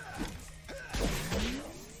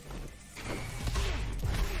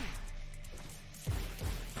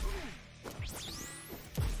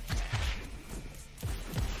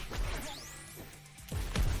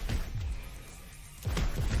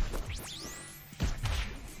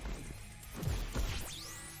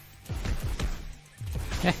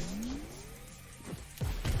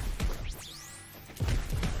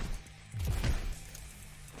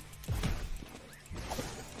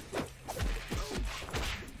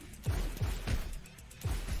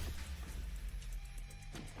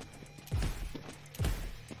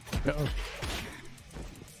 Uh-oh.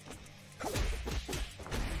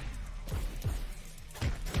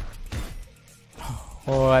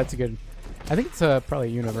 Oh, that's good. I think it's probably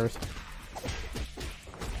a universe.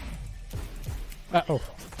 Uh-oh.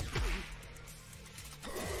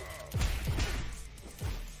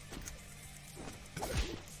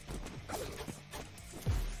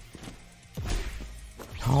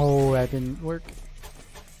 Oh, that didn't work.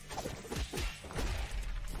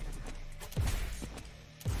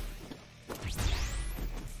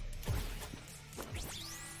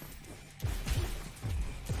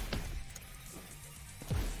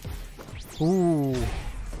 Ooh.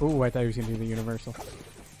 Ooh, I thought he was going to do the universal.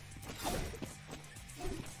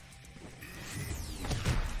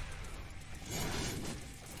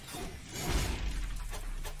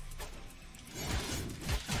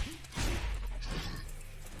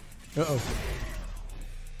 Uh-oh.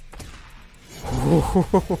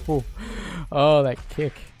 Oh, that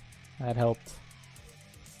kick. That helped.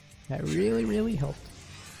 That really, really helped.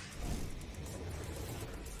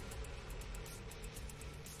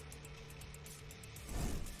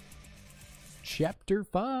 Chapter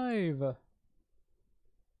 5.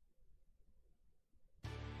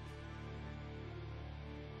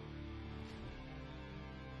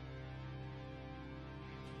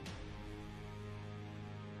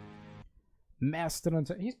 Mastodon.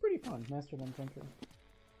 He's pretty fun, Mastodon Sentry.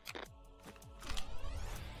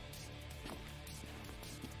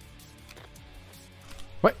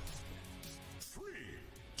 What? 3,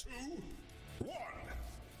 2, 1,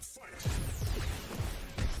 fight!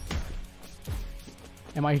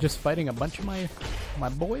 Am I just fighting a bunch of my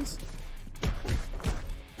boys?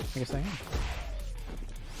 I guess I am.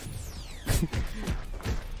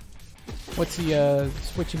 What's he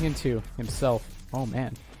switching into? Himself. Oh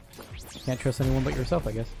man. Can't trust anyone but yourself,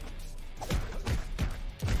 I guess.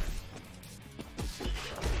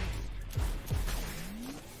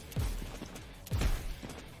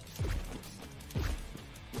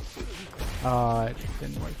 It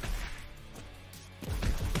didn't work.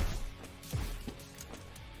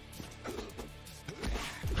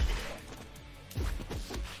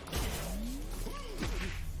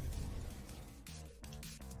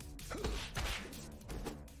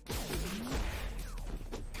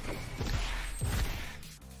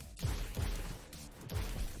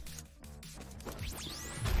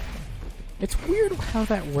 It's weird how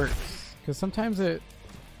that works, because sometimes it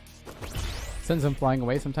sends them flying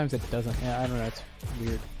away, sometimes it doesn't. Yeah, I don't know, it's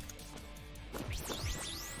weird.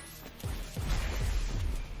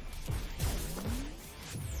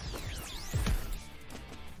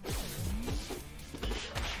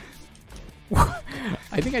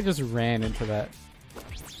 I think I just ran into that.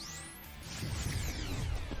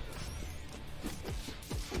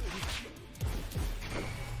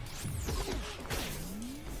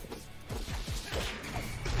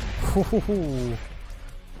 Ooh.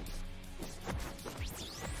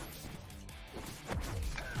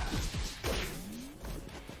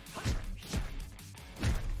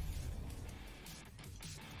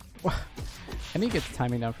 I need to get the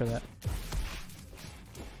timing down for that.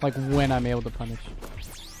 Like when I'm able to punish.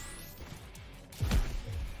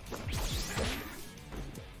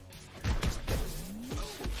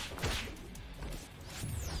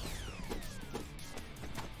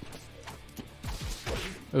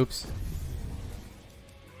 Oops.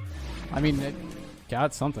 I mean, it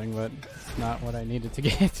got something, but it's not what I needed to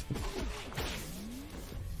get.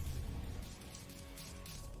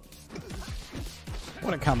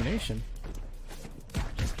 What a combination.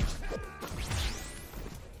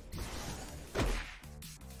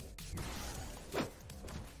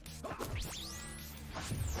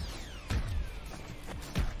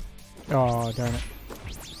 Oh, darn it.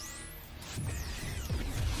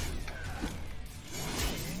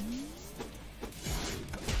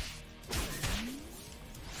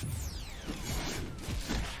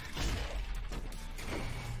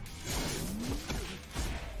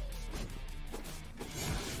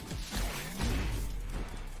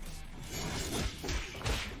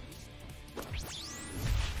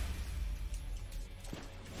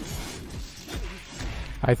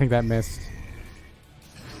 I think that missed.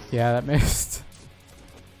 Yeah, that missed.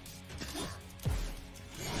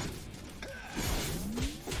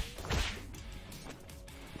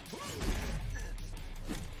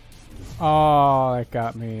 Oh, that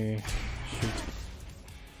got me. Shoot.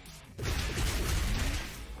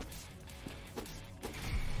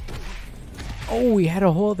 Oh, we had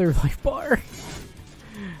a whole other life bar.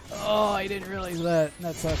 Oh, I didn't realize that.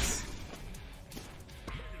 That sucks.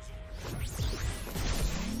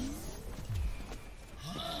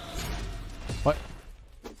 What?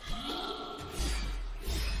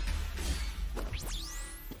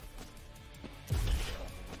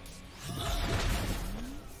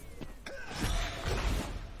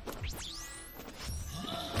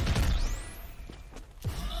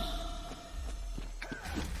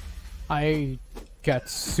 I got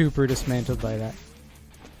super dismantled by that.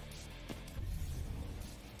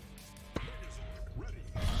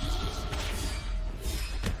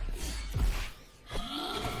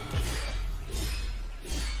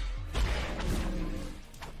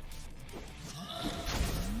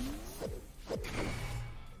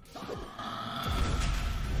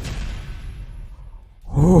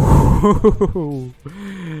 Oh,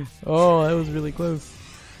 oh, that was really close.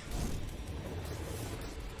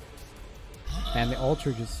 And the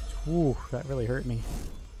ultra just, ooh, that really hurt me.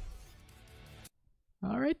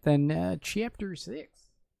 All right then, chapter 6.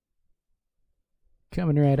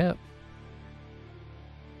 Coming right up.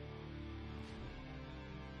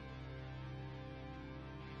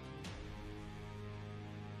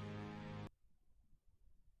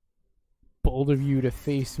 Bold of you to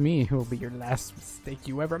face me will be your last mistake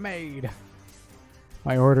you ever made.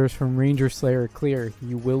 My orders from Ranger Slayer are clear.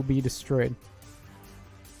 You will be destroyed.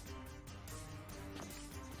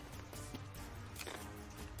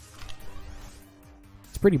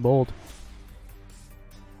 It's pretty bold.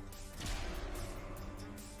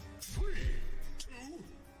 3, 2,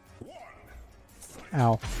 1.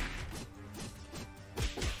 Ow.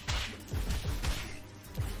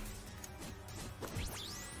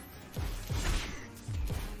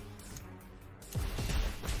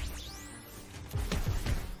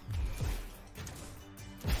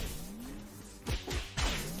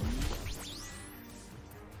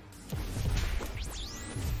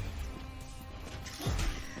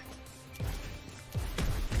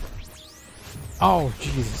 Oh,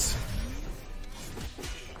 Jesus.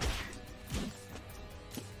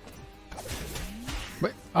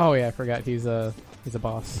 What? Oh yeah, I forgot he's a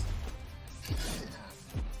boss.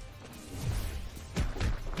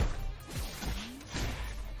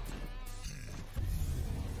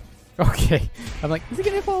 Okay. I'm like, is he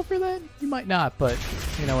gonna fall for that? He might not, but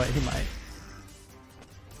you know what, he might.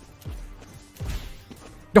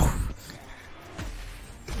 Oh.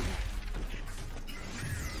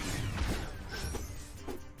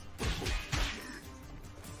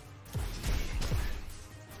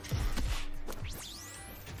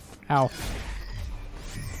 Ow.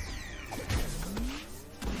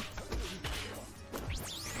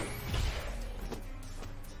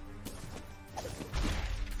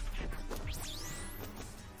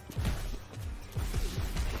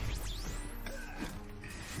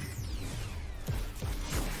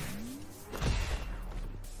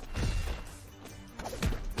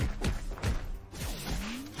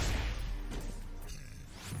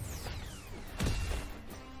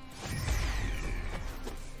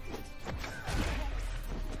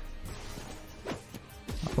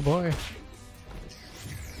 Oh boy.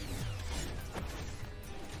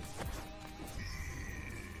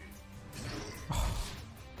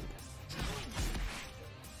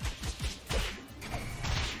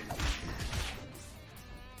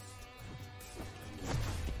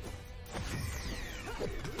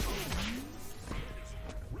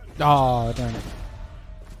 Oh, darn it.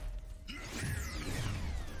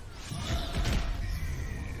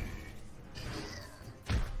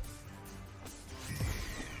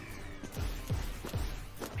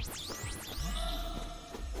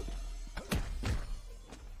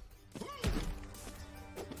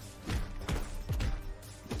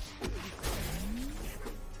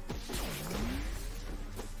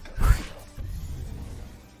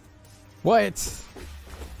 What?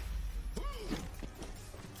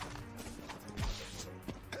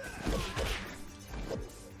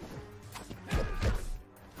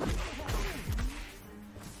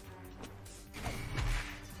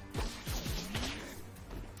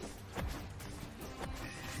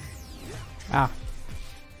 Ah.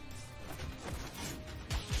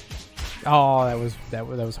 Oh, that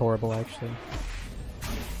was horrible actually.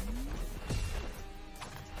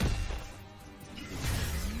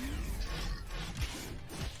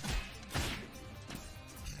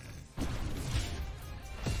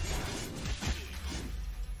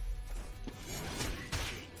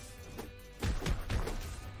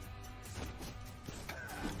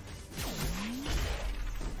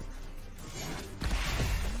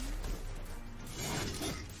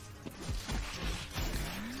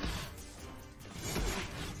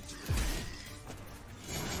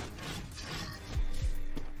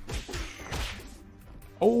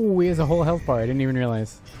 Oh, he has a whole health bar. I didn't even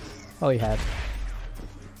realize. Oh, he had.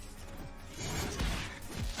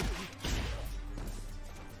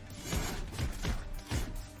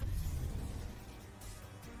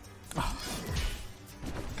 Oh.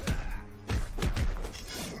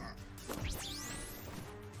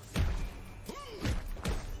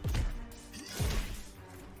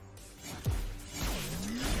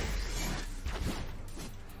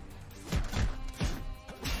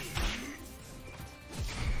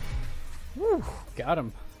 Woo, got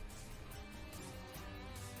him.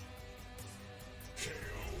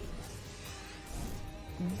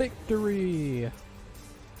 Victory!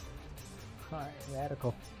 Alright,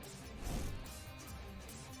 radical.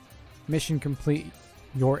 Mission complete,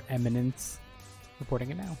 Your Eminence.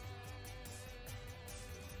 Reporting it now.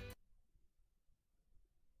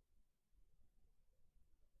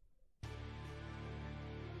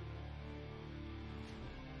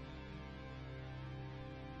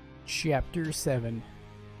 Chapter 7.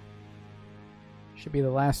 Should be the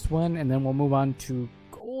last one, and then we'll move on to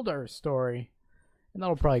Goldar's story. And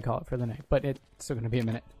that'll probably call it for the night, but it's still going to be a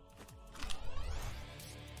minute.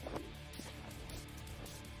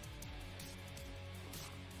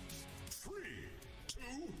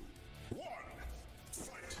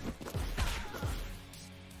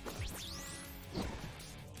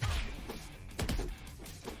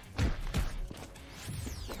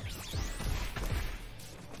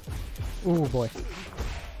 Ooh, boy.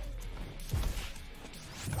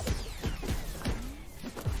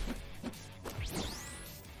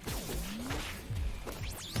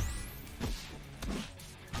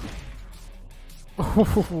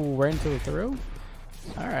 Ooh, right into the throw?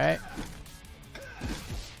 Alright.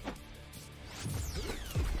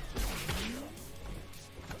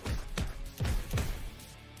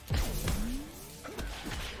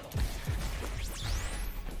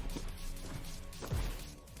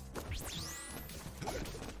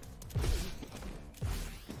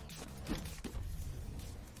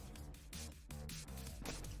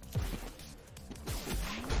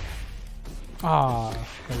 Ah,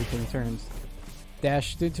 everything turns.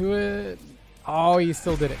 Dashed into it. Oh, he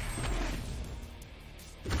still did it.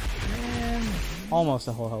 And almost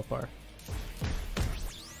a whole health bar.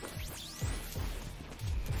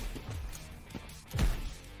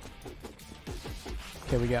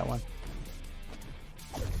 Okay, we got one.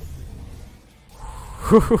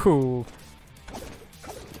 Whew.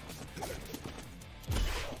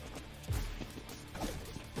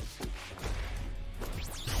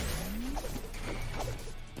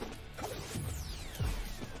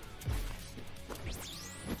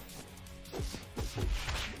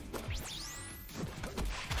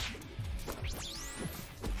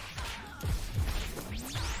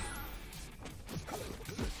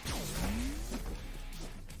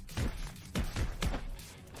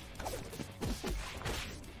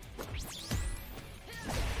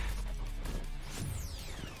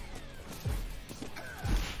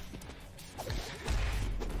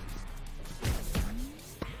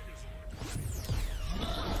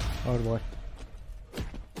 Oh boy.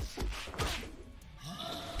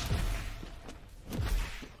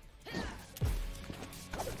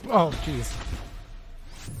 Oh jeez.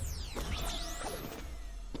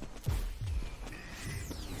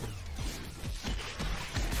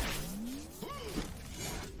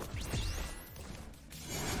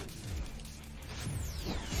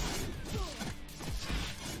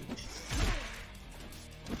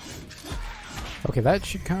 Okay, that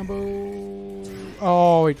should combo.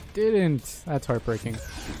 Oh, it didn't. That's heartbreaking.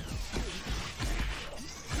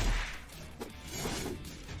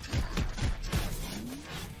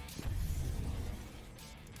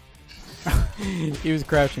 He was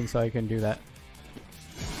crouching, so I couldn't do that.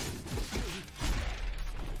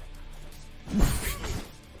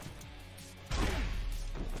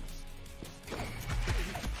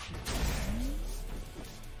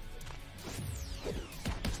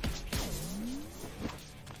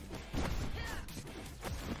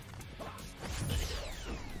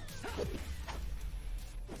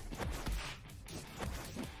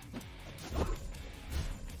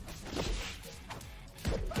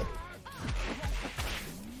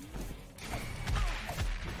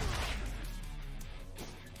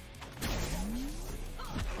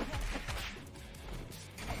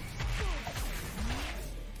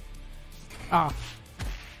 Ah.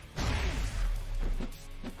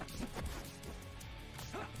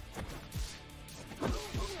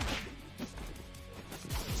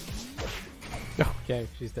 Okay,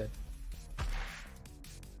 she's dead.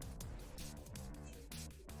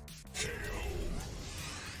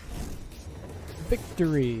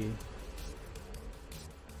 Victory.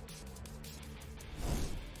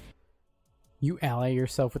 You ally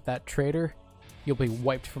yourself with that traitor, you'll be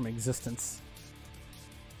wiped from existence.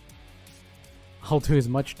 I'll do as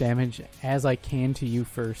much damage as I can to you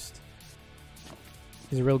first.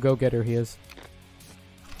 He's a real go-getter, he is.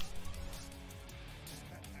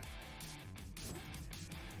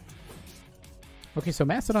 Okay, so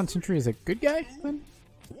Mastodon Sentry is a good guy, then?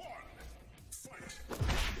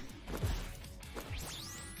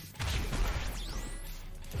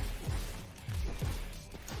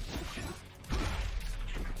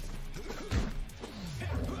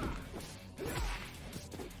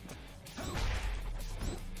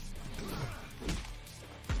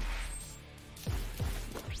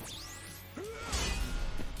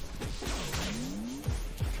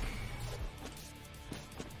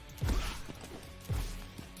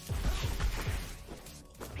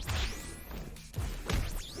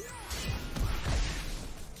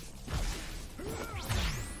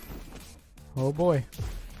 Oh boy.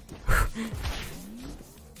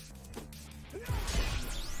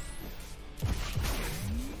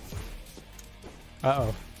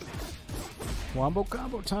 Uh-oh. Wombo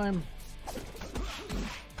combo time.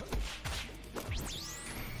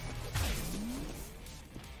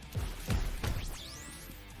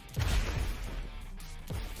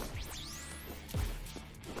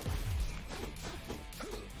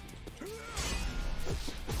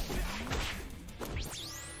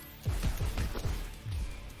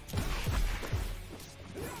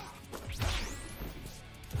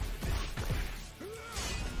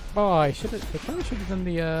 Oh, I probably should have done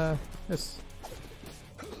the, this.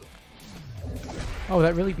 Oh,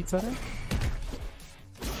 that really beats that out?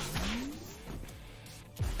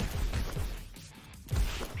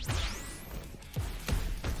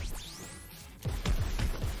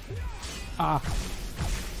 Ah.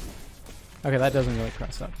 Okay, that doesn't really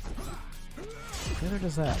cross up. The other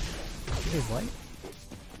does that. It is light?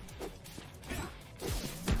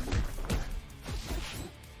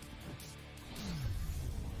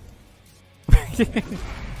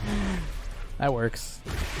 That works.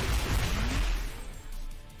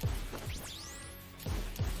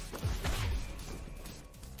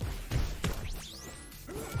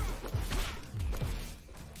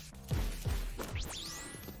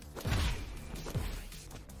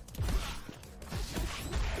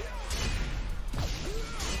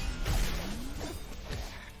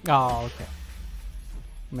 Oh, okay.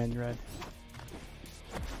 I'm in red.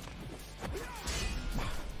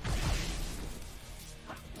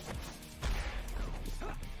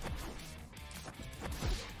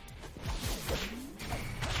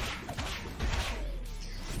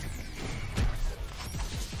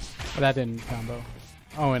 That didn't combo.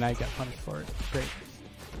 Oh, and I got punished for it. Great.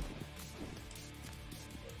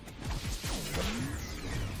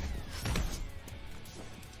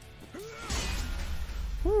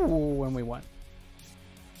 Ooh, and we won.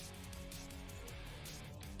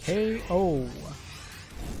 KO.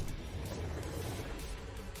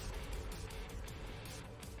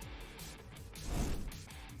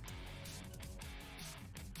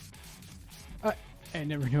 I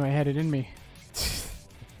never knew I had it in me.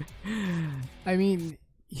 I mean,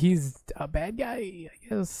 he's a bad guy, I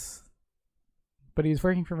guess. But he's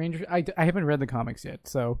working for Rangers. I haven't read the comics yet,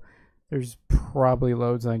 so there's probably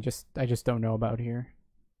loads I just don't know about here.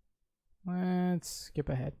 Let's skip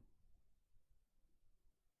ahead.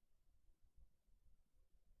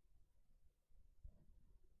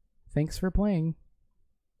 Thanks for playing.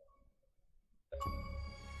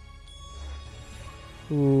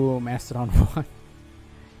 Ooh, Mastodon 1.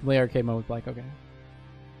 Play arcade mode with Black, okay.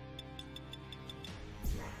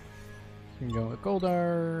 We're going to go with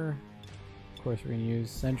Goldar. Of course, we're going to use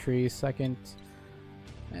Sentry second.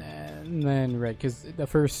 And then Red, because the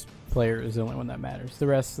first player is the only one that matters. The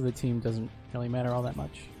rest of the team doesn't really matter all that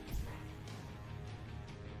much.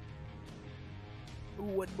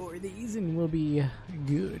 One more of these and we'll be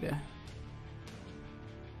good.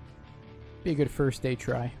 Be a good first day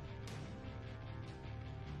try.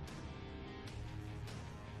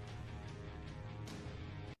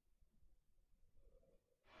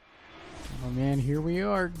 Oh man, here we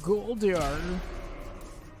are, Goldar.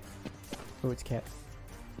 Oh, it's Cat.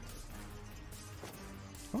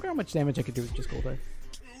 I wonder how much damage I could do with just Goldar.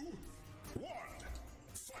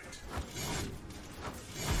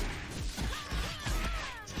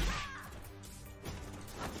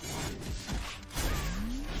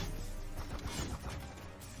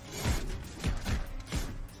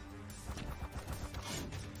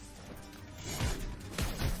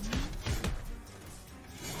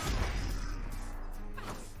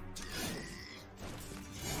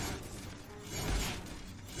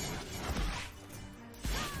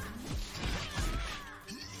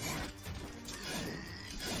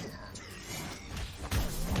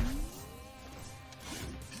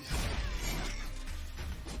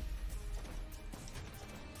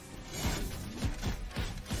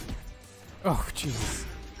 Oh, jeez.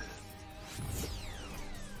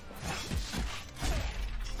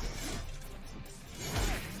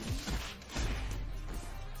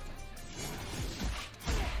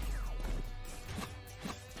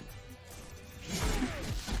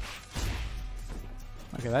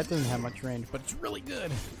 Okay, that doesn't have much range, but it's really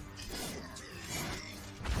good.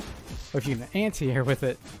 Or if you can anti-air with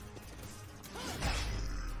it.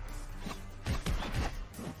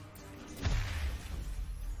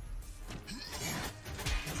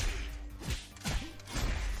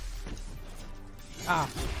 Ah.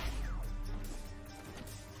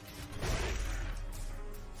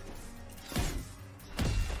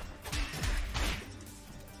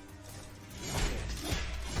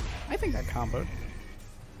 I think that comboed.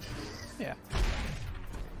 Yeah.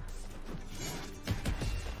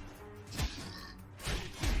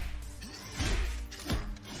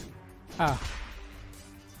 Ah.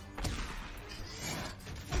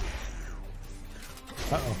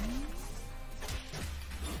 Uh-oh.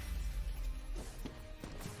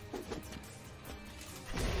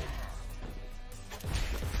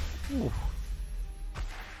 Ooh.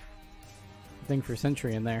 Thing for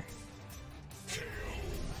Sentry in there.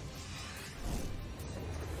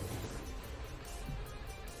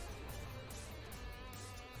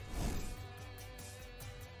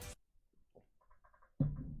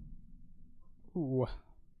 Ooh.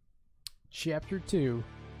 Chapter 2.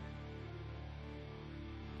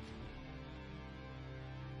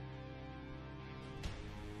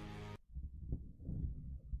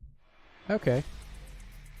 Okay.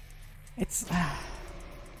 It's...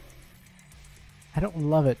 I don't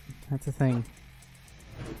love it. That's the thing.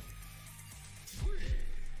 3,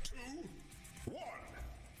 2, 1,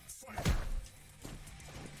 fight!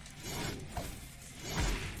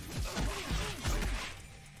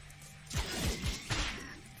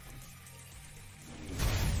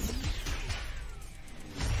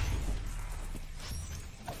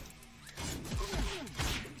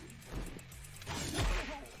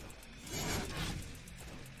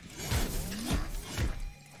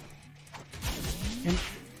 And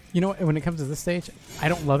you know what? When it comes to this stage, I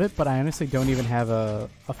don't love it, but I honestly don't even have a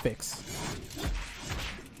fix.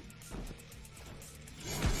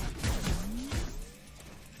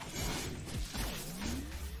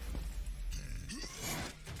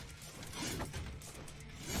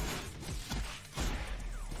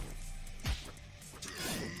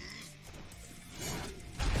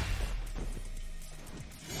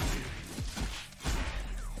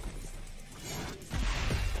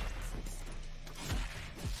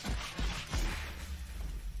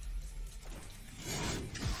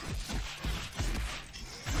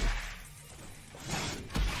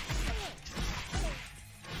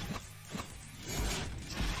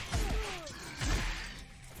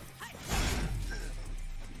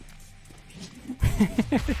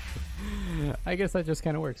 I guess that just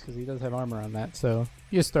kind of works because he does have armor on that, so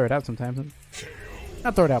you just throw it out sometimes. And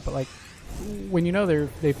not throw it out, but like when you know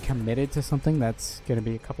they've committed to something that's going to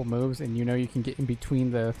be a couple moves, and you know you can get in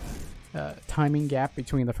between the timing gap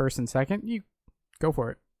between the first and second, you go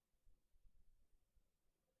for it.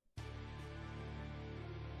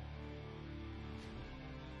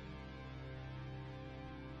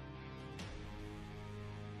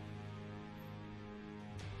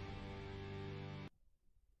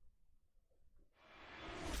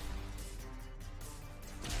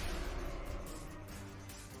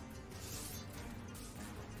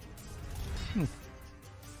 Hmm.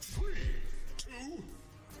 3, 2,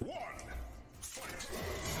 1, fight!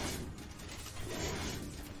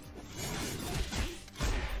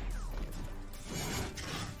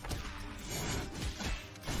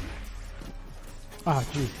 Ah,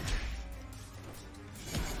 gee.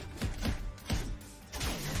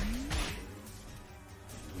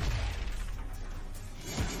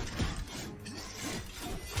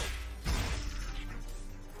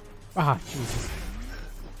 Ah, Jesus.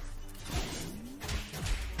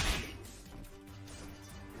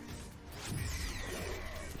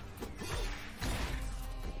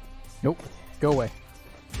 Nope. Go away.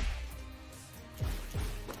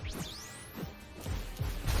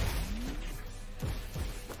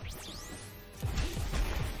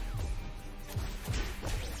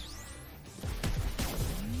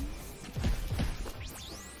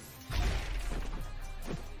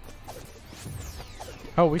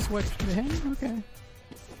 Oh, we switched to him? Okay.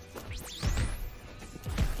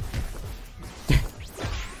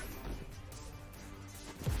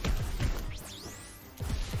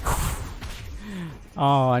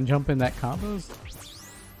 Oh, I'm jumping that combos?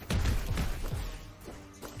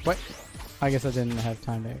 What? I guess I didn't have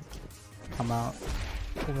time to come out.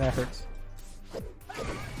 Oh, that hurts.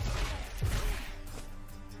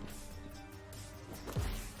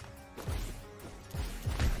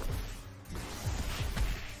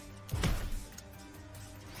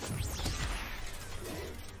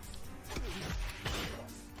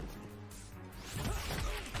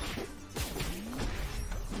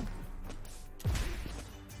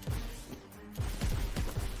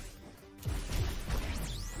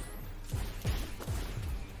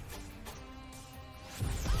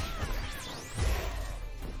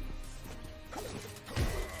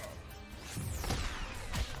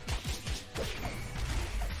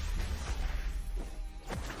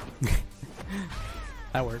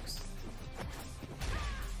 That works.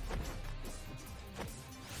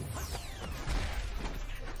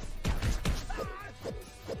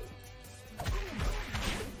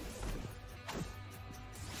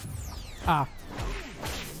 Ah.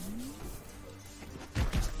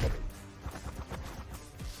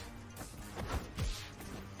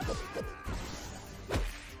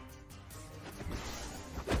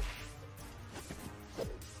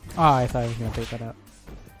 Oh, I thought I was gonna take that out.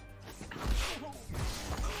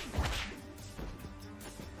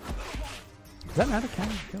 Does that matter? Can I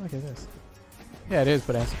feel like it is? Yeah, it is,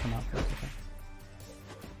 but it has to come out first. Okay.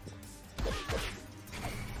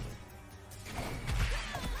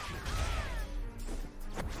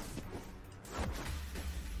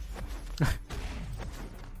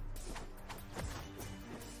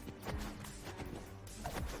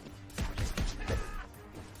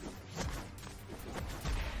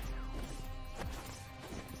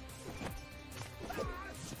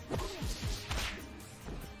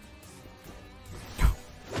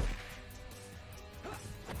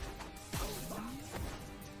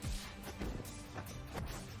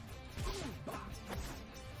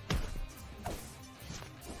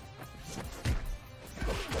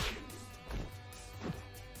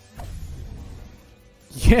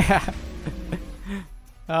 Yeah.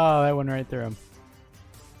 Oh, that went right through him.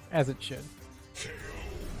 As it should.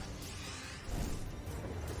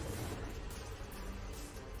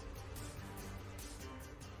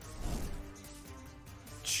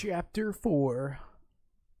 Chapter 4.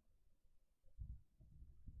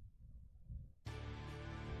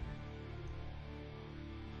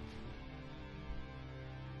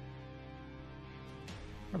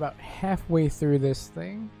 We're about halfway through this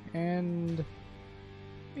thing, and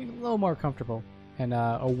being a little more comfortable and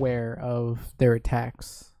aware of their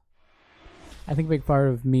attacks. I think a big part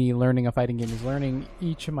of me learning a fighting game is learning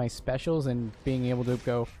each of my specials and being able to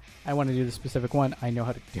go, I want to do the specific one, I know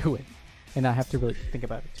how to do it, and not have to really think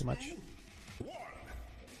about it too much.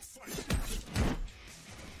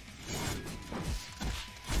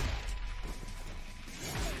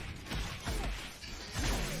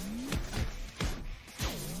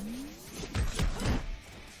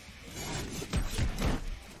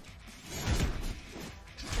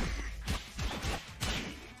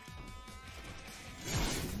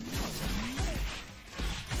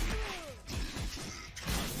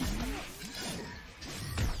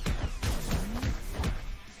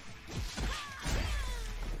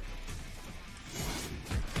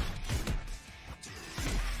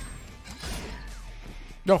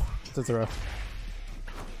 Oh, it's a throw.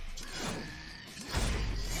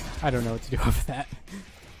 I don't know what to do with that.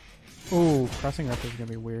 Ooh, crossing up is gonna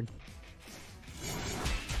be weird.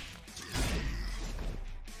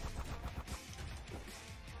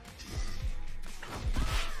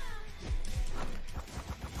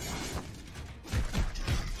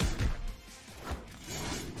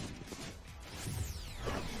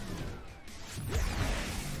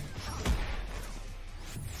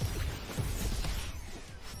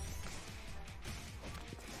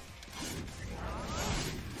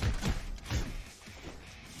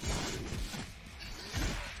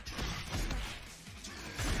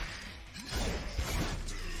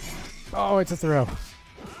 Oh, it's a throw.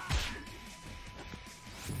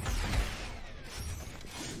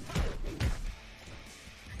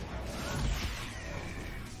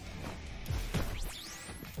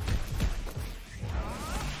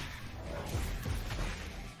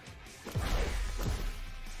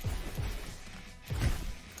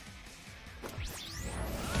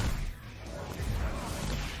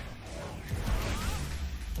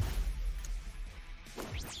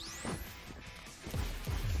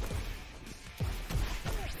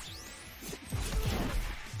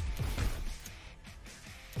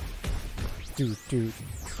 Dude.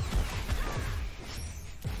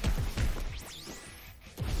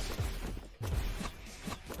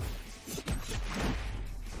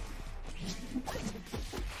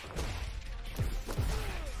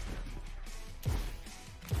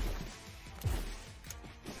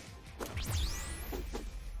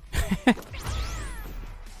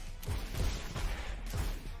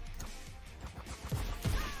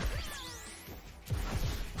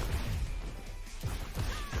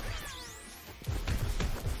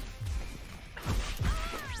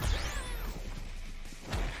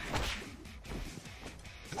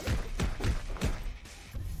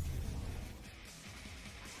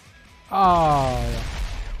 Oh.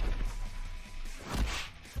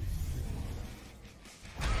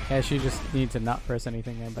 Yeah, she just needs to not press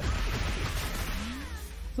anything there, but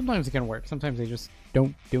sometimes it can work. Sometimes they just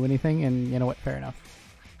don't do anything, and you know what? Fair enough.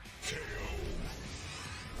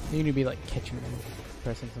 You need to be like catching them,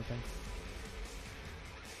 pressing something.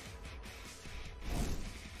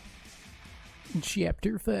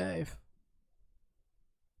 Chapter 5.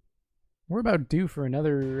 We're about due for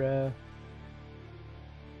another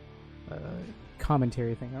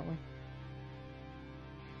commentary thing, aren't we?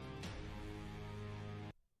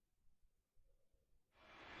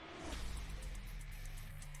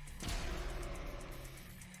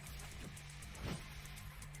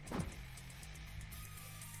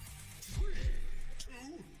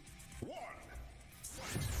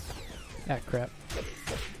 Ah, crap.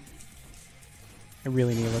 I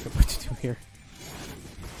really need to look at what to do here.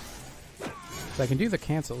 So I can do the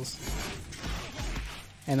cancels.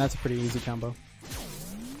 And that's a pretty easy combo.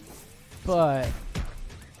 But...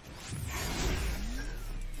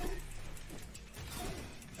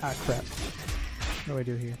 ah, crap. What do I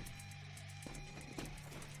do here?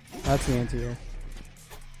 That's the anti-air.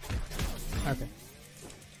 Okay.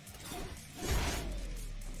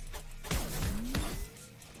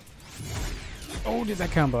 Oh, did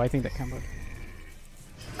that combo? I think that comboed.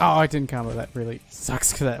 Oh, I didn't combo. That really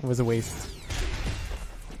sucks because that was a waste.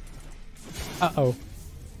 Uh-oh.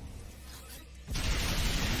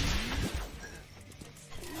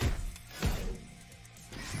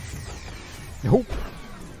 Nope.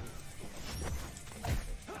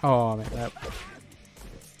 Oh, man, that...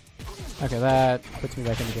 okay, that puts me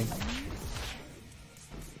back in the game.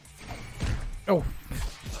 Oh.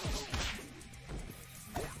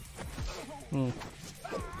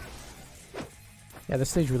 Yeah, this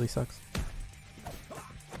stage really sucks.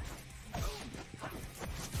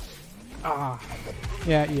 Ah.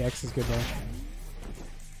 Yeah, EX is good though.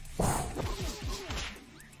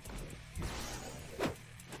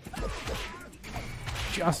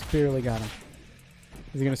 Just barely got him.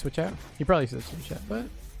 Is he gonna switch out? He probably should switch out, but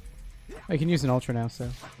I can use an ultra now, so.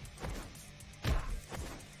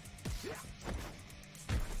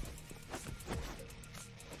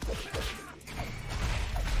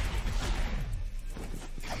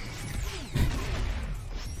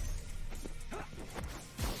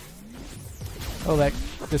 Oh, that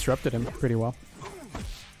disrupted him pretty well.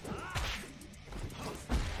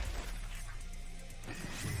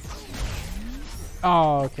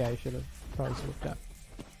 Oh, okay, I should have probably swooped up.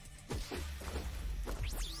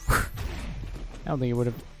 I don't think he would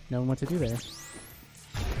have known what to do there.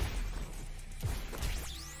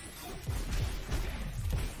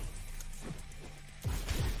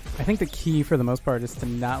 I think the key for the most part is to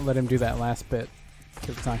not let him do that last bit,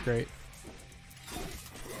 because it's not great.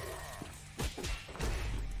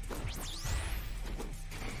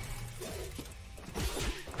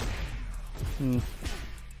 Oh.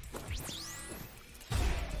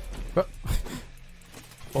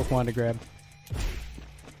 Both wanted to grab.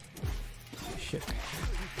 Shit.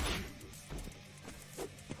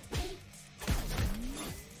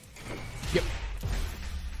 Yep.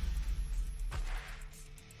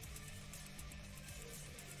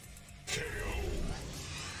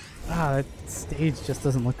 Ah, that stage just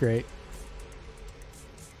doesn't look great.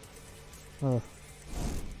 Oh.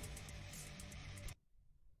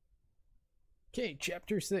 Okay,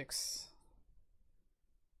 chapter 6.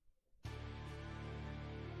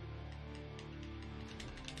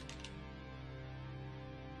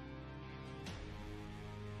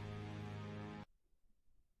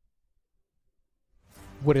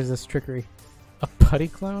 What is this trickery? A putty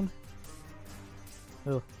clone?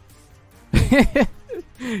 Oh.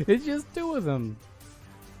 It's just two of them.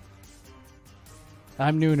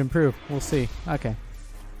 I'm new and improved. We'll see. Okay.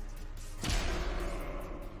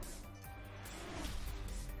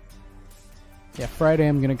 Yeah, Friday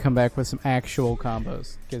I'm gonna come back with some actual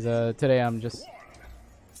combos. Because today I'm just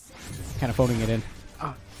kind of phoning it in.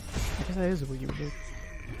 Ah, I guess that is what you would do.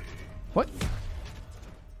 What?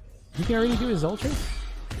 He can already do his ultra?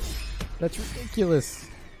 That's ridiculous.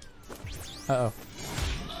 Uh-oh.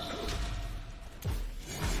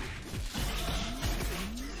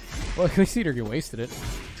 Well, at least Cedar wasted it.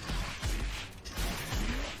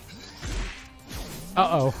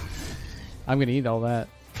 Uh-oh. I'm gonna eat all that.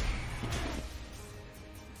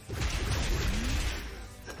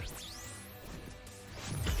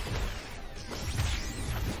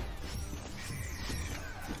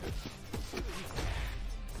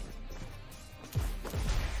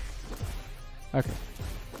 Okay.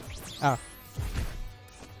 Ah.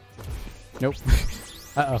 Nope.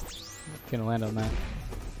 Uh-oh. Gonna land on that.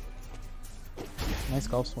 Nice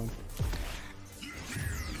golf swing.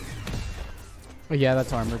 Oh yeah,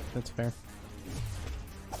 that's armored. That's fair.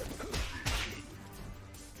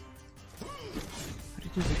 What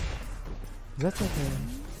did you do? Is that like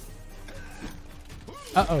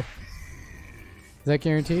a... Uh-oh. Is that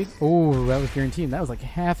guaranteed? Oh, that was guaranteed. That was like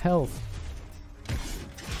half health.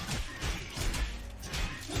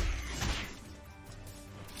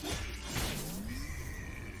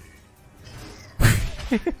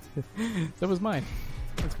 That was mine.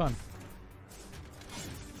 That's fun.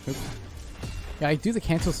 Oops. Yeah, I do the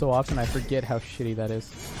cancel so often I forget how shitty that is.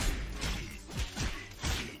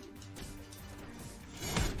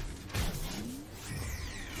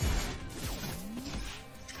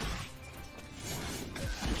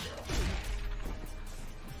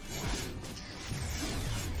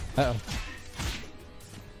 Uh-oh.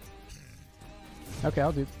 Okay,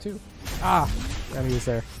 I'll do it too. Ah! Glad he was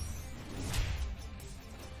there.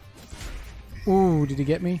 Ooh, did he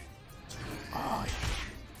get me? Oh,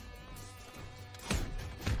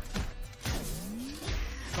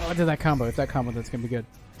 I did that combo. It's that combo that's gonna be good.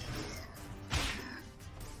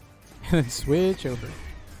 And then switch over.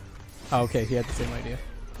 Oh, okay, he had the same idea.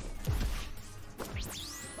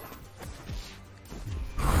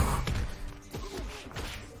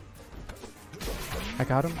 I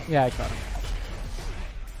got him? Yeah, I caught him.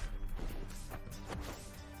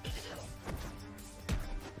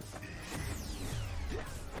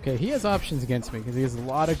 Okay, he has options against me because he has a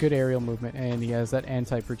lot of good aerial movement and he has that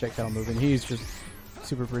anti-projectile movement. He's just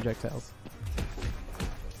super projectiles.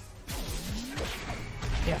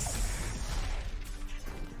 Yes.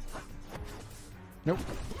 Nope.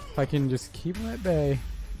 If I can just keep him at bay.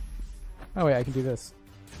 Oh wait, I can do this.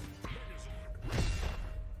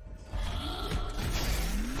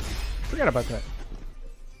 Forgot about that.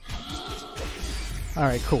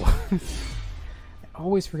 Alright, cool. I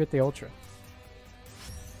always forget the ultra.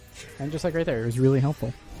 And just like right there, it was really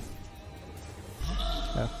helpful.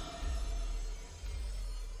 Oh.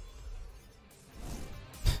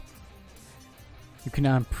 You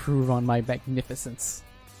cannot improve on my magnificence.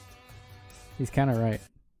 He's kind of right.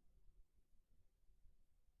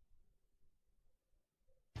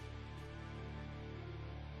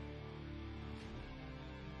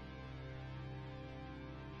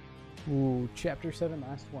 Ooh, chapter 7,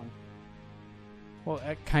 last one. Well,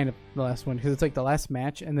 kind of the last one, because it's like the last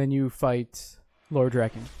match, and then you fight Lord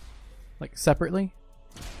Draken. Like, separately.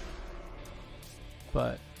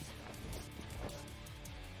 But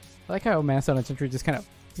I like how Mastodon and Sentry just kind of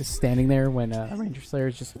is standing there when Ranger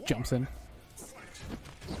Slayer just jumps in.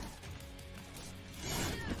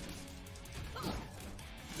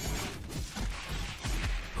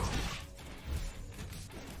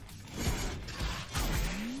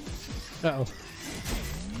 Uh-oh.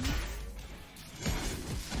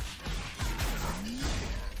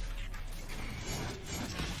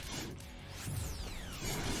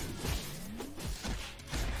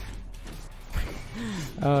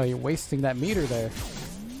 Oh, you're wasting that meter there.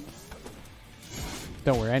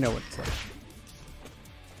 Don't worry, I know what it's like.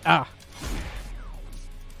 Ah!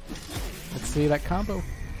 Let's see that combo.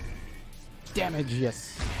 Damage,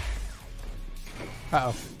 yes.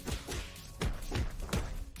 Uh-oh.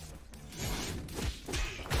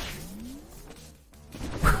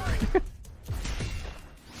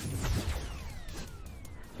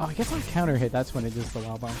 Oh, I guess on counter hit, that's when it does the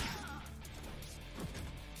wall bomb.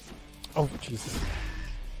 Oh, Jesus.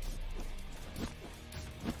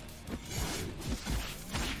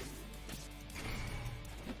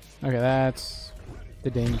 Okay, that's the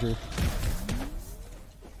danger.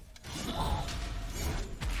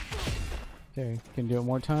 Okay, can do it one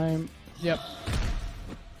more time. Yep.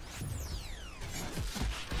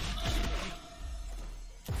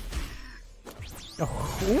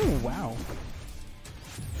 Oh, ooh, wow.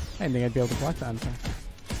 I didn't think I'd be able to block that on time.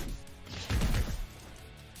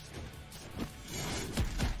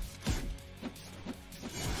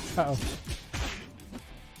 Uh-oh.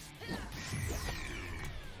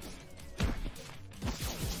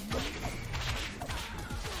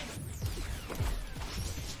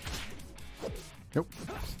 Nope.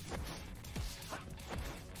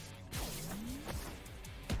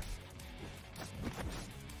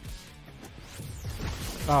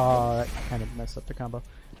 Oh, that kind of messed up the combo.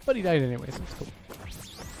 But he died anyway, so it's cool.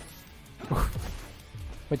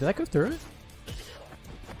 Wait, did that go through it?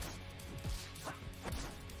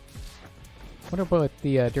 Wonder what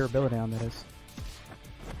the durability on that is.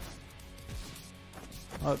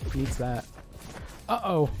 Oh, it needs that.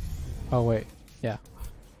 Uh-oh. Oh, wait. Yeah.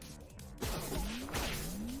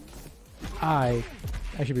 I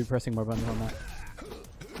should be pressing more buttons on that.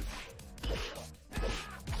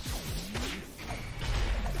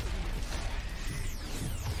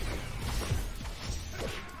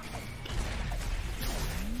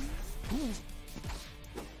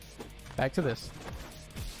 Back to this.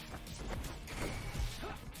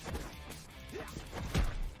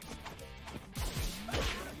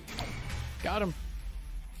 Got him.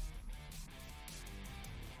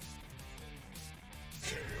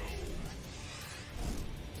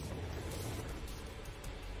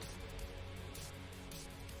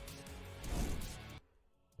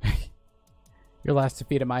 Your last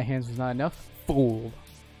defeat at my hands was not enough? Fool.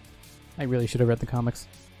 I really should have read the comics.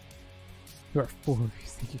 You are a fool if you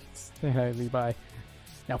think you can stand idly by.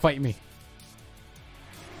 Now fight me.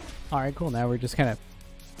 Alright, cool. Now we're just kind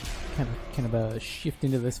of shift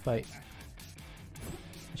into this fight.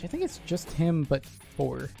 Which I think it's just him, but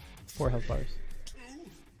four health bars.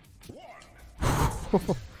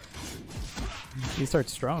 He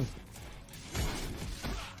starts strong.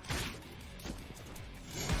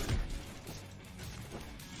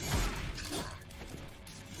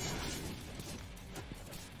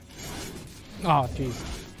 Oh, jeez.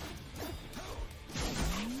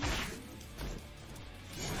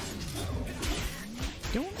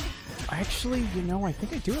 Don't actually, you know, I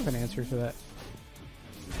think I do have an answer for that.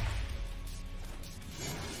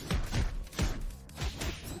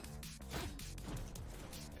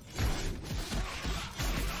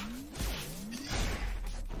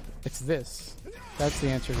 It's this. That's the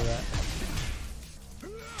answer to that.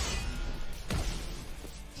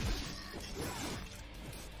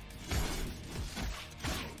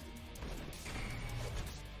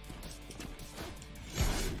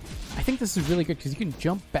 I think this is really good because you can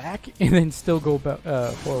jump back and then still go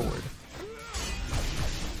forward.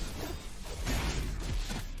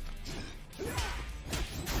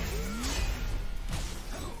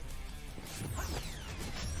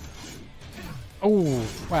 Oh,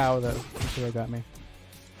 wow, that really got me.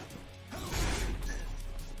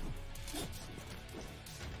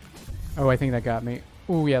 Oh, I think that got me.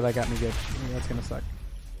 Oh, yeah, that got me good. Yeah, that's gonna suck.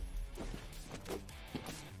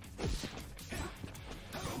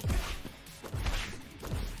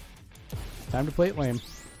 Time to play it lame.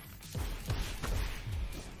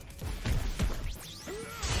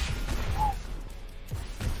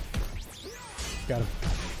 Got him.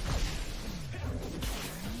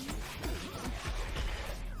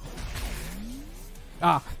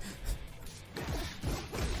 Ah!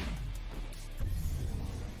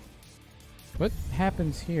 What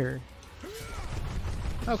happens here?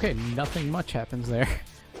 Okay, nothing much happens there.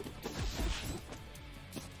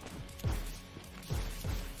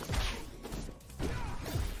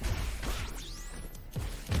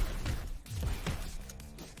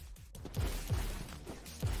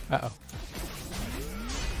 Uh-oh.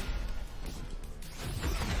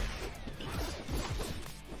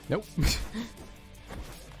 Nope.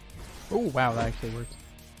 Oh, wow, that actually worked.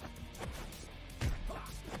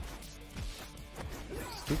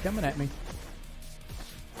 Just keep coming at me.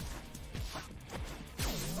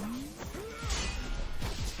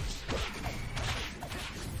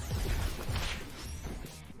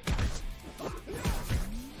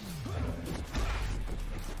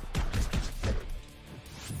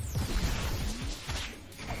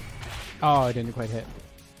 Oh, I didn't quite hit.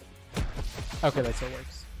 Okay, that still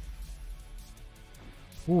works.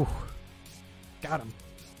 Ooh. Got him.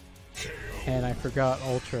 And I forgot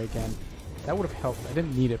Ultra again. That would have helped. I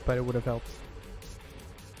didn't need it, but it would have helped.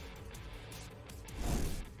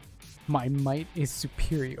 My might is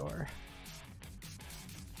superior.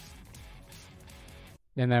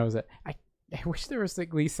 And that was it. I wish there was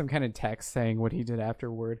at least some kind of text saying what he did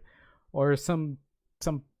afterward. Or some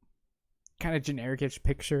kind of generic-ish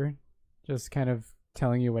picture. Just kind of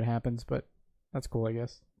telling you what happens, but that's cool, I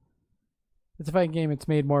guess. It's a fighting game. It's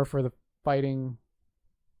made more for the fighting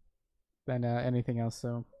than anything else,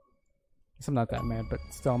 so I guess I'm not that mad, but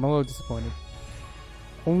still, I'm a little disappointed.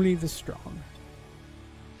 Only the strong.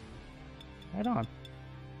 Right on.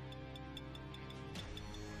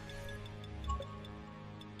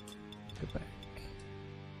 Go back.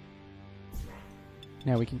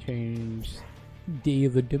 Now we can change Day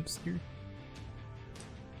of the Dumpster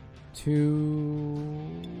to...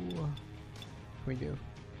 what do we do?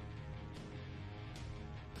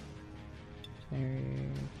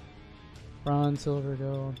 Bronze, silver,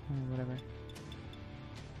 gold, whatever.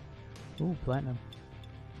 Ooh, platinum.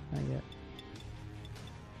 Not yet.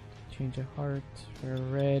 Change of heart for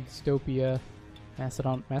red, Stopia,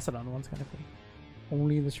 Macedon. Macedon one's kind of funny.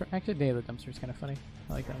 Only the actually, Day of the Dumpster is kind of funny.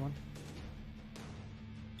 I like that one.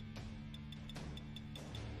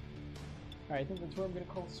 Alright, I think that's where I'm gonna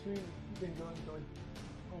call the stream. We've been going for like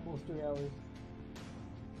almost 3 hours.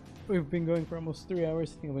 We've been going for almost 3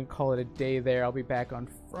 hours. I think I'm going to call it a day there. I'll be back on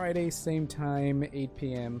Friday, same time, 8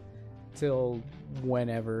 p.m. till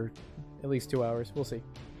whenever. At least 2 hours. We'll see.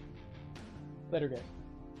 Later, guys.